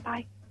 Bye-bye.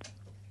 Bye.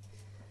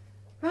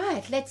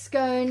 Right, let's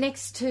go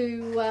next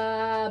to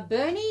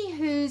Bernie,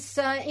 who's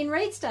in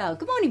Reedsdale.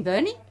 Good morning,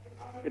 Bernie.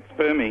 It's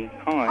Fermi.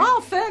 Hi. Oh,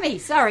 Fermi,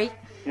 sorry.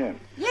 Yeah.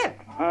 Yeah.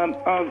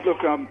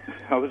 Look,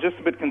 I was just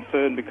a bit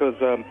concerned because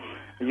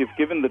you've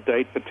given the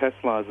date for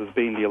Teslas as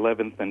being the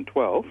 11th and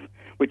 12th,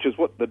 which is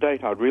what the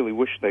date I really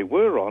wish they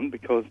were on,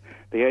 because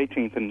the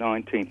 18th and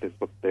 19th is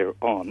what they're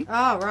on.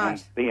 Oh, right.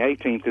 And the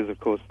 18th is, of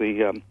course,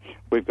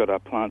 we've got our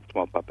plant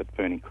swap up at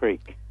Ferny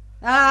Creek.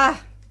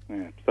 Ah,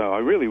 Yeah. So I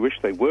really wish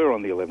they were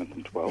on the 11th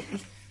and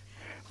 12th.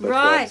 But,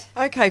 right.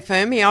 Okay,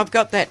 Fermi, I've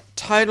got that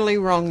totally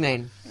wrong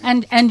then.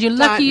 And you're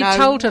lucky you Don't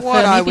know told her,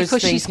 what I Fermi, was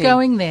because she's thinking.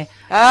 going there.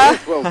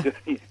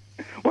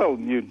 Well,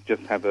 you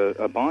just have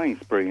a buying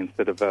spree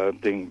instead of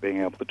being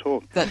able to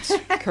talk. That's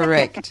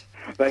correct.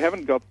 They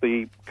haven't got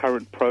the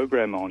current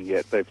program on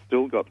yet. They've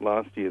still got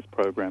last year's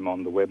program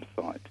on the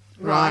website.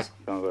 Right.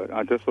 So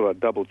I just thought I'd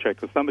double check,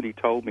 because somebody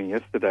told me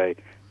yesterday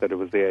that it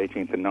was the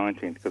 18th and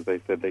 19th because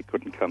they said they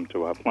couldn't come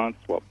to our plant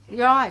swap.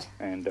 Right.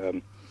 And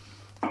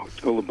it's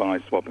called a buy,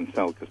 swap and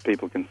sell, because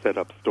people can set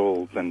up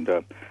stalls and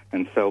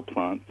sell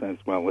plants as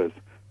well as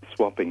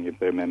swapping if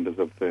they're members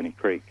of Ferny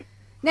Creek.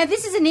 Now,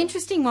 this is an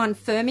interesting one,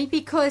 Fermi,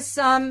 because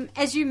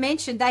as you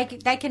mentioned, they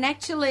can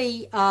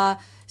actually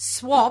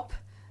swap,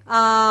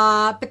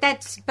 but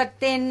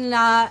then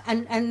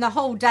the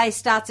whole day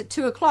starts at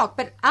 2:00.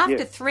 But after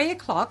Yes.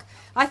 3:00,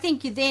 I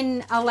think you're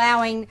then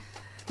allowing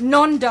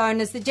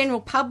non-donors, the general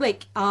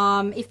public,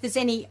 if there's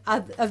any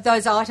of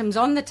those items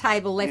on the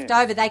table left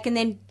over, they can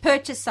then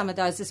purchase some of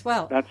those as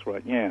well. That's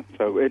right, yeah.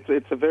 So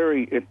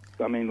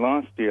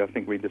last year I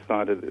think we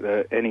decided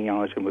that any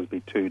item would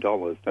be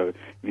 $2. So if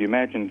you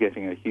imagine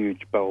getting a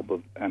huge bulb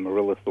of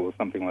amaryllis or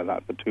something like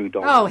that for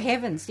 $2. Oh,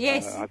 heavens,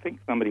 yes. I think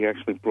somebody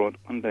actually brought,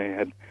 one day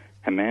had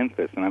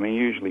Hamanthus, and you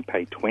usually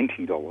pay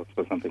 $20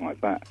 for something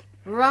like that.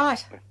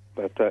 Right.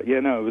 But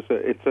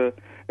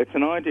it's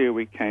an idea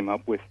we came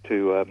up with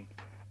to.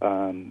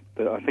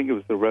 I think it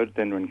was the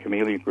Rhododendron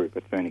Camellia group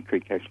at Ferny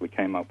Creek actually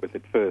came up with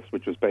it first,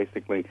 which was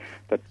basically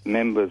that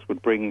members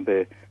would bring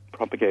their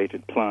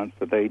propagated plants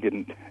that they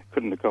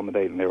couldn't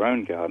accommodate in their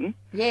own garden.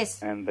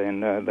 Yes. And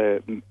then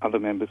the other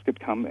members could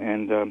come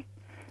and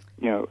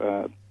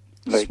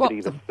they Swap could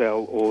either them.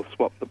 sell or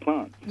swap the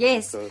plants.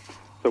 Yes.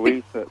 So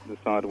we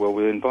decided, well,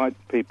 we'll invite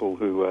people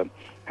who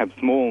have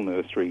small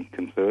nursery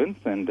concerns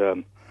and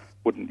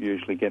wouldn't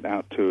usually get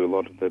out to a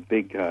lot of the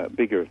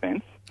bigger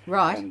events.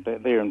 Right. And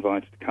they're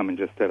invited to come and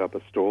just set up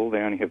a stall.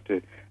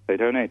 They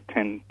donate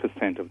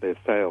 10% of their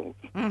sales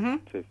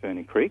to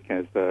Ferny Creek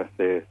as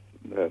their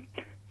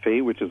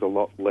fee, which is a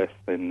lot less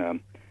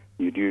than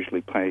you'd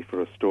usually pay for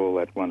a stall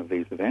at one of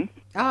these events.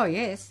 Oh,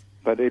 yes.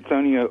 But it's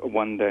only a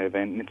one-day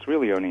event, and it's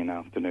really only an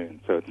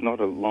afternoon, so it's not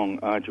a long,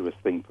 arduous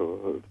thing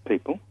for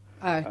people.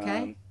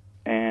 Okay.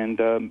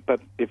 But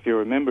if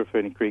you're a member of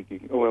Ferny Creek,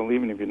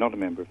 even if you're not a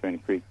member of Ferny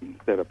Creek, you can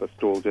set up a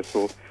stall just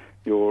for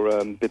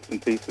your bits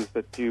and pieces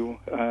that you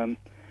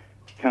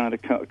can't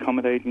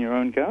accommodate in your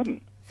own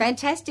garden.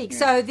 Fantastic. Yeah.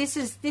 So this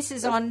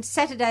is on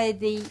Saturday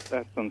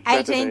That's on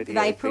Saturday 18th of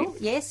April. 18th.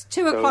 Yes,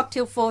 2 o'clock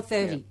till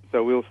 4:30. Yeah.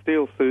 So we'll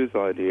steal Sue's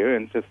idea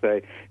and just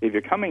say, if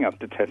you're coming up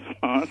to test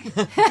plants,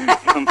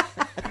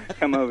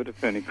 come over to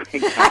Ferny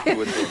Creek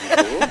afterwards.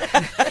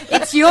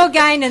 It's your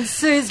gain and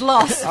Sue's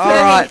loss. All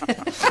right.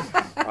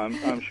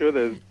 I'm sure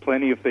there's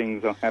plenty of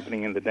things are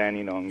happening in the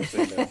Dandenongs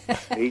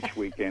each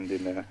weekend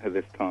at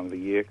this time of the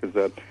year,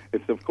 because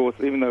it's, of course,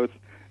 even though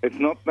it's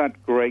not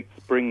that great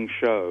spring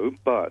show,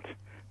 but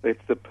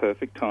it's the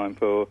perfect time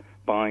for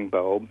buying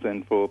bulbs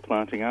and for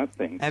planting out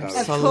things.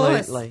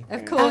 Absolutely.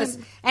 Of course.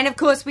 And, of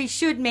course, we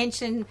should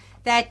mention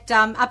that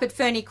up at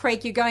Ferny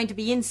Creek you're going to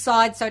be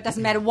inside, so it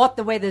doesn't matter what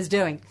the weather's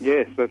doing.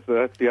 Yes, that's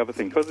the other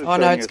thing.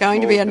 It's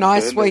going to be a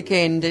nice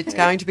weekend. It's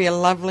going to be a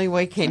lovely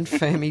weekend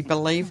for me,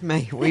 believe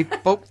me. We've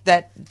booked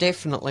that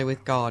definitely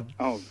with God.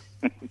 Oh,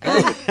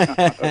 well.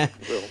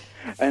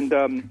 And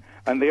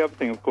the other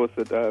thing, of course,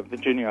 that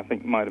Virginia, I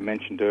think, might have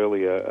mentioned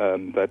earlier,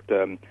 that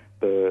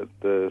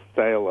the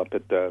sale up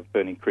at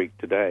Ferny Creek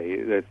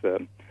today,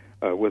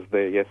 was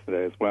there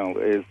yesterday as well,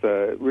 is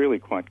really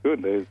quite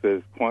good.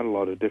 There's quite a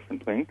lot of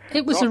different things.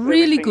 It was a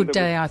really good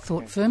day, I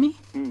thought, Fermi.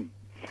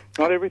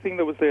 Not everything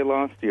that was there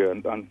last year.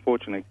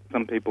 Unfortunately,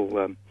 some people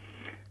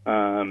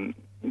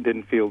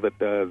didn't feel that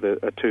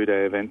a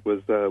two-day event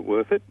was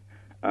worth it.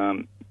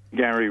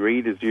 Gary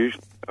Reid is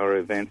usually our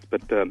events,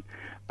 but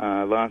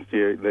last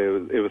year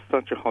it was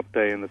such a hot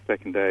day on the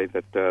second day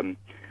that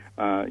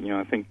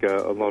I think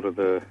a lot of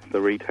the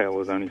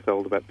retailers only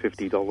sold about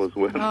 $50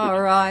 worth. Oh,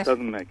 right.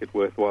 Doesn't make it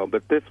worthwhile.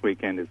 But this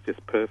weekend is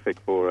just perfect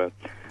for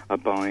a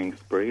buying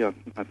spree.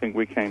 I think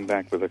we came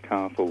back with a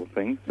car full of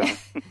things. So.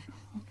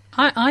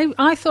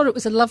 I thought it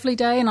was a lovely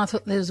day, and I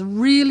thought there was a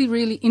really,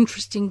 really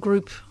interesting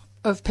group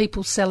of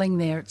people selling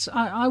there.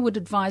 I would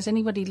advise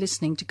anybody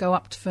listening to go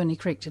up to Ferny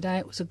Creek today.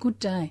 It was a good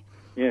day.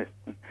 Yes,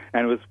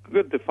 and it was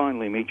good to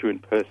finally meet you in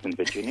person,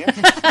 Virginia.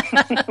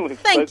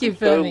 Thank you,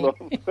 Fermi.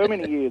 So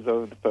many years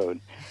over the phone.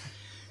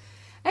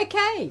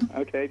 Okay.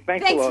 Okay,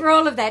 thanks a lot. Thanks for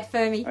all of that,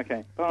 Fermi.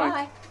 Okay, bye.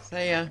 Bye.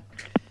 See ya.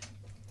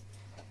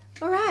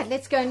 All right,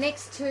 let's go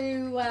next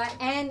to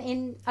Anne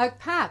in Oak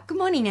Park. Good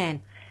morning,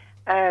 Anne.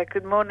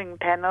 Good morning,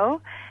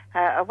 panel.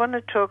 I want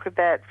to talk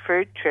about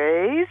fruit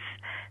trees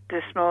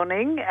this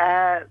morning.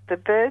 The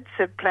birds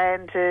have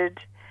planted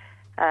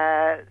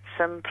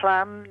some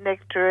plum,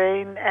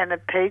 nectarine and a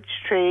peach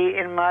tree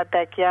in my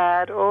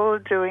backyard, all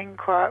doing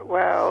quite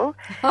well.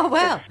 Oh,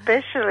 wow.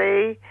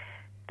 Especially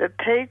the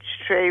peach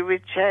tree,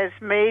 which has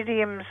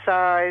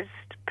medium-sized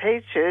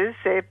peaches.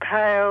 They're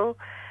pale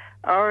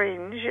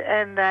orange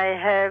and they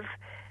have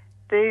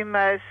the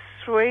most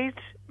sweet,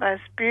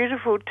 most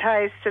beautiful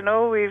taste, and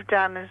all we've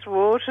done is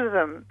water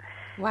them.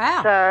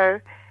 Wow.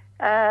 So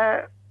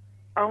I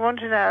want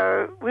to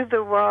know, with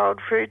the wild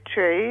fruit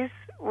trees,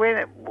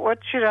 what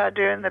should I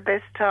do in the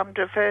best time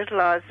to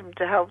fertilise them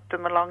to help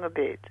them along a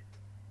bit?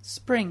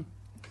 Spring.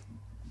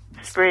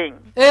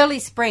 Early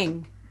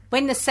spring,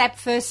 when the sap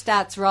first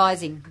starts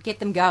rising. Get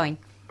them going.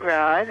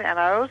 Right, and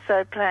I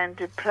also plan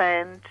to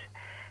plant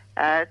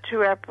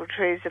 2 apple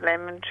trees, a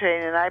lemon tree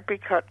and an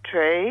apricot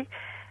tree.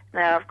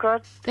 Now I've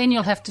got... Then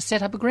you'll have to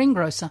set up a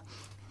greengrocer.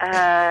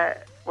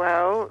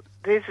 Well,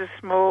 these are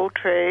small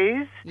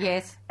trees.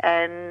 Yes.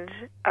 And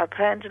I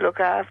plan to look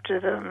after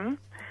them.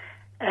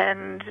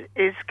 And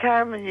is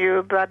cow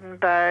manure, blood and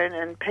bone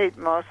and peat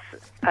moss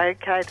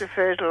okay to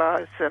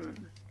fertilise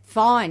them?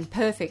 Fine,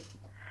 perfect.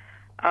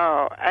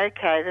 Oh,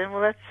 okay then. Well,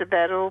 that's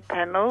about all,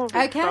 panel,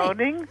 this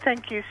morning.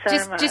 Thank you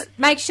so much. Just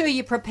make sure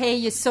you prepare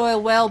your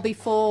soil well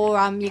before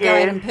you go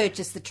out and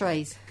purchase the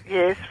trees.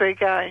 Yes, we're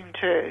going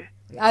to.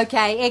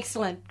 Okay,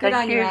 excellent. Good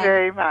on you, Thank you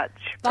very much.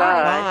 Bye.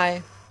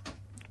 Bye.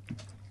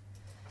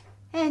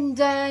 And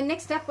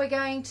next up we're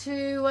going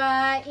to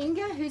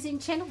Inga, who's in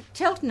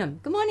Cheltenham.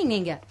 Good morning,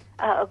 Inga.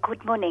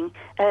 Good morning.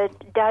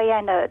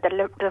 Diana,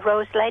 the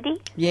rose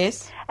lady?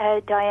 Yes.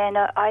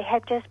 Diana, I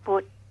have just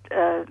bought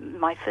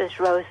my first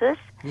roses.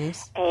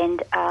 Yes.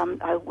 And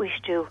I wish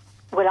to...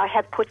 Well, I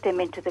have put them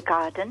into the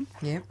garden.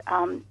 Yep.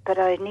 But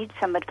I need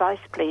some advice,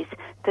 please.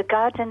 The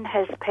garden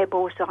has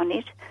pebbles on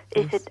it.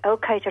 Is it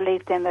okay to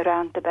leave them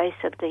around the base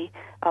of the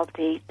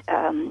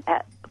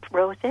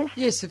roses?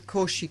 Yes, of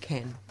course you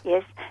can.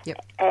 Yes.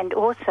 Yep. And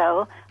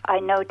also, I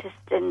noticed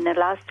in the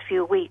last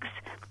few weeks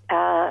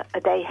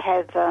they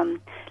have a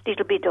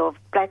little bit of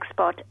black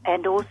spot,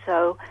 and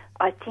also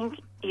I think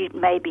it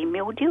may be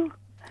mildew.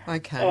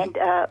 Okay. And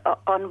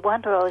on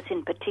one rose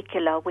in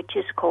particular, which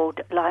is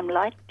called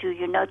Limelight, do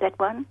you know that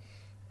one?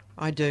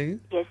 I do.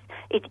 Yes.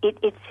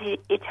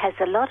 It has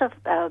a lot of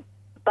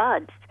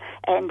buds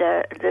and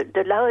a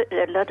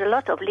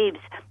lot of leaves,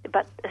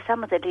 but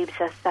some of the leaves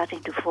are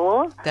starting to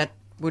fall.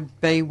 would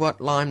be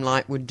what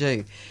Limelight would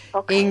do.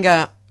 Okay.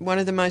 Inga, one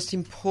of the most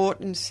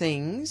important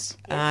things,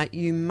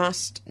 you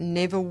must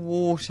never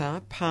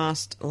water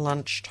past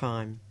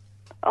lunchtime.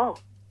 Oh,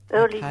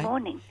 early Okay.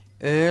 morning.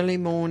 Early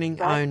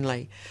morning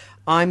only.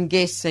 I'm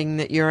guessing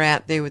that you're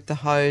out there with the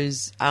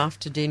hose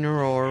after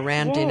dinner or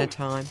around dinner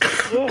time.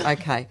 Yes.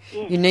 Okay.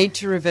 Yes. You need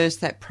to reverse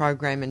that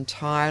program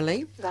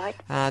entirely. Right.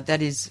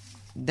 That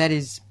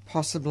is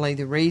possibly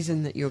the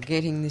reason that you're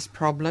getting this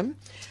problem.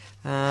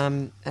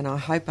 And I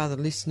hope other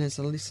listeners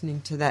are listening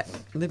to that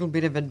little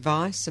bit of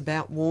advice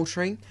about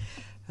watering.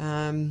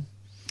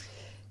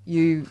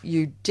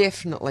 You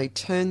definitely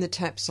turn the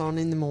taps on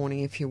in the morning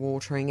if you're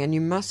watering, and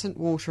you mustn't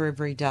water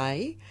every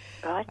day.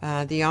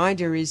 Right. The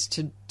idea is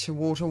to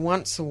water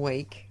once a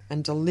week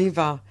and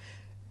deliver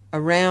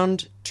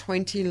around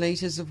 20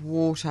 litres of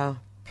water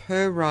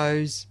per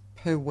rose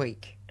per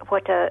week.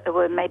 What?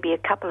 Well, maybe a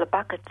couple of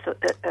buckets.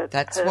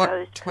 That's per what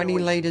rose 20 per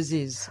week. litres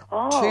is.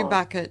 Oh, 2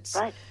 buckets.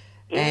 Right.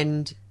 Yeah.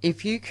 And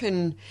if you're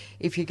going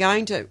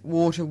to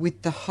water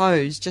with the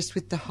hose, just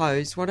with the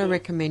hose, what I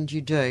recommend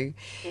you do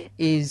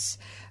is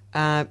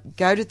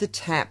go to the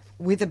tap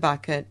with a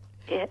bucket,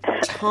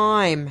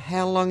 time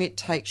how long it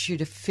takes you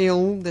to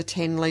fill the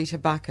 10-litre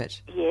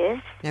bucket.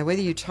 Yes. Now,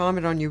 whether you time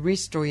it on your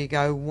wrist or you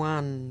go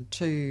 1,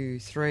 2,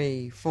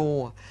 3,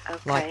 4,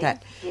 like Okay,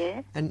 that.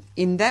 yeah. And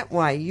in that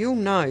way, you'll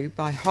know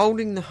by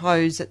holding the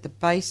hose at the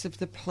base of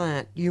the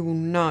plant, you will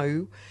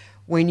know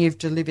when you've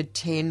delivered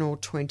 10 or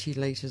 20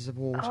 litres of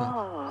water.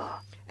 Oh.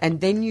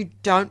 And then you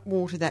don't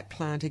water that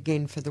plant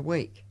again for the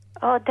week.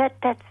 Oh,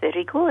 that's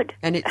very good.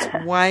 And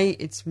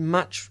it's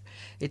much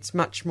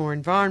more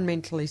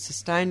environmentally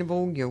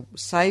sustainable. You're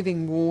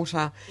saving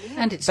water,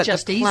 And it's but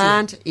just the easier.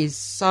 plant is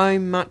so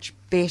much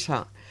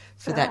better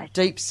for that Right.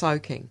 deep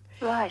soaking.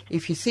 Right.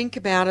 If you think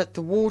about it,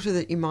 the water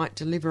that you might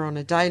deliver on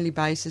a daily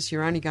basis,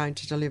 you're only going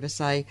to deliver,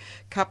 say,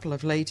 a couple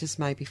of litres,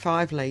 maybe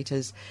 5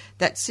 litres.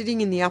 That's sitting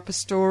in the upper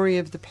story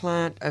of the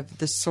plant, of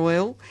the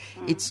soil.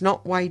 It's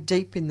not way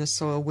deep in the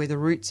soil where the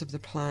roots of the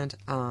plant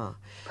are.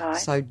 Right.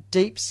 So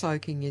deep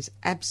soaking is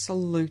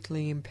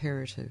absolutely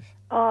imperative.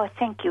 Oh,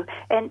 thank you.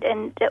 And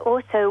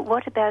also,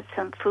 what about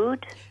some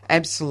food?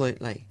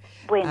 Absolutely.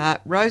 When?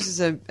 Roses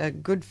are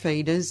good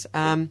feeders.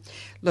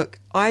 Look,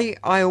 I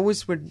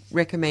always would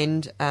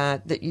recommend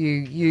that you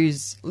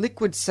use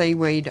liquid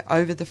seaweed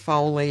over the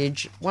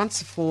foliage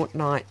once a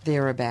fortnight,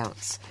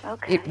 thereabouts.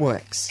 Okay. It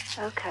works.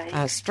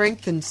 Okay.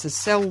 Strengthens the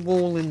cell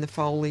wall in the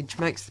foliage,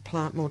 makes the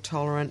plant more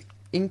tolerant,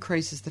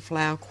 increases the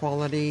flower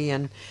quality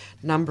and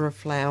number of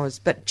flowers.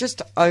 But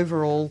just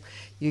overall,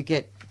 you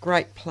get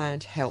great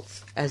plant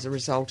health as a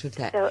result of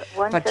that. So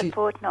once a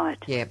fortnight.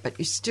 Yeah, but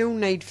you still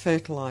need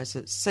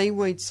fertiliser.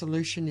 Seaweed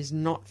solution is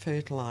not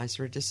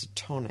fertiliser, it is a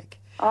tonic.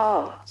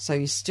 Oh. So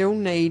you still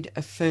need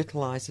a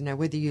fertiliser. Now,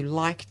 whether you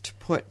like to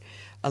put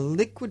a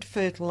liquid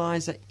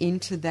fertiliser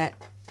into that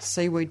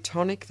seaweed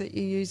tonic that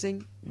you're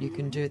using, you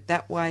can do it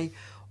that way,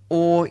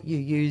 or you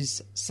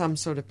use some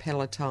sort of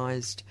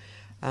pelletised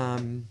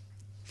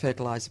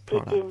fertiliser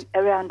product.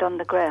 Around on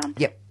the ground.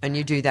 Yep, and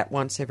you do that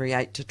once every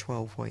 8 to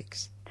 12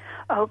 weeks.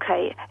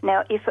 Okay.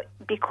 Now,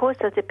 because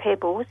of the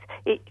pebbles,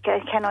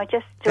 can I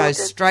just do Goes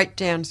straight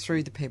down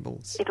through the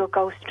pebbles. It'll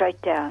go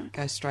straight down.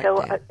 Go straight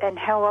so, down. And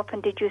how often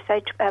did you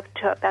say?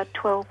 About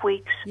 12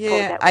 weeks. Yeah, for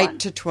that 8 one?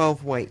 to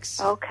 12 weeks.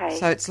 Okay.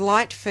 So it's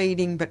light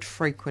feeding, but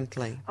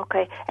frequently.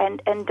 Okay,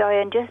 and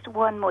Diane, just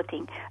one more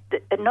thing.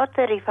 Not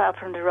very far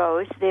from the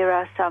rose, there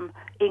are some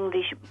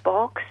English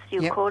box,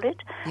 you Yep. call it.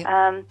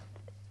 Yep.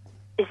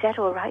 Is that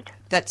all right?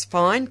 That's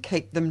fine.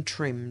 Keep them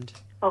trimmed.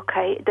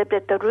 Okay,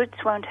 the roots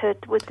won't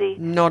hurt with the...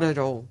 Not at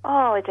all.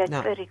 Oh, that's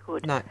No. very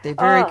good. No, they're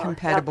very Oh,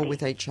 compatible lovely.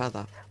 with each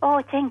other.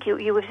 Oh, thank you.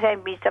 You have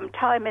saved me some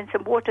time and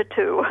some water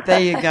too. There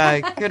you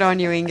go. Good on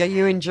you, Inga.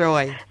 You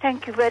enjoy.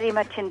 Thank you very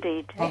much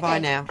indeed. Bye-bye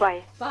now.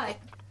 Bye. Bye.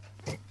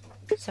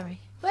 Sorry.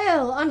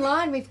 Well,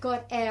 online we've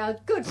got our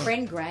good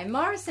friend Graham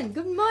Morrison.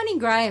 Good morning,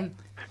 Graham.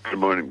 Good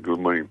morning,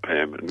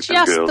 Pam. And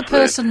Just girls the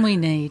person we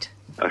need.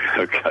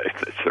 Okay,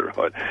 that's all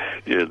right.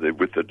 Yeah,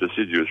 with the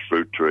deciduous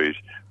fruit trees,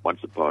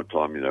 once upon a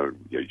time,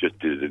 you just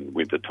did it in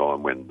winter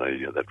time when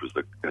that was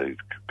the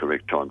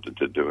correct time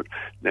to do it.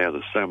 Now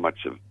there's so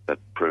much of that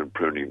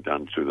pruning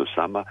done through the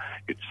summer,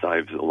 it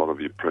saves a lot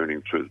of your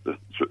pruning through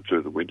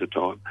the winter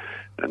time,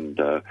 and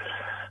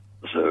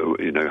so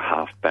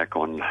half back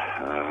on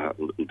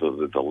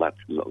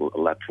the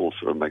lateral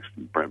sort of makes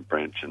them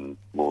branch and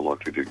more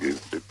likely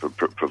to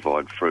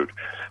provide fruit,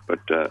 but.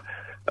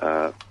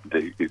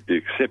 The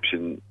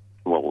exception,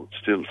 well,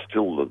 still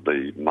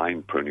the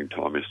main pruning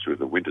time is through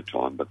the winter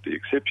time, but the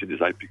exception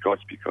is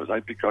apricots because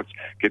apricots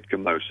get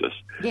gummosis.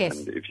 Yes.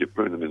 And if you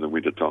prune them in the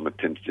winter time, it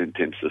tends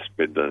to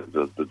spread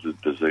the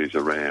disease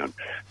around.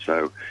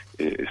 So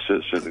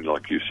certainly,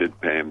 like you said,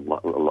 Pam,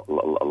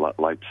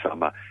 late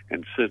summer,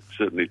 and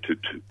certainly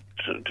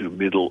to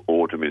middle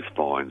autumn is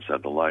fine, so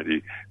the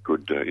lady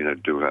could,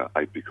 do her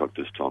apricot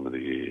this time of the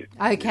year.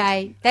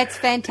 Okay, that's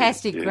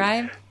fantastic,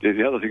 Graham.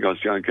 The other thing I was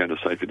going to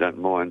say, if you don't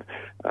mind,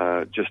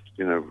 I've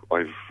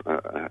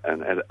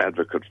an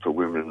advocate for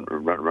women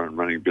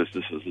running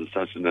businesses and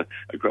such, and a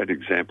great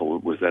example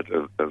was that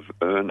of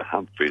Ern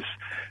Humphries,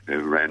 who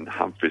ran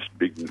Humphries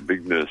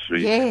Big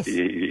Nursery. Yes.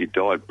 He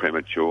died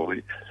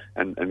prematurely,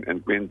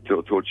 and Gwen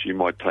thought she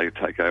might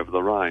take over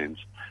the reins.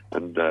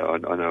 And I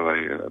know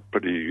a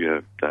pretty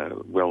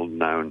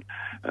well-known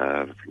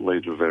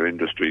leader of our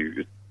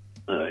industry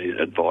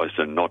advised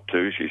her not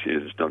to. She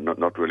says it's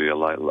not really a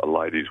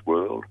lady's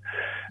world.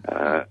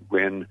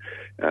 Gwen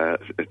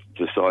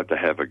decided to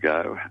have a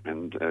go,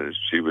 and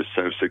she was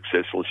so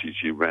successful.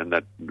 She ran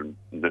that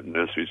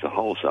nurseries, the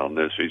wholesale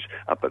nurseries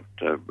up at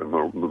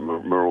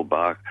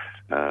Murrelbach,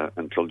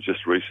 until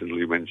just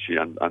recently when she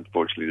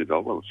unfortunately did.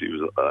 She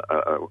was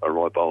a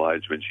ripe old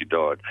age when she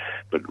died,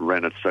 but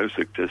ran it so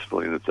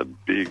successfully, and it's a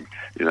big,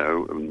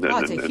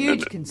 it's a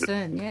huge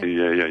concern, yeah.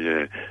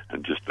 Yeah.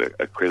 And just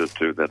a credit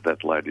to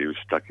that lady who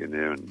stuck in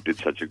there and did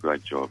such a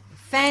great job.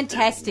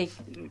 Fantastic.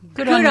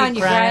 Good on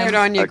you, Graham. Good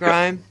on you,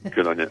 Graham.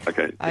 Good on you.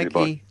 Okay. Okay.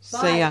 Bye.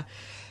 See ya.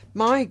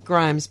 My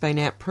Graham's been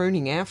out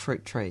pruning our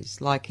fruit trees.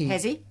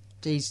 Has he?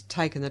 He's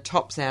taken the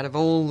tops out of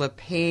all the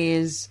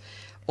pears,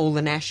 all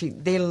the nashi.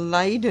 They're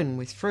laden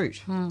with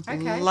fruit.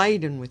 Okay.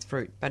 Laden with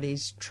fruit, but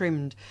he's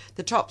trimmed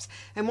the tops.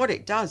 And what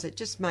it does, it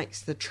just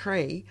makes the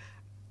tree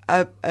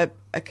a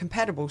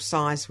compatible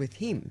size with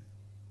him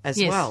as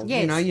well.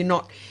 Yes. You're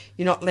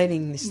not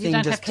letting this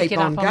thing just keep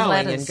on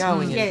going and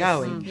going and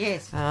going.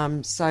 Yes.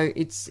 So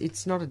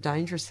it's not a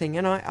dangerous thing,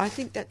 and I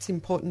think that's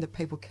important that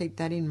people keep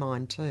that in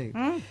mind too.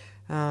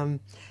 And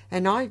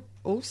I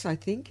also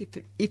think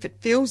if it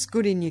feels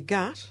good in your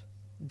gut,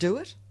 do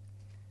it.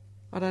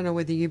 I don't know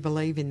whether you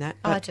believe in that.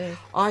 But I do.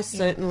 I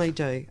certainly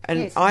do,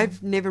 and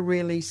I've never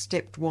really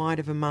stepped wide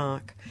of a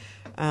mark.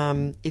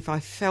 If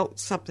I felt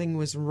something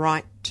was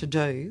right to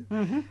do,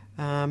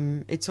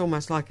 it's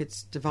almost like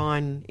it's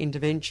divine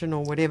intervention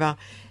or whatever.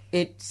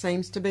 It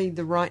seems to be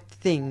the right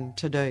thing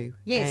to do.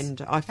 Yes.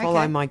 And I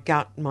follow my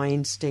gut, my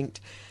instinct,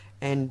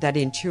 and that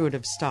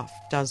intuitive stuff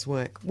does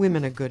work.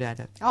 Women are good at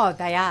it. Oh,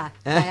 they are.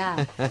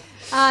 Now,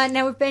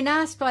 we've been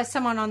asked by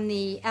someone on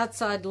the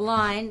outside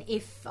line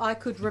if I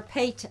could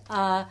repeat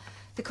the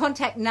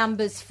contact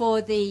numbers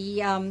for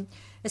the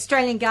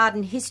Australian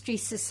Garden History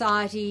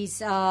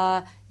Society's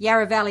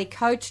Yarra Valley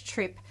coach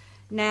trip.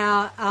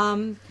 Now,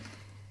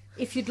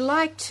 if you'd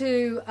like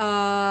to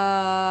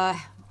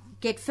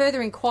get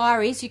further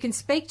inquiries, you can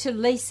speak to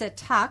Lisa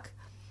Tuck.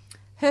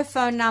 Her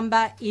phone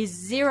number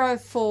is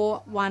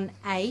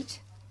 0418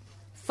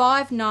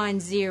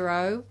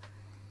 590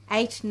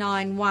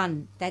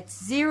 891.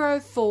 That's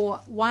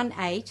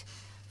 0418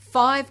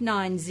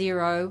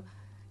 590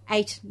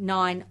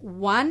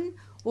 891.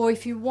 Or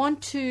if you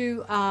want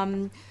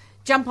to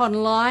jump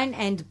online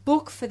and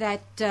book for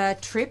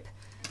that trip,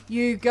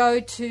 you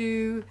go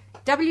to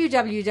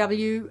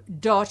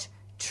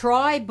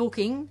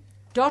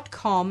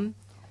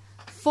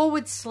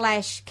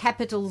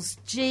www.trybooking.com/capitals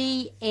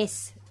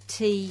GSTN.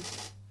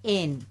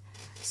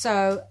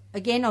 So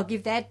again, I'll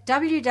give that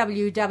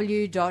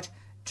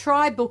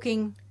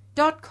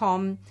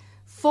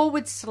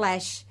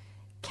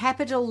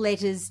www.trybooking.com/capital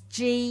letters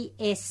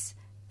GSTN.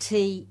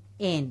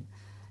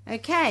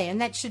 Okay,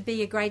 and that should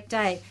be a great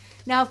day.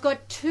 Now I've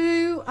got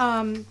two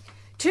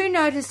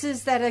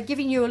notices that are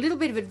giving you a little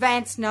bit of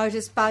advance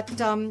notice,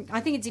 but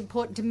I think it's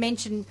important to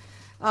mention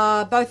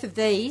both of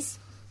these.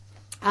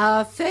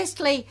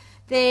 Firstly,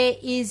 there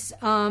is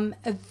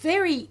a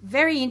very,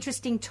 very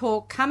interesting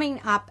talk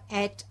coming up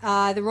at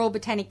the Royal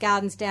Botanic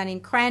Gardens down in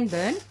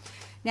Cranbourne.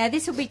 Now,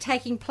 this will be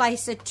taking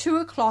place at 2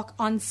 o'clock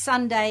on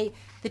Sunday,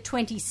 the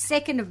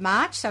 22nd of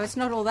March, so it's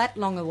not all that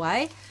long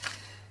away.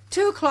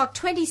 2 o'clock,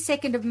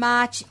 22nd of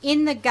March,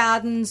 in the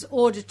Gardens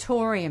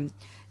Auditorium.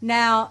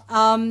 Now,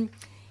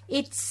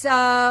 it's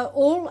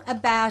all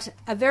about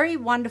a very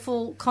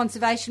wonderful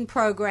conservation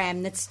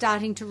program that's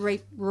starting to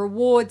reap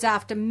rewards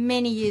after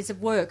many years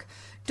of work.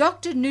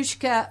 Dr.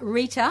 Nushka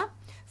Rita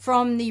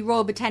from the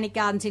Royal Botanic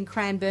Gardens in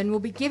Cranbourne will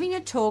be giving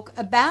a talk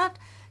about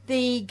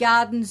the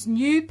Garden's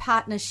new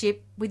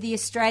partnership with the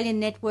Australian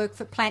Network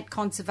for Plant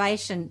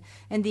Conservation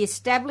and the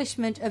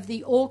establishment of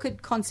the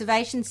Orchid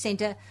Conservation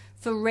Centre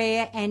for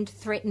Rare and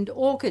Threatened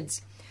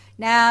Orchids.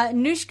 Now,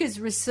 Nushka's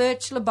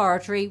research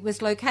laboratory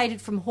was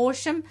located from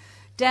Horsham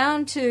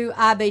down to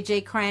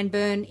RBG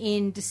Cranbourne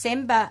in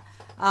December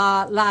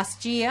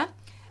last year,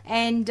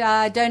 and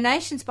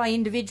donations by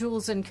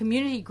individuals and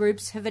community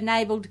groups have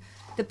enabled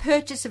the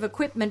purchase of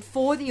equipment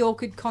for the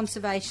Orchid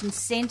Conservation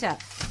Centre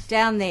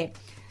down there.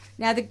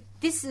 Now,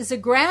 this is a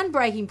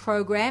groundbreaking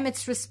program.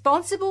 It's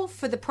responsible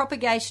for the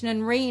propagation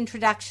and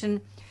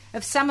reintroduction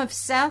of some of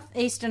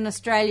southeastern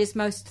Australia's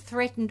most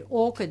threatened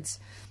orchids.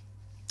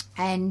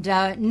 And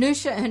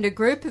Nusha and her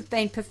group have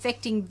been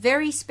perfecting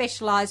very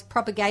specialised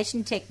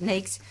propagation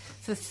techniques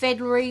for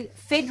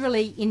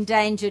federally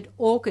endangered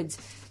orchids,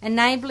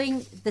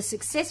 enabling the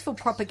successful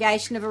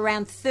propagation of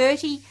around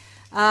 30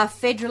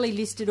 federally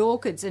listed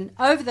orchids. And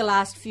over the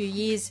last few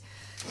years,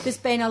 there's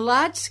been a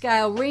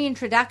large-scale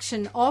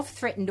reintroduction of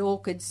threatened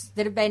orchids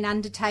that have been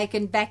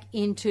undertaken back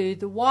into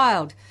the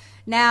wild.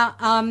 Now,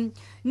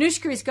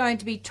 Nushka is going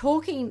to be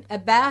talking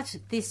about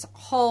this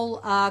whole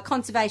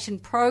conservation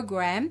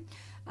program,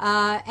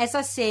 as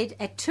I said,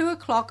 at 2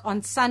 o'clock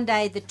on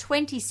Sunday, the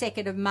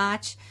 22nd of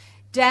March,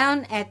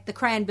 down at the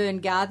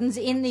Cranbourne Gardens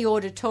in the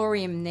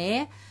auditorium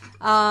there.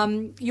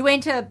 You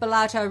enter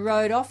Bellato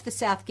Road off the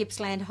South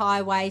Gippsland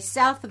Highway,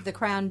 south of the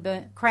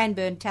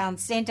Cranbourne Town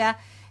Centre,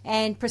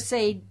 and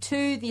proceed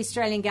to the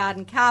Australian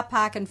Garden car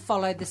park and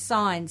follow the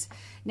signs.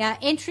 Now,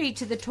 entry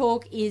to the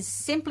talk is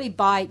simply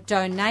by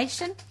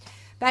donation,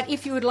 but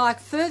if you would like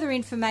further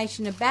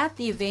information about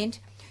the event,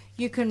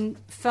 you can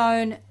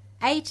phone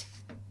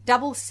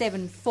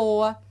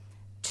 8774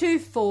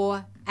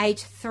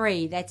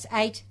 2483. That's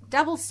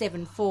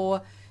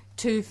 8774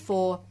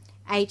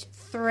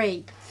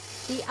 2483.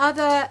 The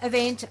other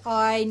event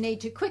I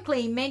need to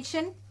quickly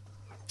mention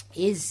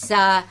is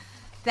that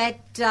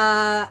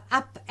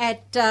up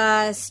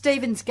at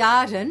Stephen's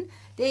Garden,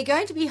 they're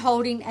going to be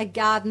holding a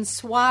garden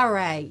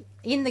soiree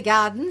in the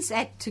gardens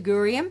at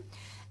Tugurium.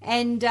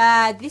 And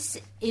this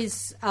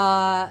is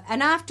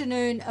an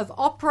afternoon of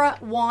opera,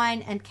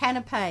 wine and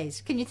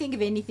canapes. Can you think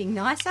of anything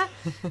nicer?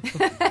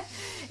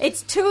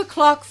 It's 2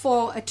 o'clock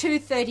for a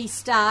 2:30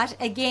 start,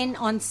 again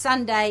on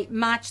Sunday,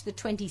 March the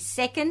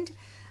 22nd.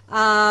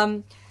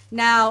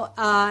 Now,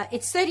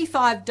 it's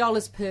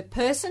 $35 per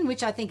person,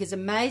 which I think is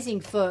amazing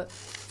for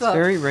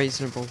very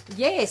reasonable.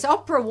 Yes,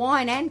 opera,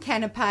 wine and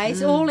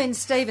canapes, all in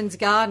Stephen's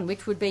Garden,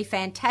 which would be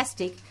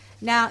fantastic.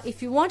 Now,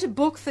 if you want to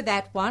book for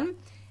that one,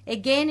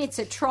 again, it's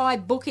a try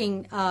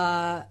booking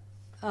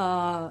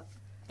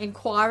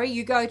inquiry.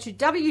 You go to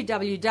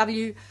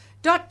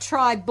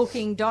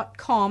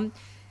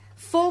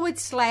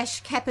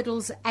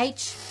www.trybooking.com/capitals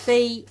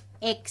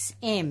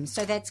HBXM.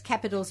 So that's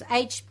capitals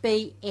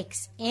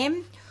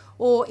HBXM.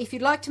 Or if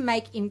you'd like to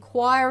make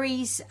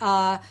inquiries,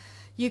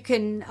 you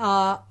can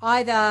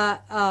either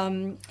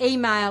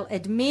email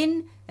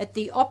admin at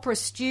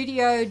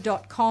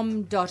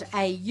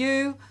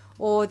theoperastudio.com.au,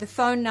 or the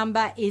phone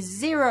number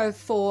is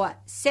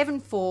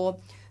 0474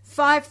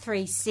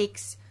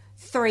 536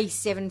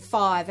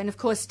 375. And of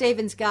course,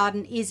 Stephen's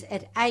Garden is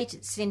at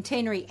 8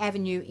 Centenary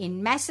Avenue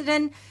in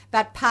Macedon,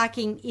 but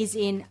parking is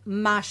in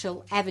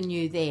Marshall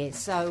Avenue there.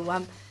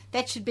 So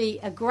that should be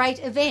a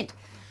great event.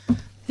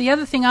 The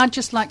other thing I'd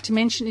just like to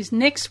mention is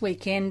next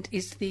weekend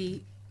is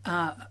the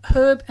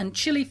Herb and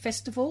Chili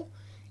Festival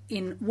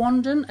in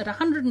Wandon at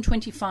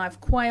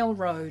 125 Quayle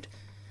Road.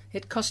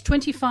 It costs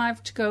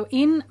 $25 to go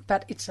in,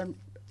 but it's a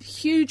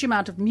huge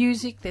amount of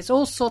music. There's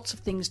all sorts of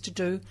things to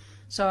do.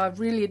 So I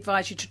really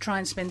advise you to try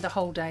and spend the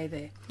whole day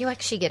there. You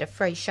actually get a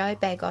free show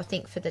bag, I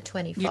think, for the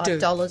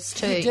 $25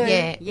 too. You do,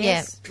 yeah,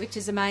 yes, which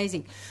is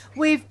amazing.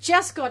 We've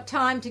just got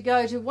time to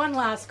go to one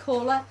last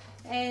caller,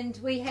 and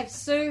we have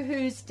Sue,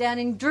 who's down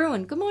in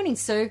Druin. Good morning,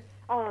 Sue.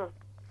 Oh,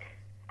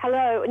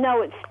 hello.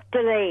 No, it's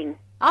Deneen.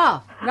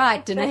 Oh,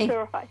 right, Deneen. That's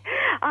all right.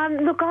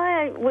 Look,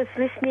 I was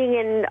listening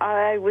and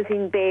I was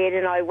in bed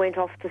and I went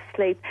off to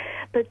sleep.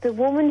 But the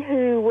woman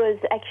who was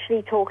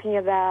actually talking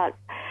about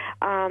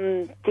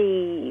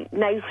the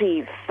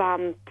native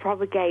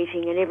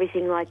propagating and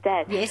everything like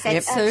that. Yes,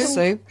 that's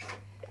Sue.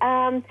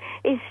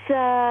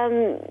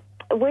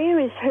 Where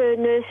is her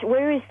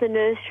Where is the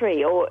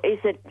nursery, or is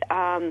it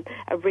a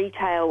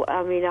retail?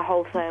 I mean, a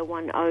wholesale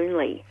one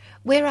only?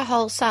 We're a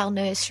wholesale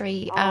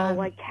nursery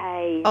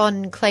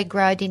on Clegg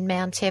Road in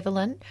Mount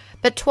Evelyn.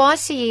 But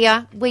twice a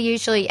year, we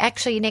usually,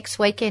 actually next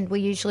weekend, we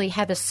usually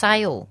have a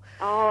sale.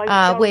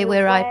 Where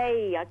we're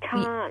I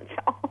can't.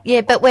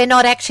 Yeah, but we're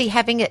not actually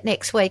having it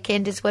next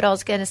weekend, is what I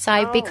was going to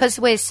say, because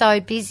we're so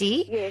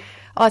busy. Yes.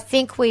 I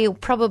think we'll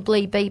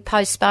probably be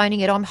postponing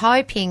it. I'm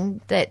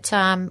hoping that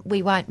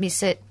we won't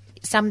miss it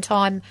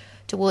sometime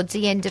towards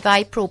the end of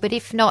April. But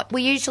if not,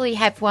 we usually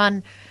have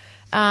one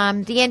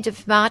the end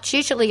of March,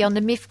 usually on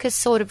the MIFCA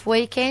sort of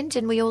weekend,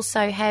 and we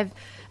also have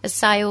a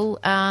sale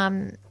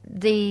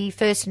the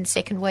first and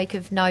second week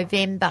of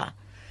November.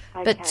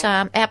 Okay. But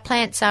our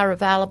plants are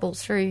available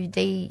through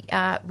the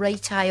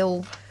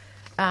retail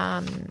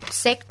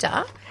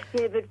sector.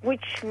 Yeah, but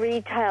which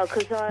retail?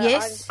 Because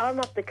Yes. I'm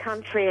up the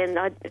country and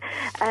I've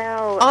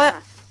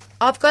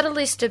got a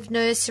list of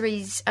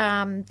nurseries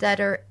that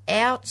are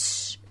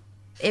out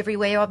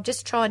everywhere. I'm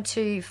just trying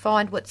to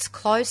find what's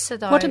closer,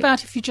 though. What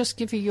about if you just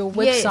give you your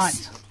website?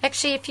 Yes.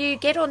 Actually, if you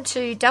get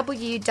onto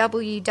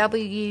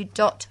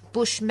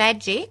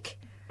www.bushmagic.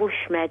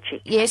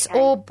 Bushmagic. Yes, okay.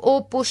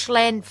 or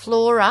Bushland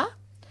Flora.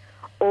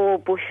 Or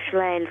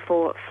Bushland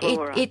Flora.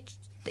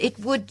 It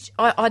would,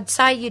 I'd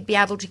say you'd be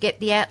able to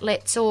get the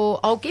outlets, or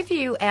I'll give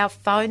you our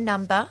phone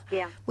number,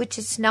 which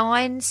is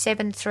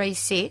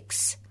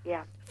 9736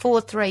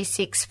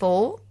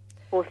 4364.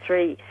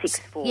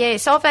 4364.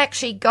 Yes, I've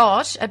actually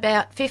got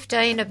about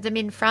 15 of them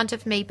in front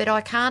of me, but I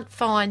can't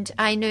find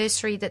a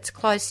nursery that's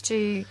close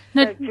to...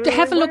 Now,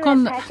 have a look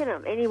on...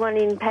 Pakenham. Anyone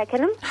in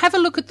Pakenham? Have a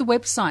look at the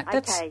website.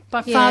 That's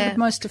by far the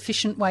most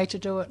efficient way to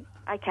do it.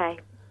 Okay.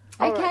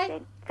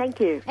 Okay. Thank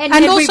you.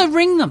 And also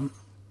ring them.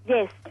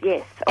 Yes.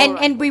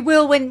 And we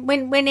will,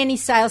 when any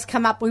sales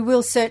come up, we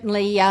will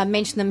certainly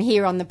mention them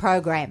here on the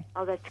program.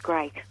 Oh, that's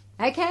great.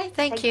 Okay.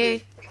 Thank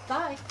you.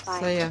 Bye.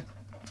 See ya.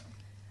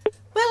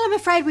 Well, I'm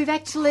afraid we've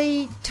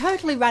actually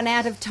totally run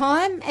out of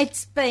time.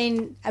 It's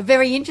been a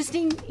very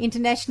interesting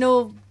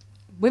International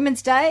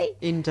Women's Day.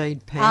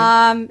 Indeed,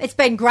 Pam. It's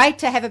been great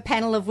to have a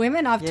panel of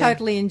women. I've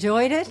totally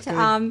enjoyed it.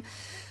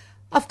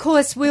 Of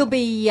course, we'll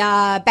be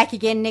back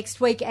again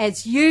next week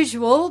as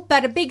usual,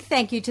 but a big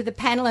thank you to the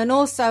panel and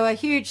also a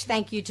huge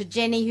thank you to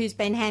Jenny, who's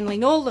been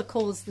handling all the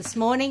calls this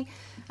morning.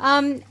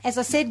 As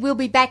I said, we'll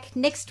be back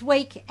next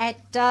week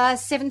at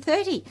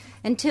 7:30.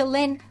 Until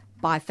then,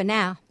 bye for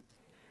now.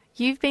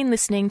 You've been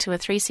listening to a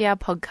 3CR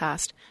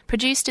podcast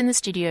produced in the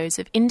studios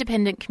of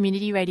independent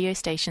community radio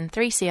station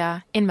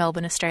 3CR in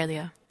Melbourne,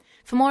 Australia.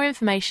 For more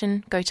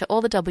information, go to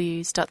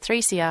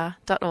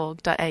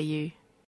allthews.3cr.org.au.